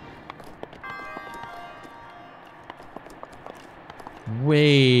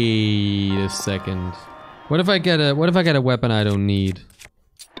 Wait a second. What if I get a weapon I don't need?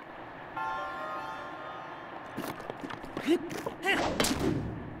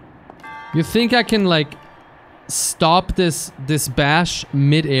 You think I can like stop this bash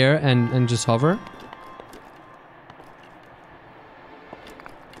mid-air and just hover?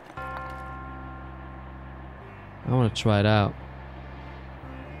 want to try it out.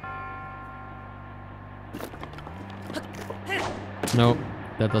 Nope,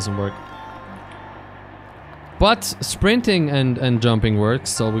 that doesn't work. But sprinting and jumping works,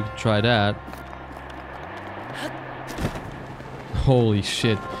 so we can try that. Holy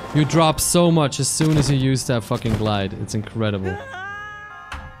shit. You drop so much as soon as you use that fucking glide. It's incredible.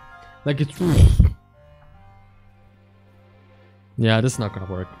 Like it's... Yeah, this is not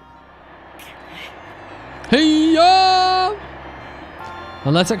gonna work. Hey-ya!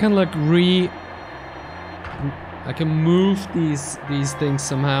 Unless I can like I can move these things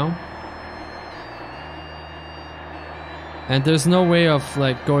somehow. And there's no way of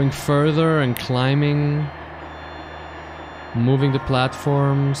like going further and climbing. Moving the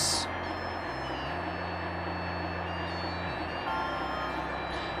platforms.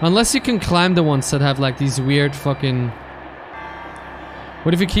 Unless you can climb the ones that have like these weird fucking...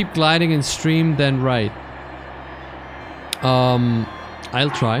 What if you keep gliding in stream then right? I'll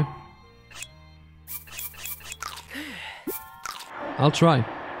try. I'll try.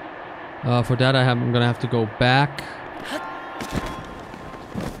 For that I'm gonna have to go back.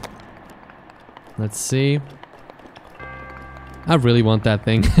 Let's see. I really want that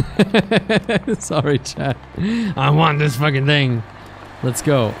thing. Sorry, chat. I want this fucking thing. Let's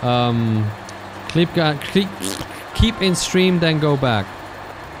go. Keep in stream, then go back.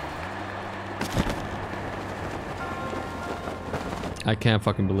 I can't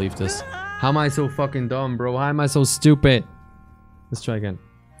fucking believe this. How am I so fucking dumb, bro? How am I so stupid? Let's try again.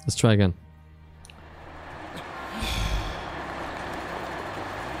 Let's try again.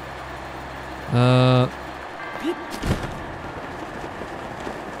 Ah!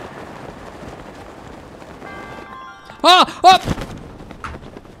 Up!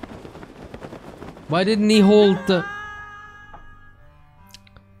 Why didn't he hold the...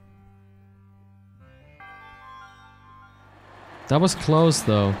 That was close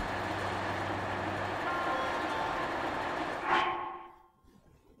though.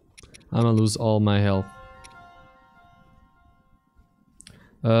 I'm gonna lose all my health.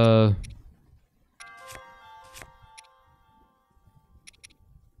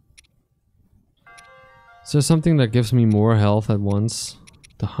 Is there something that gives me more health at once?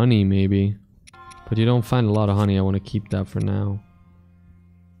 The honey, maybe. But you don't find a lot of honey. I want to keep that for now.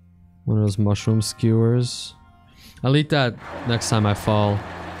 One of those mushroom skewers. I'll eat that next time I fall.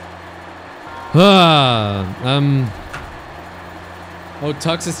 Oh,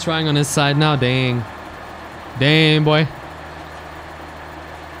 Tux is trying on his side now. Dang. Dang, boy.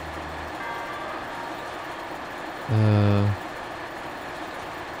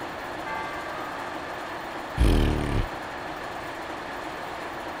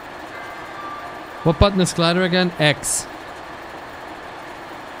 What button is glider again? X.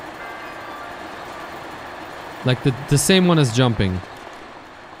 Like the same one as jumping.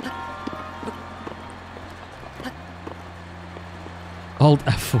 Alt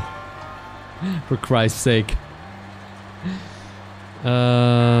F. For Christ's sake.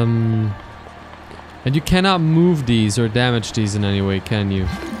 And you cannot move these or damage these in any way, can you?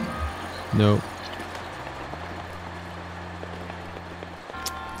 No.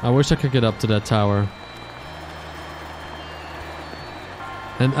 I wish I could get up to that tower.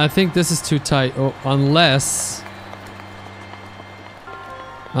 And I think this is too tight. Oh, unless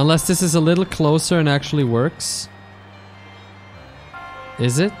this is a little closer and actually works.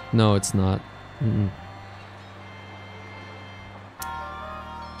 Is it? No, it's not.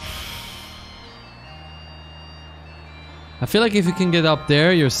 I feel like if you can get up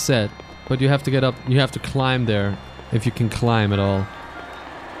there, you're set. But you have to get up, you have to climb there. If you can climb at all.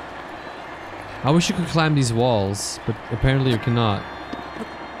 I wish you could climb these walls, but apparently you cannot.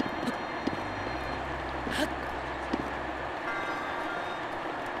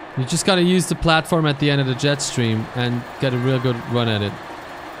 You just gotta use the platform at the end of the jet stream and get a real good run at it.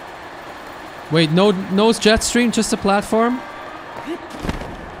 Wait, no jet stream, just a platform?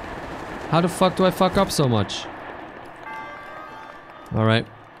 How the fuck do I fuck up so much? Alright.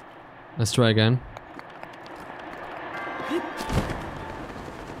 Let's try again.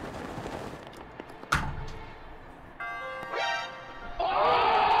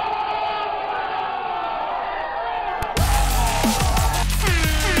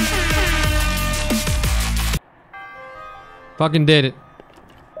 Fucking did it.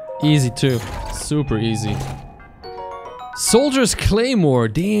 Easy too. Super easy. Soldier's Claymore.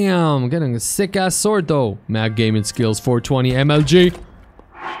 Damn. Getting a sick ass sword though. Mad Gaming Skills 420 MLG.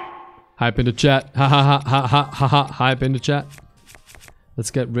 Hype in the chat. Ha ha ha ha ha ha ha. Hype in the chat. Let's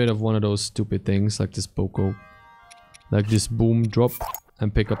get rid of one of those stupid things like this Boko. Like this boom drop.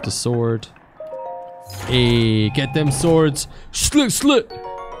 And pick up the sword. Hey, get them swords. Slit, slit.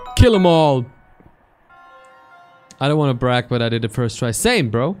 Kill them all. I don't want to brag, but I did it first try. Same,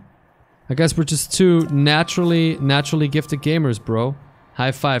 bro. I guess we're just two naturally gifted gamers, bro.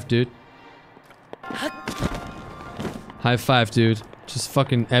 High five, dude. High five, dude. Just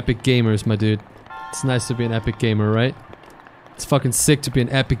fucking epic gamers, my dude. It's nice to be an epic gamer, right? It's fucking sick to be an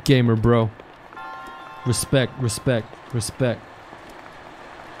epic gamer, bro. Respect, respect, respect.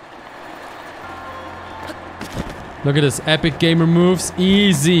 Look at this. Epic gamer moves.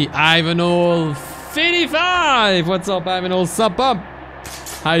 Easy. Ivanol 55. What's up, Ivanol? Sup up?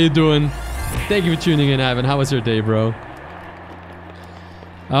 How you doing? Thank you for tuning in, Ivan. How was your day, bro?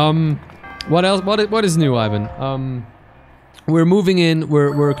 What else? What is new, Ivan? We're moving in.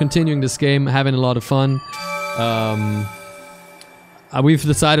 We're continuing this game, having a lot of fun. We've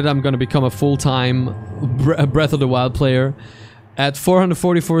decided I'm gonna become a full-time Breath of the Wild player. At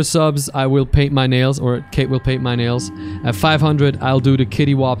 444 subs, I will paint my nails, or Kate will paint my nails. At 500, I'll do the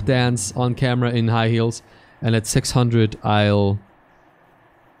kitty wop dance on camera in high heels. And at 600, I'll...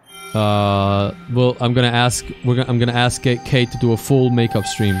 well, I'm gonna ask Kate to do a full makeup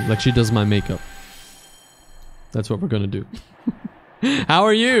stream, like she does my makeup. That's what we're gonna do. How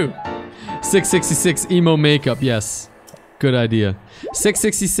are you? 666 emo makeup, yes. Good idea.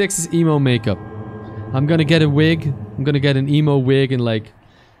 666 is emo makeup. I'm gonna get a wig. I'm gonna get an emo wig and like...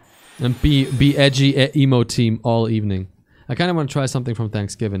 and be edgy emo team all evening. I kinda wanna try something from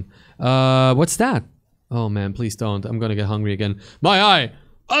Thanksgiving. What's that? Oh man, please don't. I'm gonna get hungry again. My eye!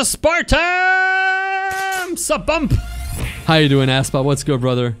 Aspartame! Sup bump! How you doing, Aspa? What's good,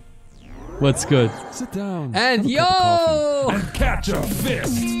 brother? What's good? Sit down. And yo! And catch a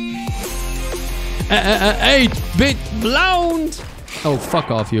fist. 8-bit blonde! Oh,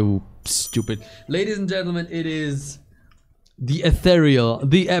 fuck off, you stupid. Ladies and gentlemen, it is the ethereal,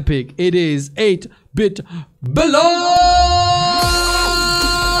 the epic. It is 8-bit blonde!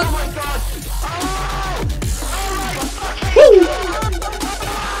 Woo!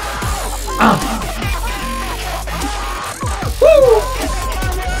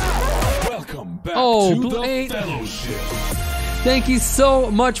 Welcome back Oh, to the Blade. Fellowship. Thank you so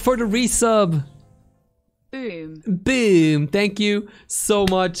much for the resub. Boom. Boom. Thank you so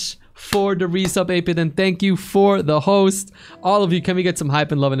much for the resub, 8-bit, and thank you for the host. All of you, can we get some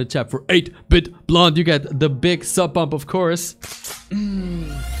hype and love in the chat for 8-bit blonde? You get the big sub bump, of course.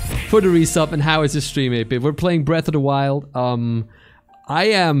 For the resub. And how is your stream, 8-bit? We're playing Breath of the Wild. I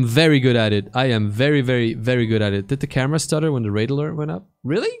am very good at it. I am very, very, very good at it. Did the camera stutter when the raid alert went up?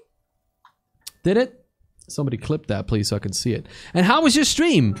 Really? Did it? Somebody clip that, please, so I can see it. And how was your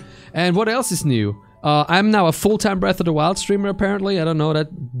stream? And what else is new? I'm now a full-time Breath of the Wild streamer, apparently. I don't know, that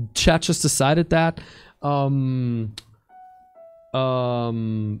chat just decided that. What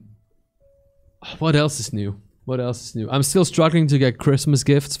else is new? What else is new? I'm still struggling to get Christmas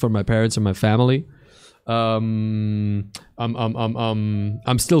gifts for my parents or my family. I'm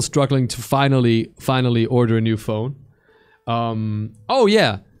still struggling to finally order a new phone. Oh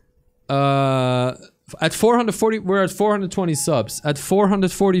yeah. At 440, we're at 420 subs. At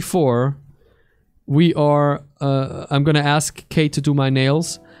 444, we are, I'm gonna ask Kate to do my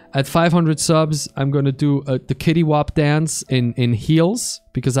nails. At 500 subs, I'm gonna do the kitty wop dance in heels,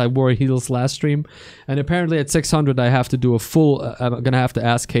 because I wore heels last stream. And apparently at 600, I have to do a full, I'm gonna have to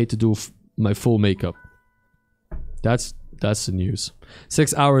ask Kate to do my full makeup. That's the news.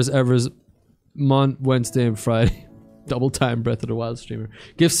 6 hours every month, Wednesday and Friday. Double time Breath of the Wild streamer.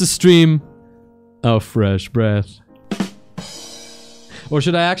 Gives the stream a fresh breath. Or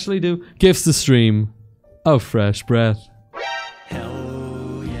should I actually do gives the stream a fresh breath?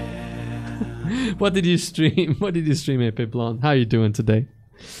 Hell yeah. What did you stream? What did you stream, 8-bit blonde? How you doing today?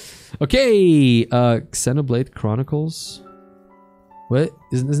 Okay, Xenoblade Chronicles. What?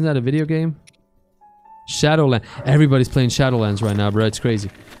 Isn't that a video game? Shadowlands. Everybody's playing Shadowlands right now, bro. It's crazy.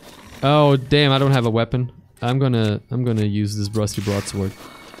 Oh damn! I don't have a weapon. I'm gonna use this rusty broadsword.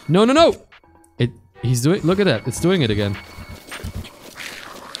 No, no, no! He's doing. Look at that! It's doing it again.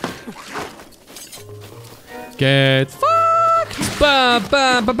 Get fucked! Ba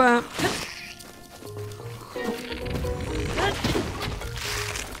ba ba ba.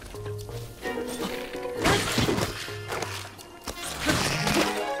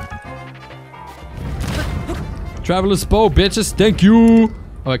 Traveler's bow, bitches. Thank you.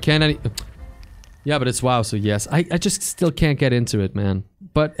 Oh, I can't. Yeah, but it's WoW, so yes. I just still can't get into it, man.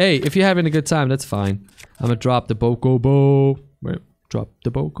 But hey, if you're having a good time, that's fine. I'm gonna drop the Boko bow. Wait, drop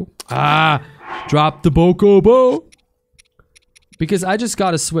the Boko. Ah, drop the Boko bow. Because I just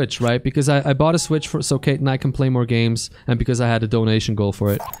got a Switch, right? Because I bought a Switch so Kate and I can play more games, and because I had a donation goal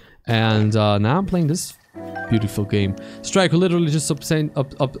for it. And now I'm playing this beautiful game. Strike literally just obtained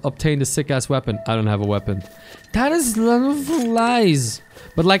a sick-ass weapon. I don't have a weapon. That is lies.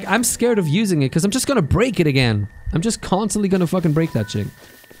 But like, I'm scared of using it because I'm just gonna break it again. I'm just constantly gonna fucking break that shit.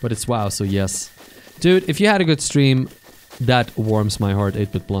 But it's WoW, so yes. Dude, if you had a good stream, that warms my heart,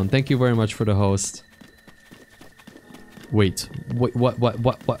 8-Bit Blonde. Thank you very much for the host. Wait,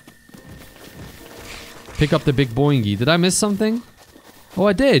 what? Pick up the big boingy. Did I miss something? Oh,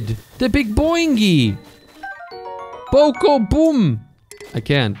 I did. The big boingy. Boko boom. I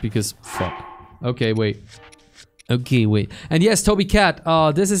can't because fuck. Okay, wait. Okay, wait. And yes, Toby Cat.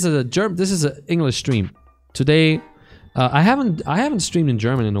 This is an English stream. Today, I haven't streamed in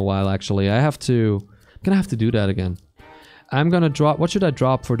German in a while. Actually, I'm gonna have to do that again. I'm gonna drop. What should I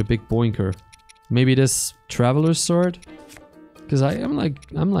drop for the big boinker? Maybe this Traveler's Sword. Cause I'm like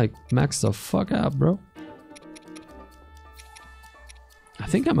maxed the fuck out, bro. I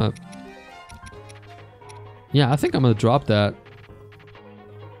think I'm gonna drop that.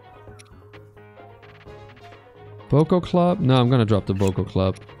 Boko Club? No, I'm gonna drop the Boko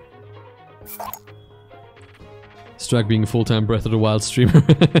Club. Strike being a full-time Breath of the Wild streamer.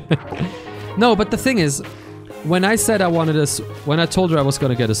 No, but the thing is, when I said I wanted when I told her I was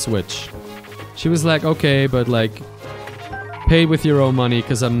gonna get a Switch, she was like, okay, but like, pay with your own money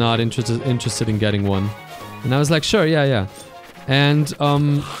because I'm not interested in getting one. And I was like, sure, yeah. And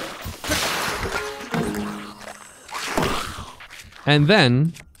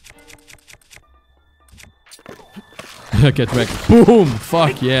then get wrecked. Boom!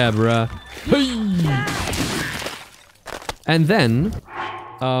 Fuck yeah, bruh. And then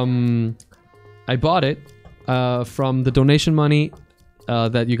I bought it from the donation money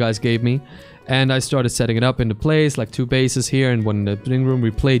that you guys gave me. And I started setting it up into place, like 2 bases here and one in the living room. We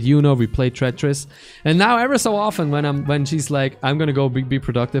played Uno, we played Tetris. And now ever so often when she's like, I'm gonna go be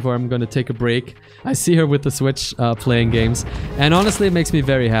productive or I'm gonna take a break, I see her with the Switch playing games. And honestly, it makes me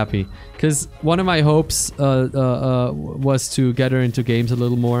very happy. Because one of my hopes was to get her into games a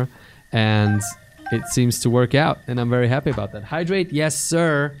little more. And it seems to work out. And I'm very happy about that. Hydrate, yes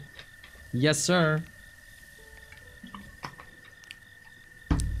sir. Yes sir.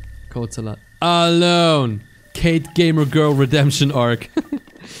 Code Salad. Alone! Kate Gamer Girl Redemption Arc.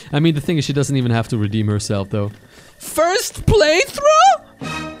 I mean, the thing is, she doesn't even have to redeem herself, though. First playthrough?!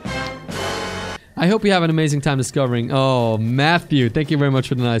 I hope you have an amazing time discovering. Oh, Matthew, thank you very much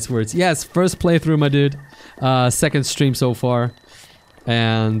for the nice words. Yes, first playthrough, my dude. Second stream so far.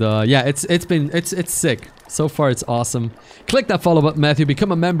 And, yeah, it's sick. So far, it's awesome. Click that follow button, Matthew.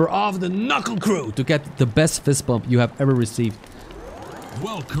 Become a member of the Knuckle Crew to get the best fist bump you have ever received.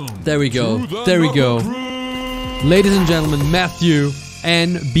 Welcome. There we go. There we go. Ladies and gentlemen, Matthew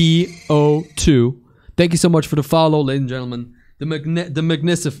NBO2. Thank you so much for the follow, ladies and gentlemen. The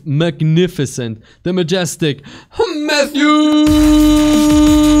magnificent, the majestic Matthew.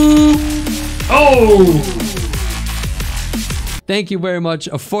 Oh! Thank you very much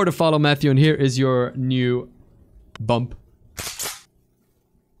for the follow, Matthew. And here is your new bump.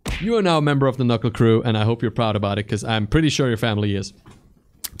 You are now a member of the Knuckle Crew, and I hope you're proud about it, because I'm pretty sure your family is.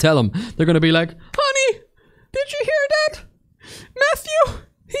 Tell them. They're gonna be like, honey, did you hear that? Matthew,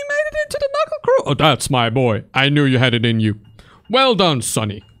 he made it into the Knuckle Crew. Oh, that's my boy. I knew you had it in you. Well done,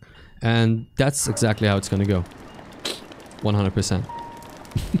 Sonny. And that's exactly how it's gonna go. 100%.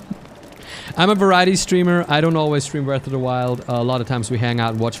 I'm a variety streamer. I don't always stream Breath of the Wild. A lot of times we hang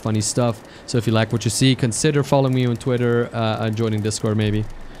out and watch funny stuff. So if you like what you see, consider following me on Twitter and joining Discord maybe.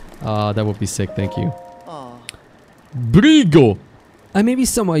 That would be sick, thank you. Brigo! I may be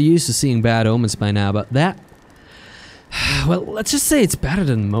somewhat used to seeing bad omens by now, but that... well, let's just say it's better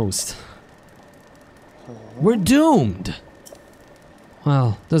than most. We're doomed!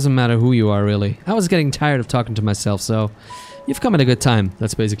 Well, doesn't matter who you are, really. I was getting tired of talking to myself, so... you've come at a good time.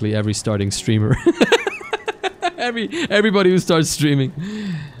 That's basically every starting streamer. Everybody who starts streaming.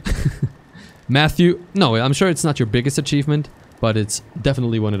 Matthew... no, I'm sure it's not your biggest achievement, but it's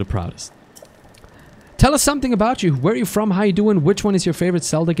definitely one of the proudest. Tell us something about you. Where are you from? How you doing? Which one is your favorite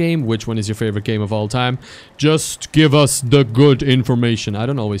Zelda game? Which one is your favorite game of all time? Just give us the good information. I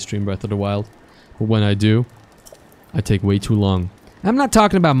don't always stream Breath of the Wild, but when I do, I take way too long. I'm not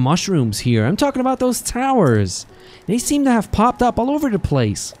talking about mushrooms here. I'm talking about those towers. They seem to have popped up all over the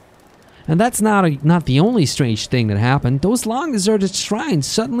place. And that's not the only strange thing that happened. Those long deserted shrines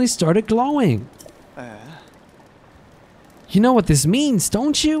suddenly started glowing. You know what this means,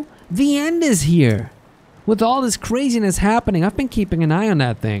 don't you? The end is here. With all this craziness happening, I've been keeping an eye on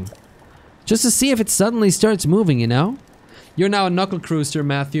that thing. Just to see if it suddenly starts moving, you know? You're now a Knuckle Cruiser,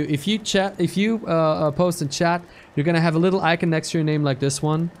 Matthew. If you post in chat, you're gonna have a little icon next to your name like this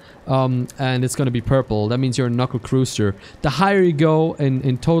one, and it's gonna be purple. That means you're a Knuckle Cruiser. The higher you go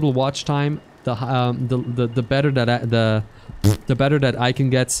in total watch time, the better that the better that icon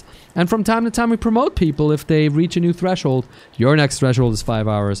gets. And from time to time, we promote people if they reach a new threshold. Your next threshold is 5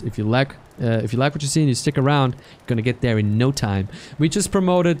 hours. If you like what you see and you stick around, you're gonna get there in no time. We just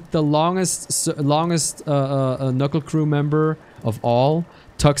promoted the longest Knuckle Crew member of all,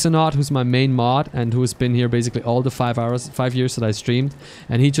 Tuxonaut, who's my main mod and who has been here basically all the 5 years that I streamed,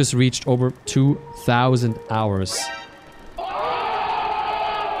 and he just reached over 2,000 hours.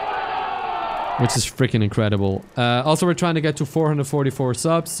 Which is freaking incredible. Also, we're trying to get to 444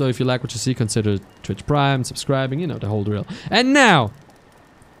 subs, so if you like what you see, consider Twitch Prime, subscribing, you know, the whole drill. And now!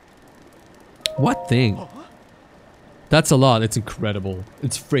 What thing? That's a lot. It's incredible.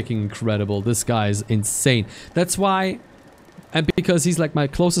 It's freaking incredible. This guy is insane. That's why... And because he's like my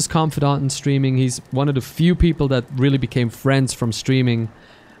closest confidant in streaming, he's one of the few people that really became friends from streaming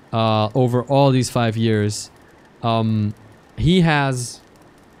over all these 5 years. He has...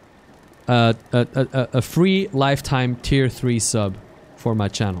 a free lifetime tier 3 sub for my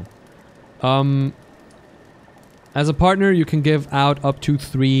channel. As a partner, you can give out up to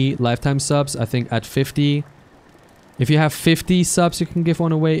 3 lifetime subs. I think at 50. If you have 50 subs, you can give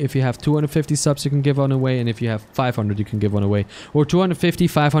one away. If you have 250 subs, you can give one away. And if you have 500, you can give one away. Or 250,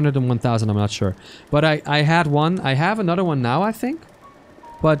 500, and 1000, I'm not sure. But I had one. I have another one now, I think.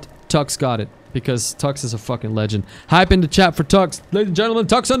 But Tux got it. Because Tux is a fucking legend. Hype in the chat for Tux. Ladies and gentlemen,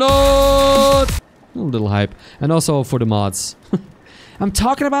 Tuxonaut! A little hype. And also for the mods. I'm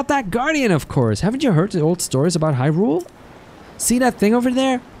talking about that Guardian, of course. Haven't you heard the old stories about Hyrule? See that thing over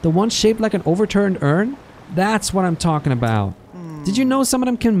there? The one shaped like an overturned urn? That's what I'm talking about. Did you know some of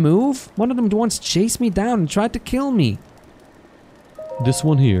them can move? One of them once chased me down and tried to kill me. This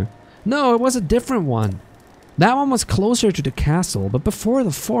one here? No, it was a different one. That one was closer to the castle, but before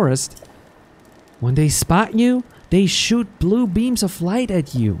the forest. When they spot you, they shoot blue beams of light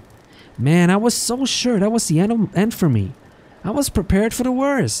at you. Man, I was so sure that was the end for me. I was prepared for the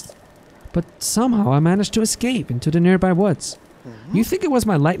worst. But somehow I managed to escape into the nearby woods. You think it was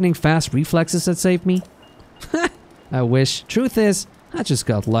my lightning-fast reflexes that saved me? I wish. Truth is, I just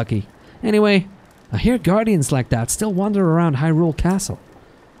got lucky. Anyway, I hear guardians like that still wander around Hyrule Castle.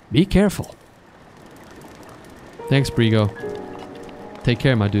 Be careful. Thanks, Brigo. Take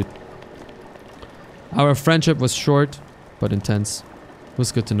care, my dude. Our friendship was short, but intense. It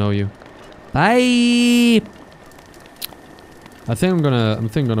was good to know you. Bye! I think I'm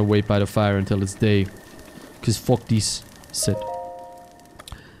gonna wait by the fire until it's day. Cause fuck these. Sit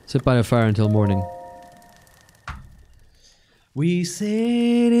by the fire until morning. We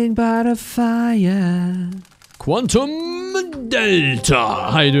sitting by the fire. Quantum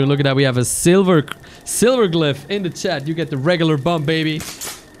Delta. How you doing? Look at that. We have a silver glyph in the chat. You get the regular bump, baby.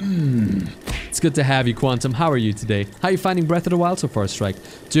 It's good to have you, Quantum. How are you today? How are you finding Breath of the Wild so far, Strike?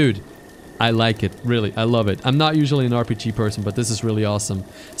 Dude, I like it. Really, I love it. I'm not usually an RPG person, but this is really awesome.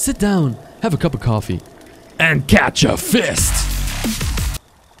 Sit down, have a cup of coffee, and catch a fist!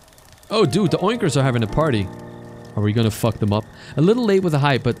 Oh, dude, the Oinkers are having a party. Are we gonna fuck them up? A little late with the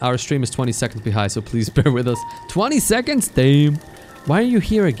hype, but our stream is 20 seconds behind, so please bear with us. 20 seconds? Damn. Why are you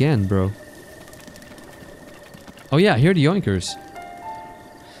here again, bro? Oh yeah, here are the Yoinkers.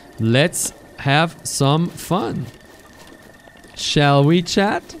 Let's have some fun. Shall we,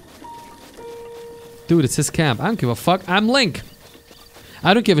 chat? Dude, it's his camp. I don't give a fuck. I'm Link.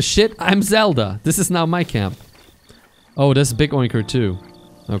 I don't give a shit. I'm Zelda. This is now my camp. Oh, there's a big Oinker too.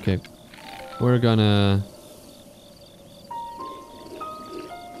 Okay. We're gonna...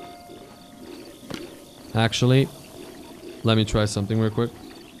 Actually, let me try something real quick.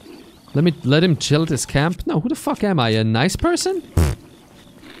 Let him chill at his camp? No, who the fuck am I? A nice person?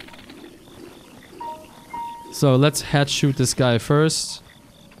 So let's head shoot this guy first.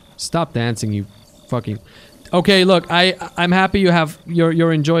 Stop dancing, you fucking... Okay, look, I'm happy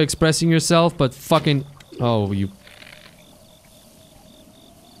you're enjoy expressing yourself, but fucking... Oh, you...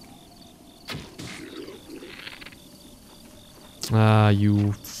 Ah,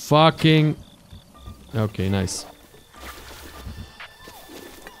 you fucking... Okay, nice.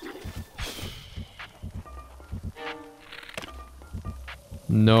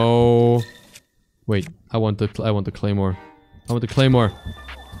 No. Wait, I want the claymore. I want the claymore.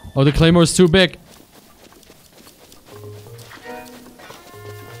 Oh, the claymore's too big.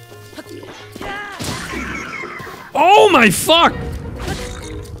 Oh my fuck!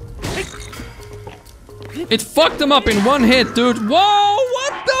 It fucked him up in one hit, dude. Whoa,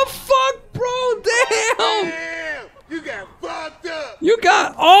 what the fuck, bro? Damn! You got fucked.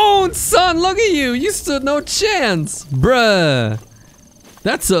 got owned, son. Look at you. You stood no chance. Bruh.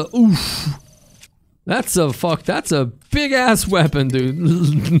 That's a oof. That's a fuck. That's a big ass weapon,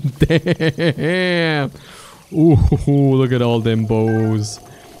 dude. Damn. Ooh, look at all them bows.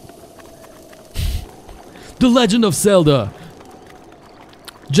 The Legend of Zelda.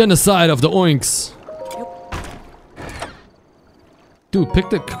 Genocide of the Oinks. Dude, pick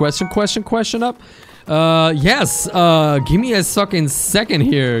the question up. Yes. Give me a fucking second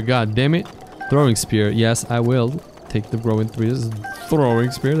here. God damn it. Throwing spear. Yes, I will take the throwing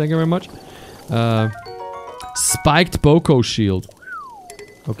spear. Thank you very much. Spiked Boko shield.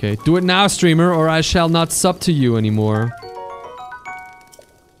 Okay, do it now, streamer, or I shall not sub to you anymore.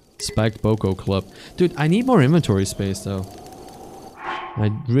 Spiked Boko club. Dude, I need more inventory space, though. I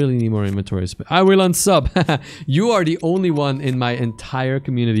really need more inventory space. I will unsub. You are the only one in my entire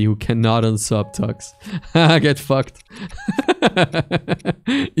community who cannot unsub, Tux. Get fucked.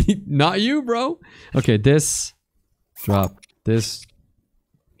 Not you, bro. Okay, this. Drop. This.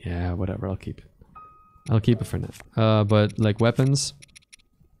 Yeah, whatever. I'll keep it. I'll keep it for now. But, like, weapons.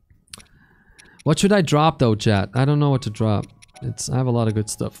 What should I drop, though, chat? I don't know what to drop. I have a lot of good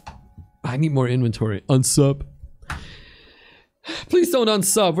stuff. I need more inventory. Unsub. Please don't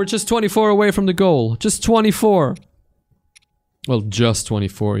unsub. We're just 24 away from the goal. Just 24. Well, just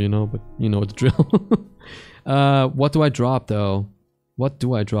 24, you know, but you know the drill. What do I drop, though? What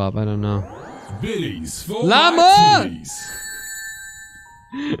do I drop? I don't know. Biddies for Llama!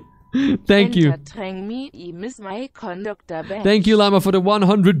 Thank you. Thank you, Llama, for the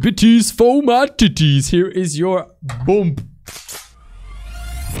 100 bitties for my titties. Here is your bump.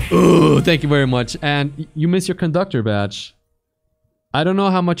 Ugh, thank you very much. And you miss your conductor badge. I don't know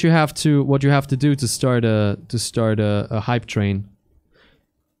how much what you have to do to start a hype train.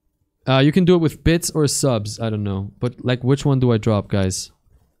 You can do it with bits or subs. I don't know, but like, which one do I drop, guys?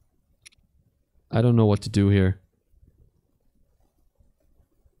 I don't know what to do here.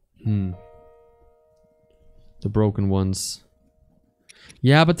 The broken ones.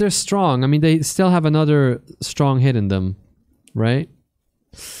 Yeah, but they're strong. I mean, they still have another strong hit in them, right?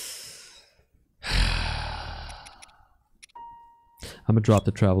 I'm gonna drop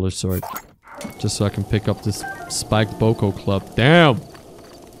the Traveler's Sword. Just so I can pick up this spiked Boko club. Damn!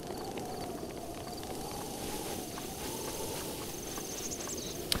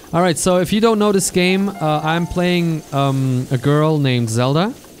 Alright, so if you don't know this game, I'm playing a girl named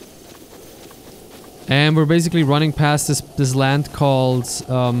Zelda. And we're basically running past this land called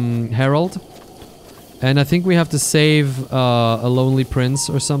Herald. And I think we have to save a lonely prince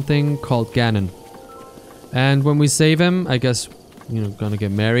or something called Ganon. And when we save him, I guess, you know, gonna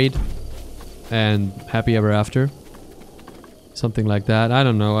get married. And happy ever after. Something like that. I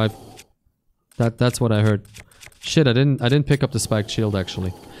don't know. That's what I heard. Shit, I didn't pick up the spiked shield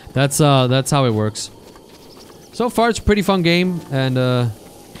actually. That's how it works. So far it's a pretty fun game, and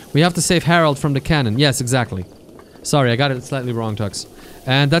we have to save Harold from the cannon. Yes, exactly. Sorry, I got it slightly wrong, Tux.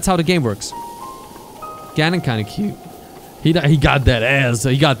 And that's how the game works. Ganon kinda cute. He got that ass.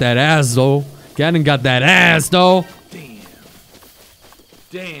 He got that ass though. Ganon got that ass though.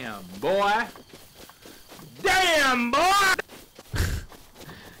 Damn, boy. Damn, boy.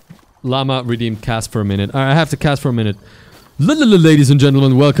 Llama redeemed cast for a minute. Alright, I have to cast for a minute. Ladies and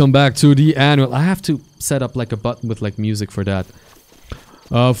gentlemen, welcome back to the annual. I have to set up like a button with like music for that.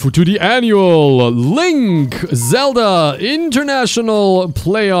 To the annual Link Zelda International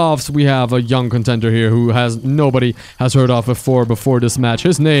Playoffs. We have a young contender here who nobody has heard of before this match.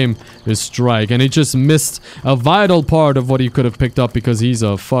 His name is Strike, and he just missed a vital part of what he could have picked up because he's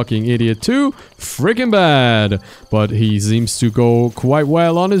a fucking idiot too. Freaking bad. But he seems to go quite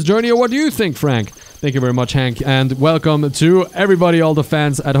well on his journey. Or what do you think, Frank? Thank you very much, Hank, and welcome to everybody, all the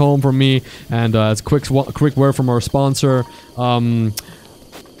fans at home from me. And it's a quick word from our sponsor.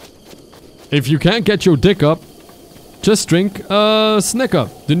 If you can't get your dick up, just drink Snick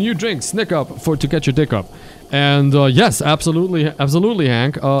Up, the new drink, Snick Up, to get your dick up. And yes, absolutely,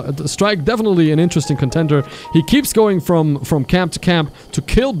 Hank. Strike definitely an interesting contender. He keeps going from camp to camp to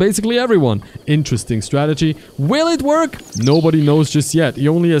kill basically everyone. Interesting strategy. Will it work? Nobody knows just yet. He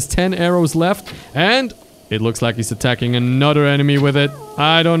only has 10 arrows left, and it looks like he's attacking another enemy with it.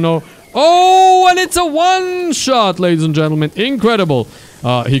 I don't know. Oh, and it's a one-shot, ladies and gentlemen. Incredible.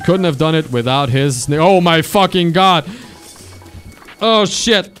 He couldn't have done it without his... Oh my fucking god. Oh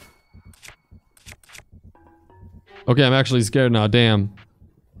shit. Okay, I'm actually scared now, damn.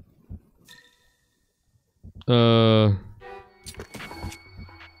 No,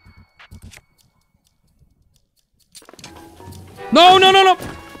 no, no, no!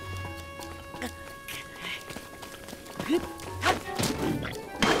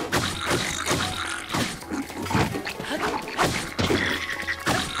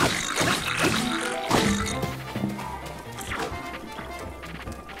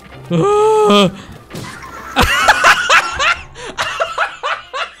 You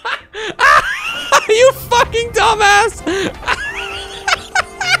fucking dumbass!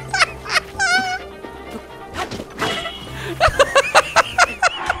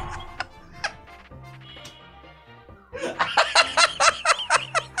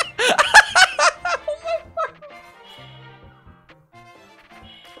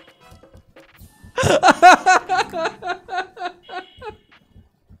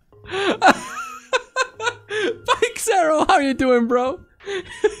 Bike Zero, how are you doing, bro?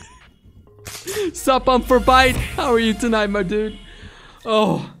 Sup, for bite. How are you tonight, my dude?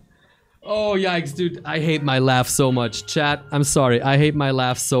 Oh, yikes, dude. I hate my laugh so much. Chat, I'm sorry. I hate my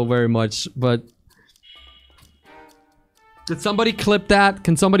laugh so very much, but did somebody clip that?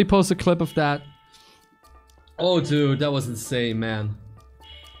 Can somebody post a clip of that? Oh, dude, that was insane, man.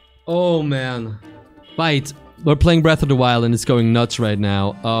 Oh, man. Bite. We're playing Breath of the Wild and it's going nuts right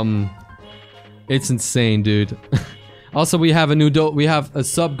now. It's insane, dude. Also, we have a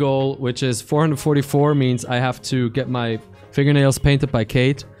sub goal, which is 444 means I have to get my fingernails painted by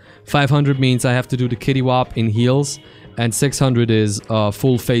Kate. 500 means I have to do the kitty wop in heels. And 600 is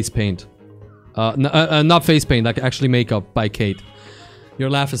full face paint. Not face paint, like actually makeup by Kate. Your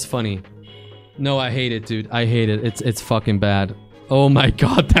laugh is funny. No, I hate it, dude. I hate it. It's fucking bad. Oh my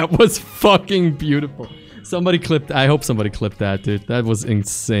god, that was fucking beautiful. Somebody clipped. I hope somebody clipped that, dude. That was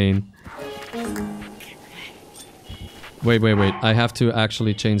insane. Wait. I have to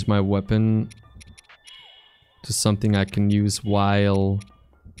actually change my weapon to something I can use while...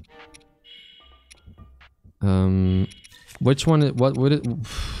 Which one? What would it...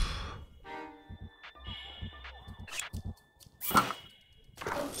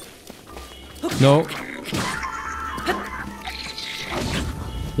 No.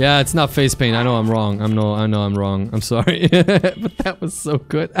 Yeah, it's not face paint. I know I'm wrong. I know I'm wrong. I'm sorry. But that was so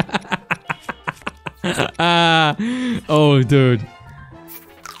good. Oh, dude.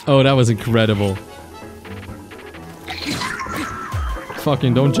 Oh, that was incredible.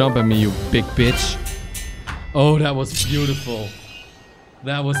 Fucking don't jump at me, you big bitch. Oh, that was beautiful.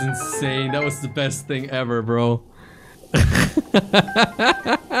 That was insane. That was the best thing ever, bro.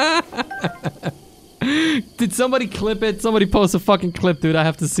 Did somebody clip it? Somebody post a fucking clip, dude. I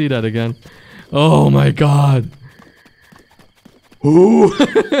have to see that again. Oh my god. Ooh.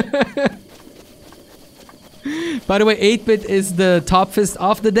 By the way, 8-bit is the top fist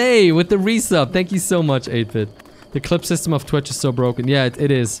of the day with the resub. Thank you so much, 8-bit. The clip system of Twitch is so broken. Yeah,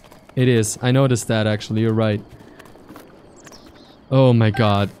 it is. It is. I noticed that, actually. You're right. Oh my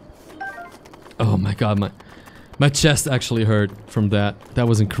god. Oh my god, my chest actually hurt from that. That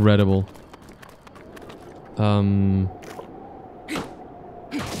was incredible.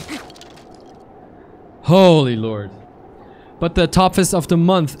 Holy lord. But the top fist of the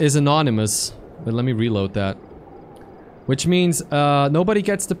month is anonymous. But let me reload that. Which means nobody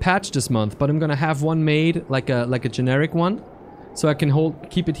gets the patch this month, but I'm gonna have one made, like a generic one. So I can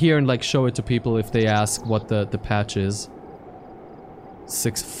keep it here and like show it to people if they ask what the patch is.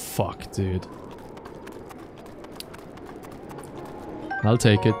 Fuck, dude. I'll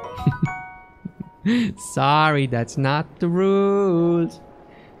take it. Sorry, that's not the rules.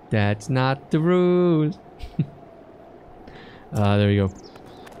 That's not the rules. There you go.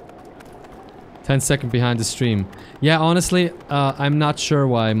 10 seconds behind the stream. Yeah, honestly, I'm not sure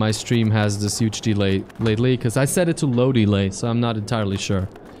why my stream has this huge delay lately, because I set it to low delay, so I'm not entirely sure.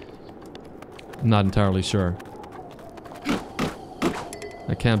 I'm not entirely sure.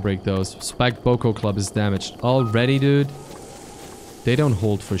 I can't break those. Spiked Boko Club is damaged. Already, dude? They don't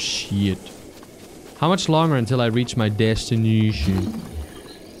hold for shit. How much longer until I reach my destination?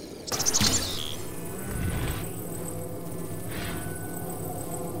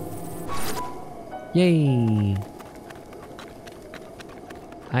 Yay!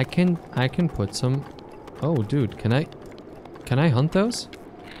 I can put some... Oh, dude, can I hunt those?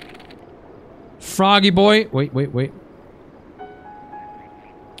 Froggy boy! Wait.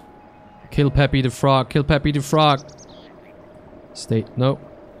 Kill Peppy the frog, kill Peppy the frog! Stay, no.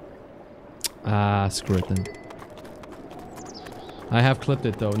 Ah, screw it then. I have clipped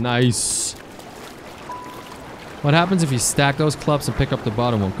it though, nice! What happens if you stack those clubs and pick up the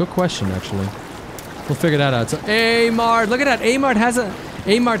bottom one? Good question, actually. We'll figure that out. So, Amart, look at that. Amart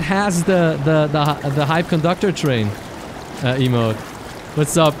has the hype conductor train emote.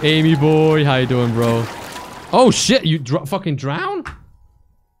 What's up, Amy boy? How you doing, bro? Oh shit! You fucking drown?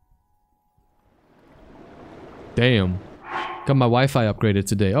 Damn. Got my Wi-Fi upgraded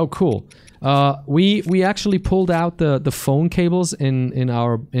today. Oh, cool. We actually pulled out the phone cables in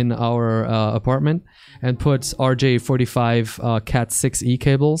our apartment and put RJ45 Cat 6E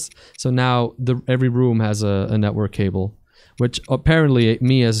cables. So now every room has a network cable, which apparently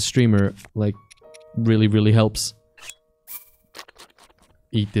me as a streamer like really helps.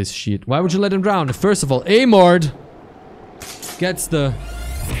 Eat this shit. Why would you let him drown? First of all, Amord gets the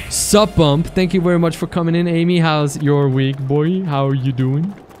sub bump. Thank you very much for coming in, Amy. How's your week, boy? How are you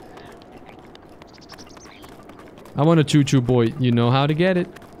doing? I want a choo-choo boy. You know how to get it.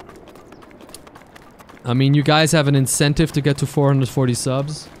 I mean, you guys have an incentive to get to 440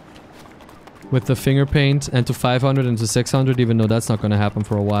 subs with the finger paint, and to 500 and to 600, even though that's not gonna happen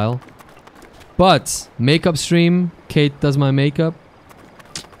for a while. But makeup stream, Kate does my makeup.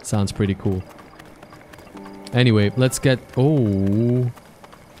 Sounds pretty cool. Anyway, let's get... Oh.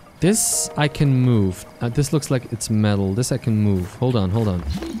 This I can move. This looks like it's metal. This I can move. Hold on, hold on.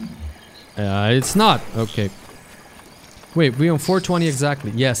 It's not. Okay. Wait, we on 420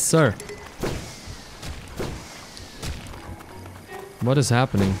 exactly. Yes, sir. What is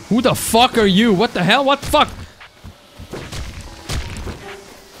happening? Who the fuck are you? What the hell? What fuck?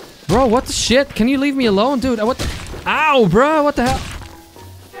 Bro, what the shit? Can you leave me alone, dude? What the... Ow, bro, what the hell?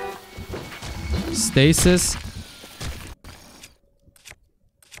 Stasis.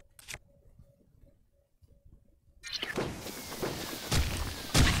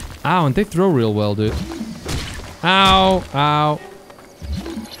 Ow, and they throw real well, dude. Ow, ow.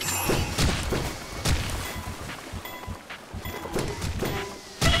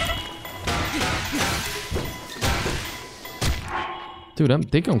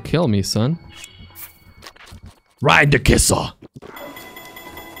 Dude, they gonna kill me, son. Ride the kisser.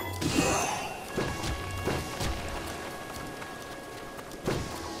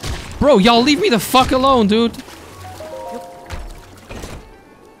 Bro, y'all leave me the fuck alone, dude.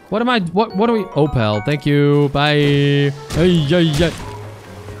 What am I? What do we? Opal, thank you. Bye. Hey.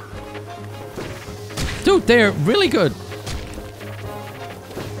 Dude, they're really good.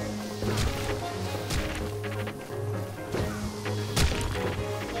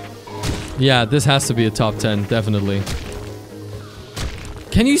 Yeah, this has to be a top 10, definitely.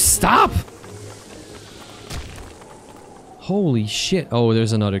 Can you stop? Holy shit. Oh,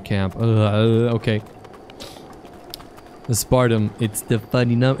 there's another camp. Okay. The Spartum, it's the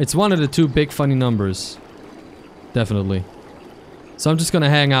funny number. It's one of the two big funny numbers. Definitely. So I'm just gonna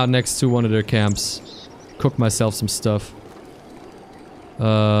hang out next to one of their camps. Cook myself some stuff.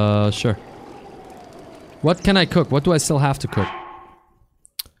 Sure. What can I cook? What do I still have to cook?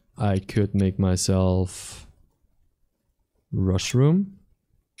 I could make myself... Rushroom?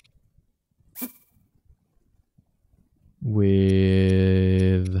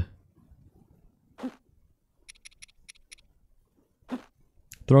 With...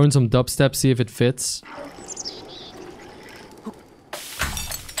 Throw in some dubstep, see if it fits.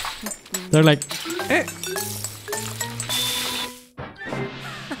 They're like... Eh.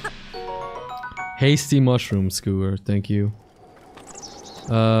 Hasty mushroom skewer, thank you.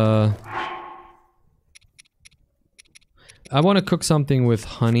 I want to cook something with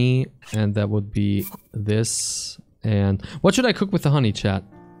honey, and that would be this. And what should I cook with the honey, chat?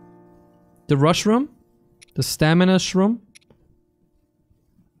 The rushroom? The stamina shroom?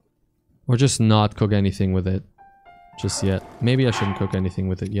 Or just not cook anything with it just yet? Maybe I shouldn't cook anything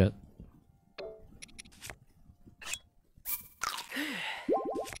with it yet.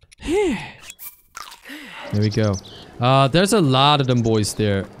 There we go. There's a lot of them boys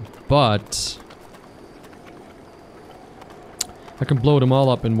there, but I can blow them all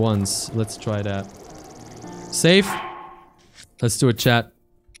up in once. Let's try that. Safe? Let's do it, chat.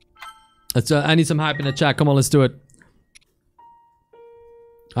 Let's. I need some hype in the chat. Come on, let's do it.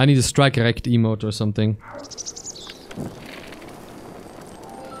 I need a strike rect emote or something.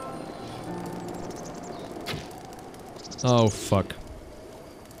 Oh, fuck.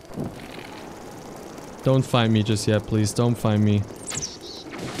 Don't find me just yet, please. Don't find me.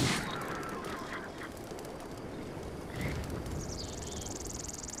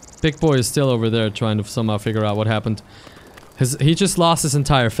 Big boy is still over there trying to somehow figure out what happened. He just lost his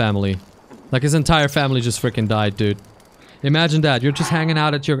entire family. Like, his entire family just freaking died, dude. Imagine that. You're just hanging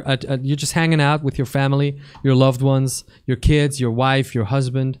out you're just hanging out with your family, your loved ones, your kids, your wife, your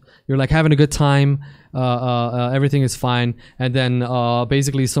husband. You're like having a good time. Everything is fine. And then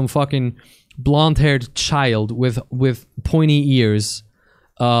basically some fucking blonde-haired child with pointy ears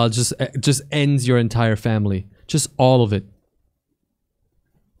just ends your entire family. Just all of it.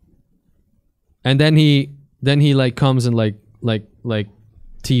 And then he like comes and like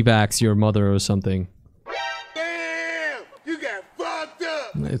teabags your mother or something. Damn! You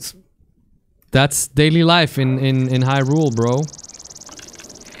That's daily life in Hyrule, bro.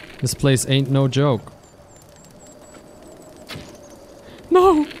 This place ain't no joke.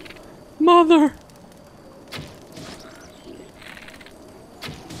 No! Mother!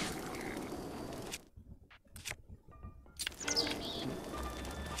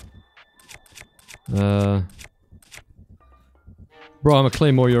 Bro, I'ma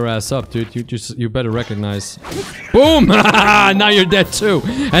claymore your ass up, dude. You better recognize. Boom! Now you're dead too.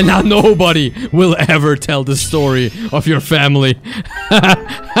 And now nobody will ever tell the story of your family.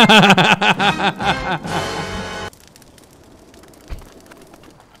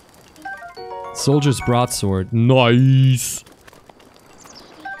 Soldier's broadsword. Nice.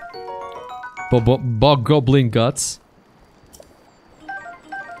 Bog goblin guts.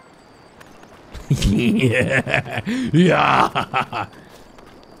 Yeah. Yeah.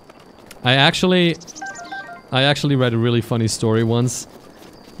 I actually read a really funny story once.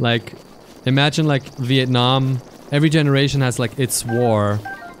 Like, imagine like Vietnam. Every generation has like its war,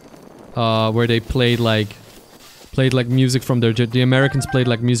 where they played like music from their. The Americans played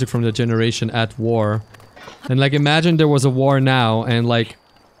like music from their generation at war, and like imagine there was a war now, and like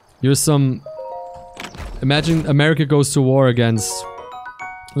you're some. Imagine America goes to war against,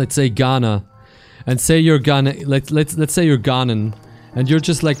 let's say Ghana. And say you're Ghana, let's say you're Ghanan, and you're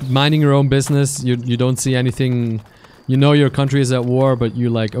just like minding your own business. You don't see anything. You know your country is at war, but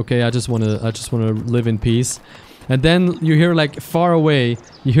you're like, okay, I just wanna live in peace. And then you hear like far away,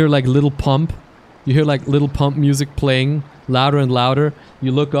 you hear like Little Pump, you hear like Little Pump music playing louder and louder.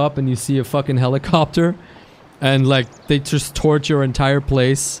 You look up and you see a fucking helicopter, and like they just torch your entire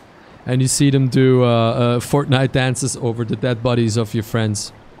place, and you see them do Fortnite dances over the dead bodies of your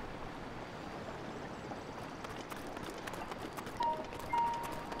friends.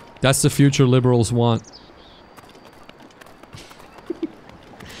 That's the future liberals want.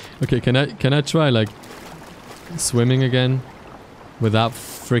 Okay, can I try like swimming again without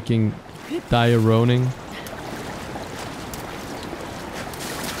freaking diaroning?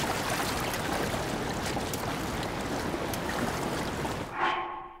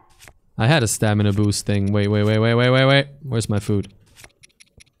 I had a stamina boost thing. Wait. Where's my food?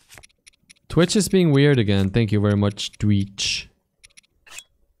 Twitch is being weird again. Thank you very much, Twitch.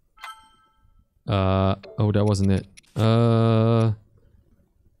 Oh, that wasn't it.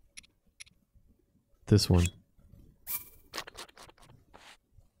 This one.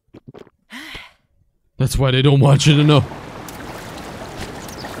 That's why they don't want you to know.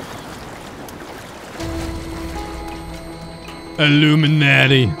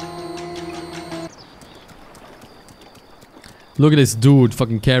 Illuminati. Look at this dude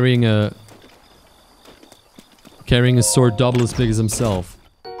fucking carrying a sword double as big as himself.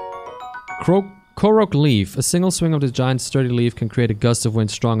 Korok leaf. A single swing of this giant sturdy leaf can create a gust of wind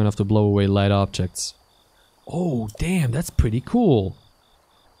strong enough to blow away light objects. Oh, damn, that's pretty cool.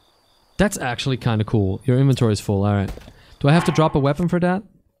 That's actually kind of cool. Your inventory is full, alright. Do I have to drop a weapon for that?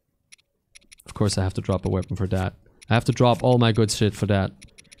 Of course I have to drop a weapon for that. I have to drop all my good shit for that.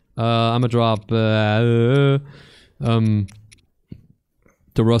 I'ma drop, the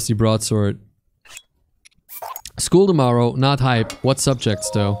rusty broadsword. School tomorrow, not hype. What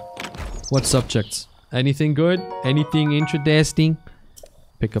subjects though? What subjects? Anything good? Anything interesting?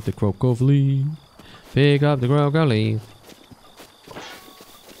 Pick up the Krokov leaf. Pick up the Krokov leaf.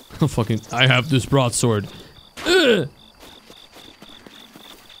 Fucking, I have this broadsword. Ugh!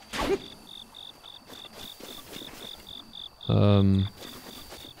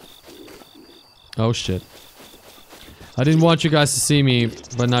 Oh shit. I didn't want you guys to see me,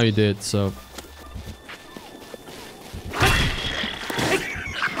 but now you did, so.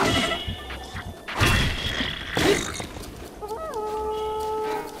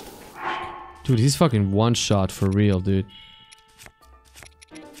 Dude, he's fucking one shot for real, dude.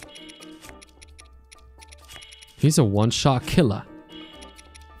 He's a one-shot killer.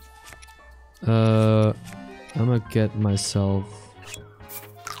 I'm gonna get myself...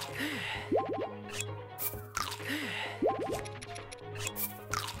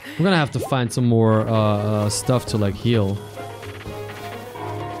 I'm gonna have to find some more stuff to like heal.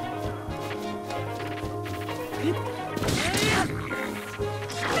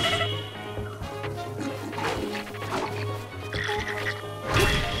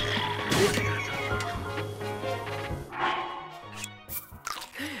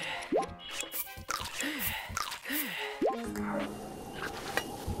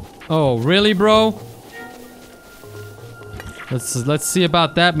 Oh, really, bro? Let's see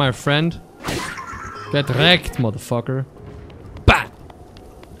about that, my friend. Get wrecked, motherfucker. Bah!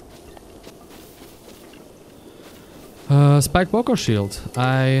 Spiked Boko Shield.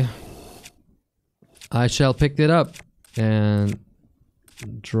 I shall pick it up and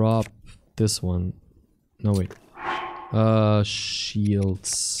drop this one. No, wait.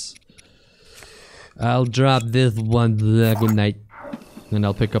 Shields. I'll drop this one. Good night. And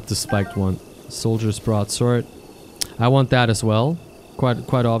I'll pick up the spiked one. Soldier's broadsword. I want that as well.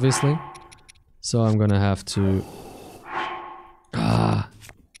 Quite obviously. So I'm gonna have to... I'm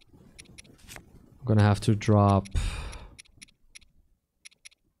gonna have to drop...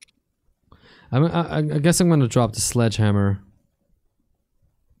 I guess I'm gonna drop the sledgehammer.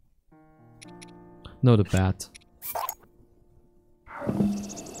 No, the bat.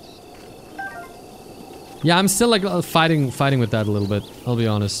 Yeah, I'm still like fighting with that a little bit. I'll be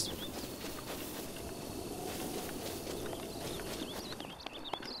honest.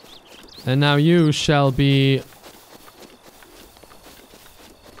 And now you shall be...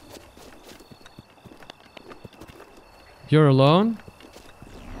 You're alone?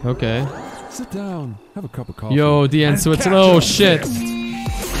 Okay. Sit down. Have a cup of coffee. Yo, DN Switzerland. Oh shit.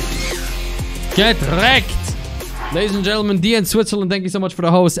 Get wrecked! Ladies and gentlemen, DN Switzerland, thank you so much for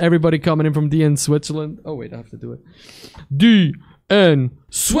the host. Everybody coming in from DN Switzerland. Oh wait, I have to do it. DN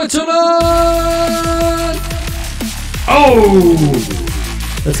Switzerland! Oh!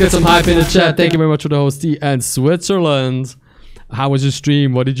 Let's get some hype in the chat. Thank you very much for the host, DN Switzerland. How was your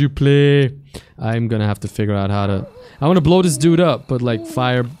stream? What did you play? I'm gonna have to figure out how to... I want to blow this dude up, but like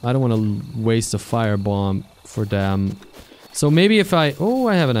fire... I don't want to waste a firebomb for them. So maybe if I... Oh,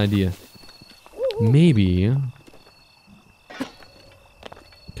 I have an idea. Maybe...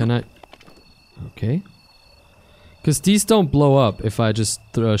 Can I... Okay. Because these don't blow up if I just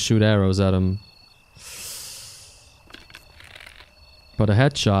shoot arrows at them. But a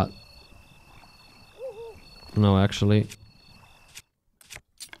headshot... No, actually...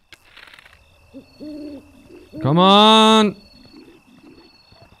 Come on!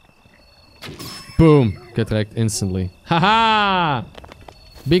 Boom! Get wrecked instantly. Haha!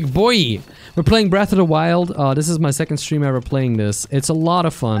 Big boy! We're playing Breath of the Wild. This is my second stream ever playing this. It's a lot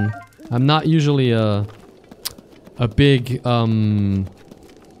of fun. I'm not usually a big I'm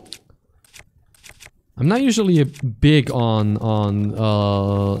not usually big on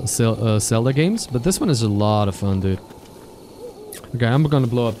Zelda games, but this one is a lot of fun, dude. Okay, I'm gonna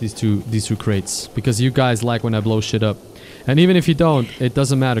blow up these two crates because you guys like when I blow shit up, and even if you don't, it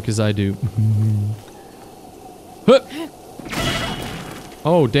doesn't matter because I do.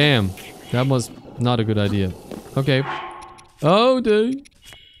 Oh damn, that was not a good idea. Okay. Oh dude,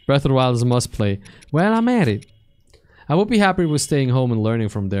 Breath of the Wild is a must play. Well, I'm at it. I would be happy with staying home and learning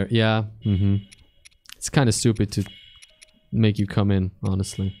from there. Yeah. It's kind of stupid to make you come in,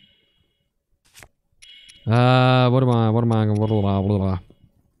 honestly. What am I?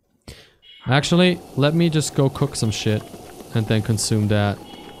 Actually, let me just go cook some shit and then consume that.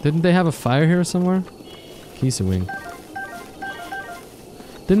 Didn't they have a fire here somewhere? Keys a wing.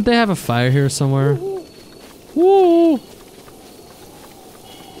 Didn't they have a fire here somewhere? Woo!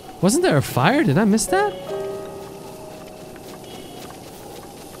 Wasn't there a fire? Did I miss that?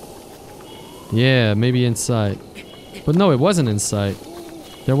 Yeah, maybe inside. But no, it wasn't inside.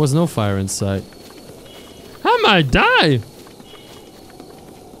 There was no fire inside. I might die!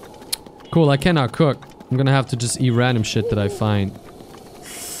 Cool, I cannot cook. I'm gonna have to just eat random shit that I find.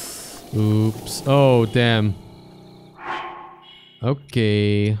 Oops. Oh, damn.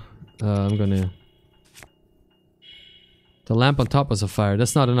 Okay. I'm gonna... The lamp on top was a fire.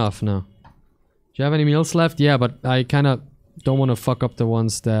 That's not enough, no. Do you have any meals left? Yeah, but I kinda don't want to fuck up the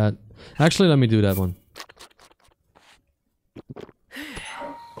ones that... Actually, let me do that one.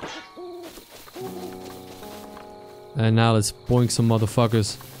 And now let's boink some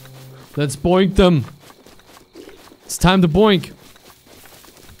motherfuckers. Let's boink them! It's time to boink!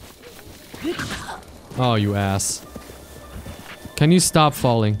 Oh, you ass. Can you stop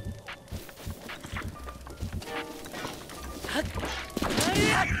falling?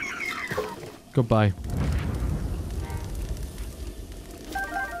 Goodbye.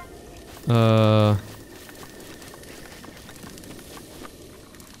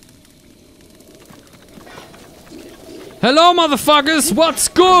 Hello, motherfuckers! What's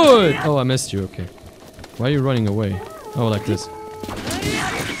good? Oh, I missed you. Okay. Why are you running away? Oh, like this.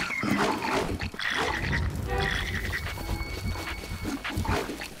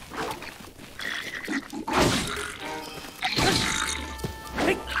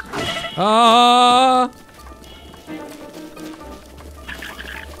 Ah!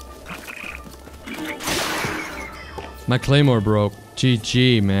 My claymore broke.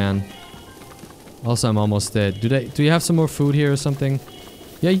 GG, man. Also, I'm almost dead. Do you have some more food here or something?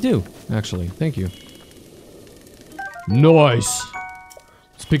 Yeah, you do, actually. Thank you. Nice.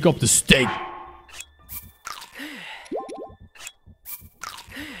 Let's pick up the steak.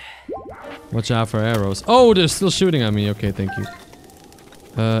 Watch out for arrows. Oh, they're still shooting at me. Okay, thank you.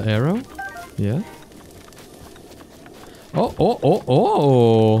 Arrow? Yeah.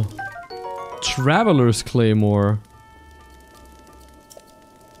 Oh. Traveler's Claymore.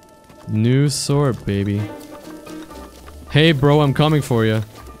 New sword, baby. Hey, bro, I'm coming for you.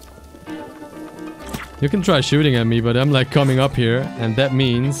 You can try shooting at me, but I'm like coming up here, and that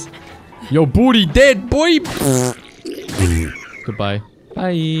means... Yo, booty dead, boy! Goodbye.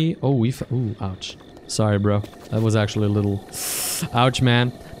 Bye. Oh, ooh, ouch. Sorry, bro. That was actually a little... Ouch,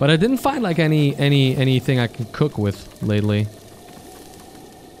 man. But I didn't find like anything I can cook with lately.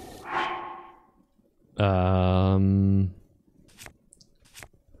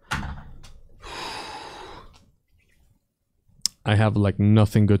 I have like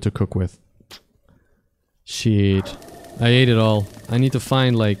nothing good to cook with. Shit. I ate it all. I need to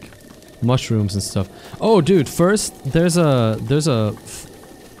find like mushrooms and stuff. Oh, dude, first there's a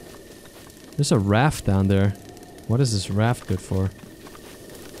raft down there. What is this raft good for?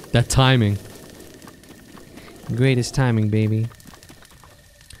 That timing. Greatest timing, baby.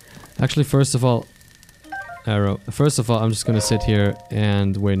 Actually, first of all, arrow. First of all, I'm just gonna sit here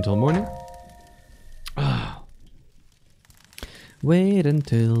and wait until morning. Wait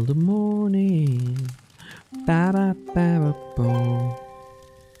until the morning. Ba ba ba ba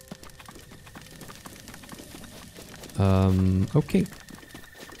boom. Okay.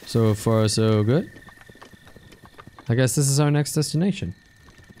 So far, so good. I guess this is our next destination.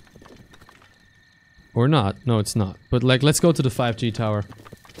 Or not. No, it's not. But like, let's go to the 5G tower.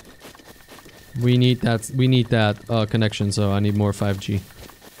 We need that connection, so I need more 5G.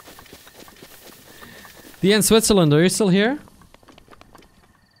 The end Switzerland, are you still here?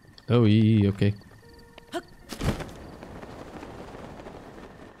 Oh, okay.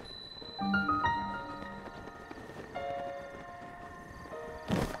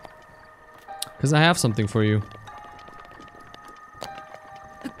 Because I have something for you.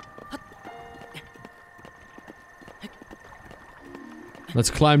 Let's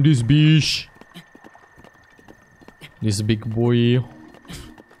climb this beach. This big boy.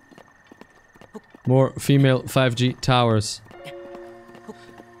 More female 5G towers.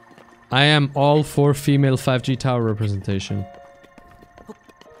 I am all for female 5G tower representation.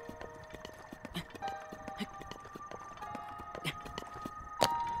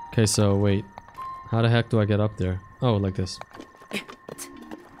 Okay, so wait. How the heck do I get up there? Oh, like this.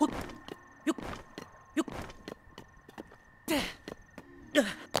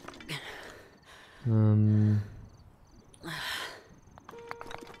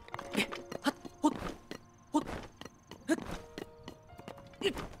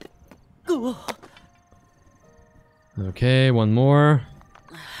 Okay, one more.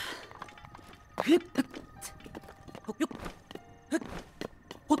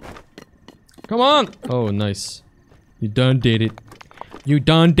 Come on! Oh, nice. You done did it. You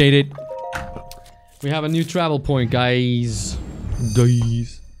done did it. We have a new travel point, guys.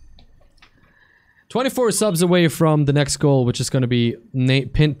 24 subs away from the next goal, which is gonna be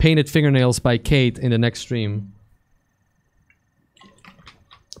Painted Fingernails by Kate in the next stream.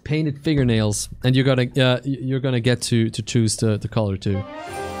 Painted fingernails, and you're gonna get to choose the color too,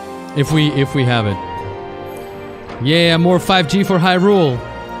 if we have it. Yeah, more 5G for Hyrule.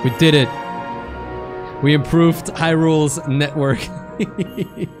 We did it. We improved Hyrule's network.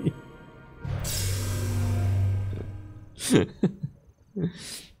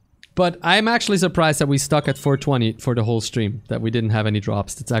 But I'm actually surprised that we stuck at 420 for the whole stream. That we didn't have any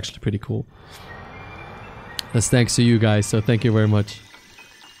drops. That's actually pretty cool. That's thanks to you guys. So thank you very much.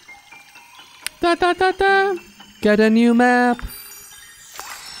 Da da da da. Get a new map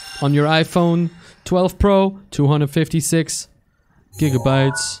on your iPhone 12 Pro, 256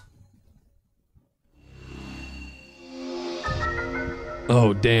 gigabytes.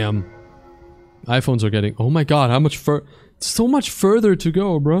 Oh damn! iPhones are getting. Oh my god! How much so much further to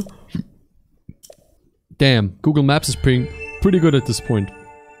go, bro. Damn! Google Maps is pretty good at this point.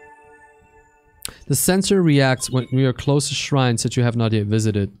 The sensor reacts when we are close to shrines that you have not yet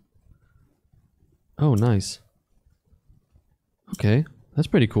visited. Oh, nice. Okay, that's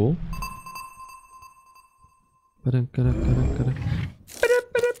pretty cool.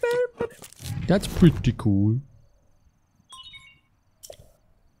 That's pretty cool.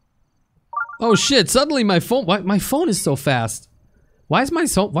 Oh shit, suddenly my phone- my phone is so fast. Why is my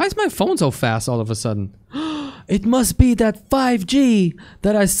phone so fast all of a sudden? It must be that 5G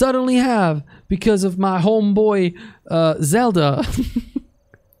that I suddenly have because of my homeboy, Zelda.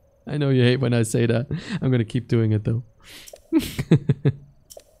 I know you hate when I say that. I'm gonna keep doing it though.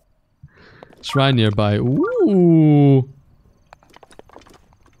 Shrine nearby. Ooh.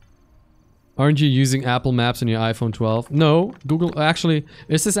 Aren't you using Apple Maps on your iPhone 12? No, Google. Actually,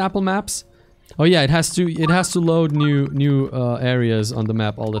 is this Apple Maps? Oh yeah, it has to load new areas on the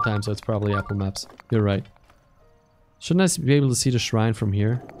map all the time, so it's probably Apple Maps. You're right. Shouldn't I be able to see the shrine from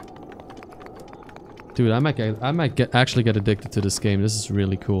here? Dude, I might actually get addicted to this game. This is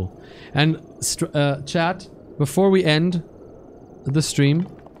really cool. And chat, before we end the stream,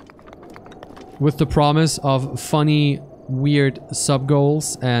 with the promise of funny, weird sub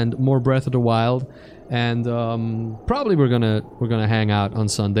goals and more Breath of the Wild, and probably we're gonna hang out on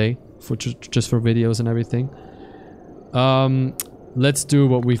Sunday for just for videos and everything. Let's do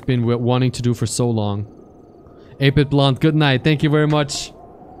what we've been wanting to do for so long. 8-Bit Blonde, good night. Thank you very much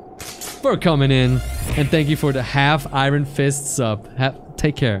for coming in, and thank you for the half Iron Fist sub.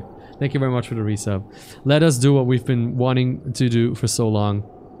 Take care. Thank you very much for the resub. Let us do what we've been wanting to do for so long.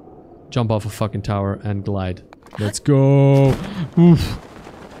 Jump off a fucking tower and glide. Let's go. Oof.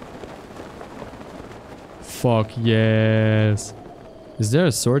 Fuck yes. Is there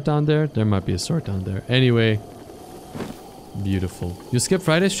a sword down there? There might be a sword down there. Anyway. Beautiful. You skip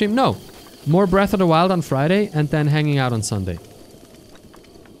Friday stream? No. More Breath of the Wild on Friday and then hanging out on Sunday.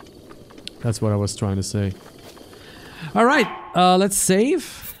 That's what I was trying to say. Alright, let's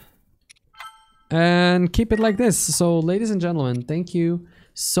save. And keep it like this. So, ladies and gentlemen, thank you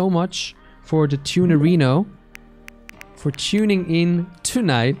so much for the Tunarino. For tuning in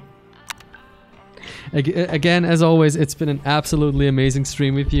tonight. Again, as always, it's been an absolutely amazing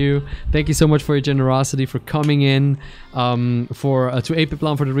stream with you. Thank you so much for your generosity, for coming in, to 8-Bit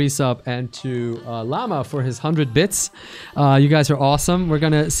Blonde for the resub, and to Llama for his 100 bits. You guys are awesome. We're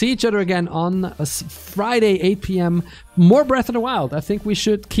gonna see each other again on Friday, 8 p.m. More Breath of the Wild. I think we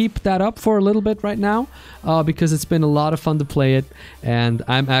should keep that up for a little bit right now, because it's been a lot of fun to play it, and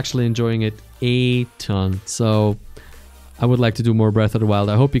I'm actually enjoying it a ton. So I would like to do more Breath of the Wild.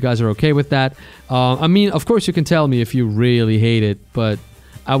 I hope you guys are okay with that. I mean, of course you can tell me if you really hate it, but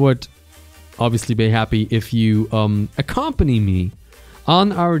I would obviously be happy if you accompany me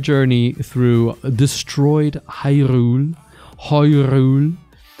on our journey through destroyed Hyrule.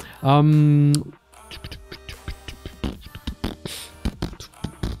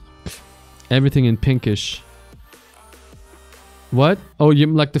 Everything in pinkish. What? Oh, you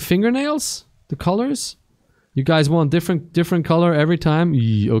like the fingernails? The colors? You guys want different color every time?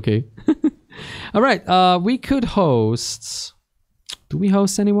 Okay. Alright, we could host... Do we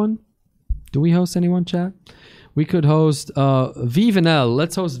host anyone? Do we host anyone, chat? We could host Vive and L.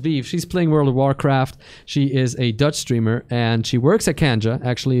 Let's host Vive. She's playing World of Warcraft. She is a Dutch streamer, and she works at Kanga.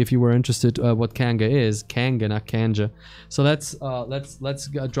 Actually, if you were interested what Kanga is. Kanga, not Kanja. So let's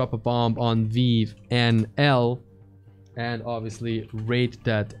drop a bomb on Vive and L. And obviously rate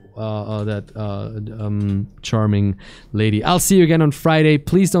that charming lady. I'll see you again on Friday.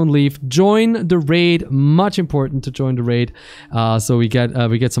 Please don't leave. Join the raid. Much important to join the raid, so we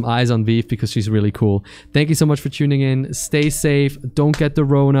get some eyes on Vive, because she's really cool. Thank you so much for tuning in. Stay safe. Don't get the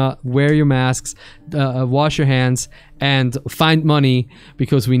Rona. Wear your masks. Wash your hands and find money,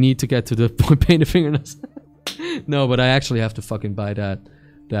 because we need to get to the painted fingernails. No, but I actually have to fucking buy that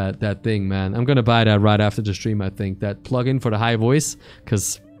thing, man. I'm gonna buy that right after the stream, I think. That plugin for the high voice,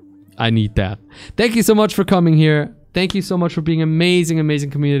 because I need that. Thank you so much for coming here. Thank you so much for being amazing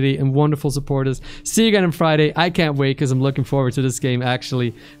community and wonderful supporters. See you again on Friday. I can't wait, because I'm looking forward to this game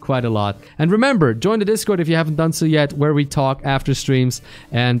actually quite a lot. And remember, join the Discord if you haven't done so yet, where we talk after streams,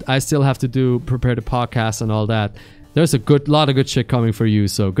 and I still have to prepare the podcast and all that. There's a lot of good shit coming for you,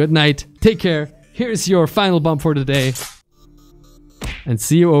 so good night. Take care. Here's your final bump for the day. And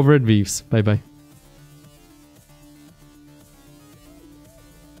see you over at Vive's. Bye bye.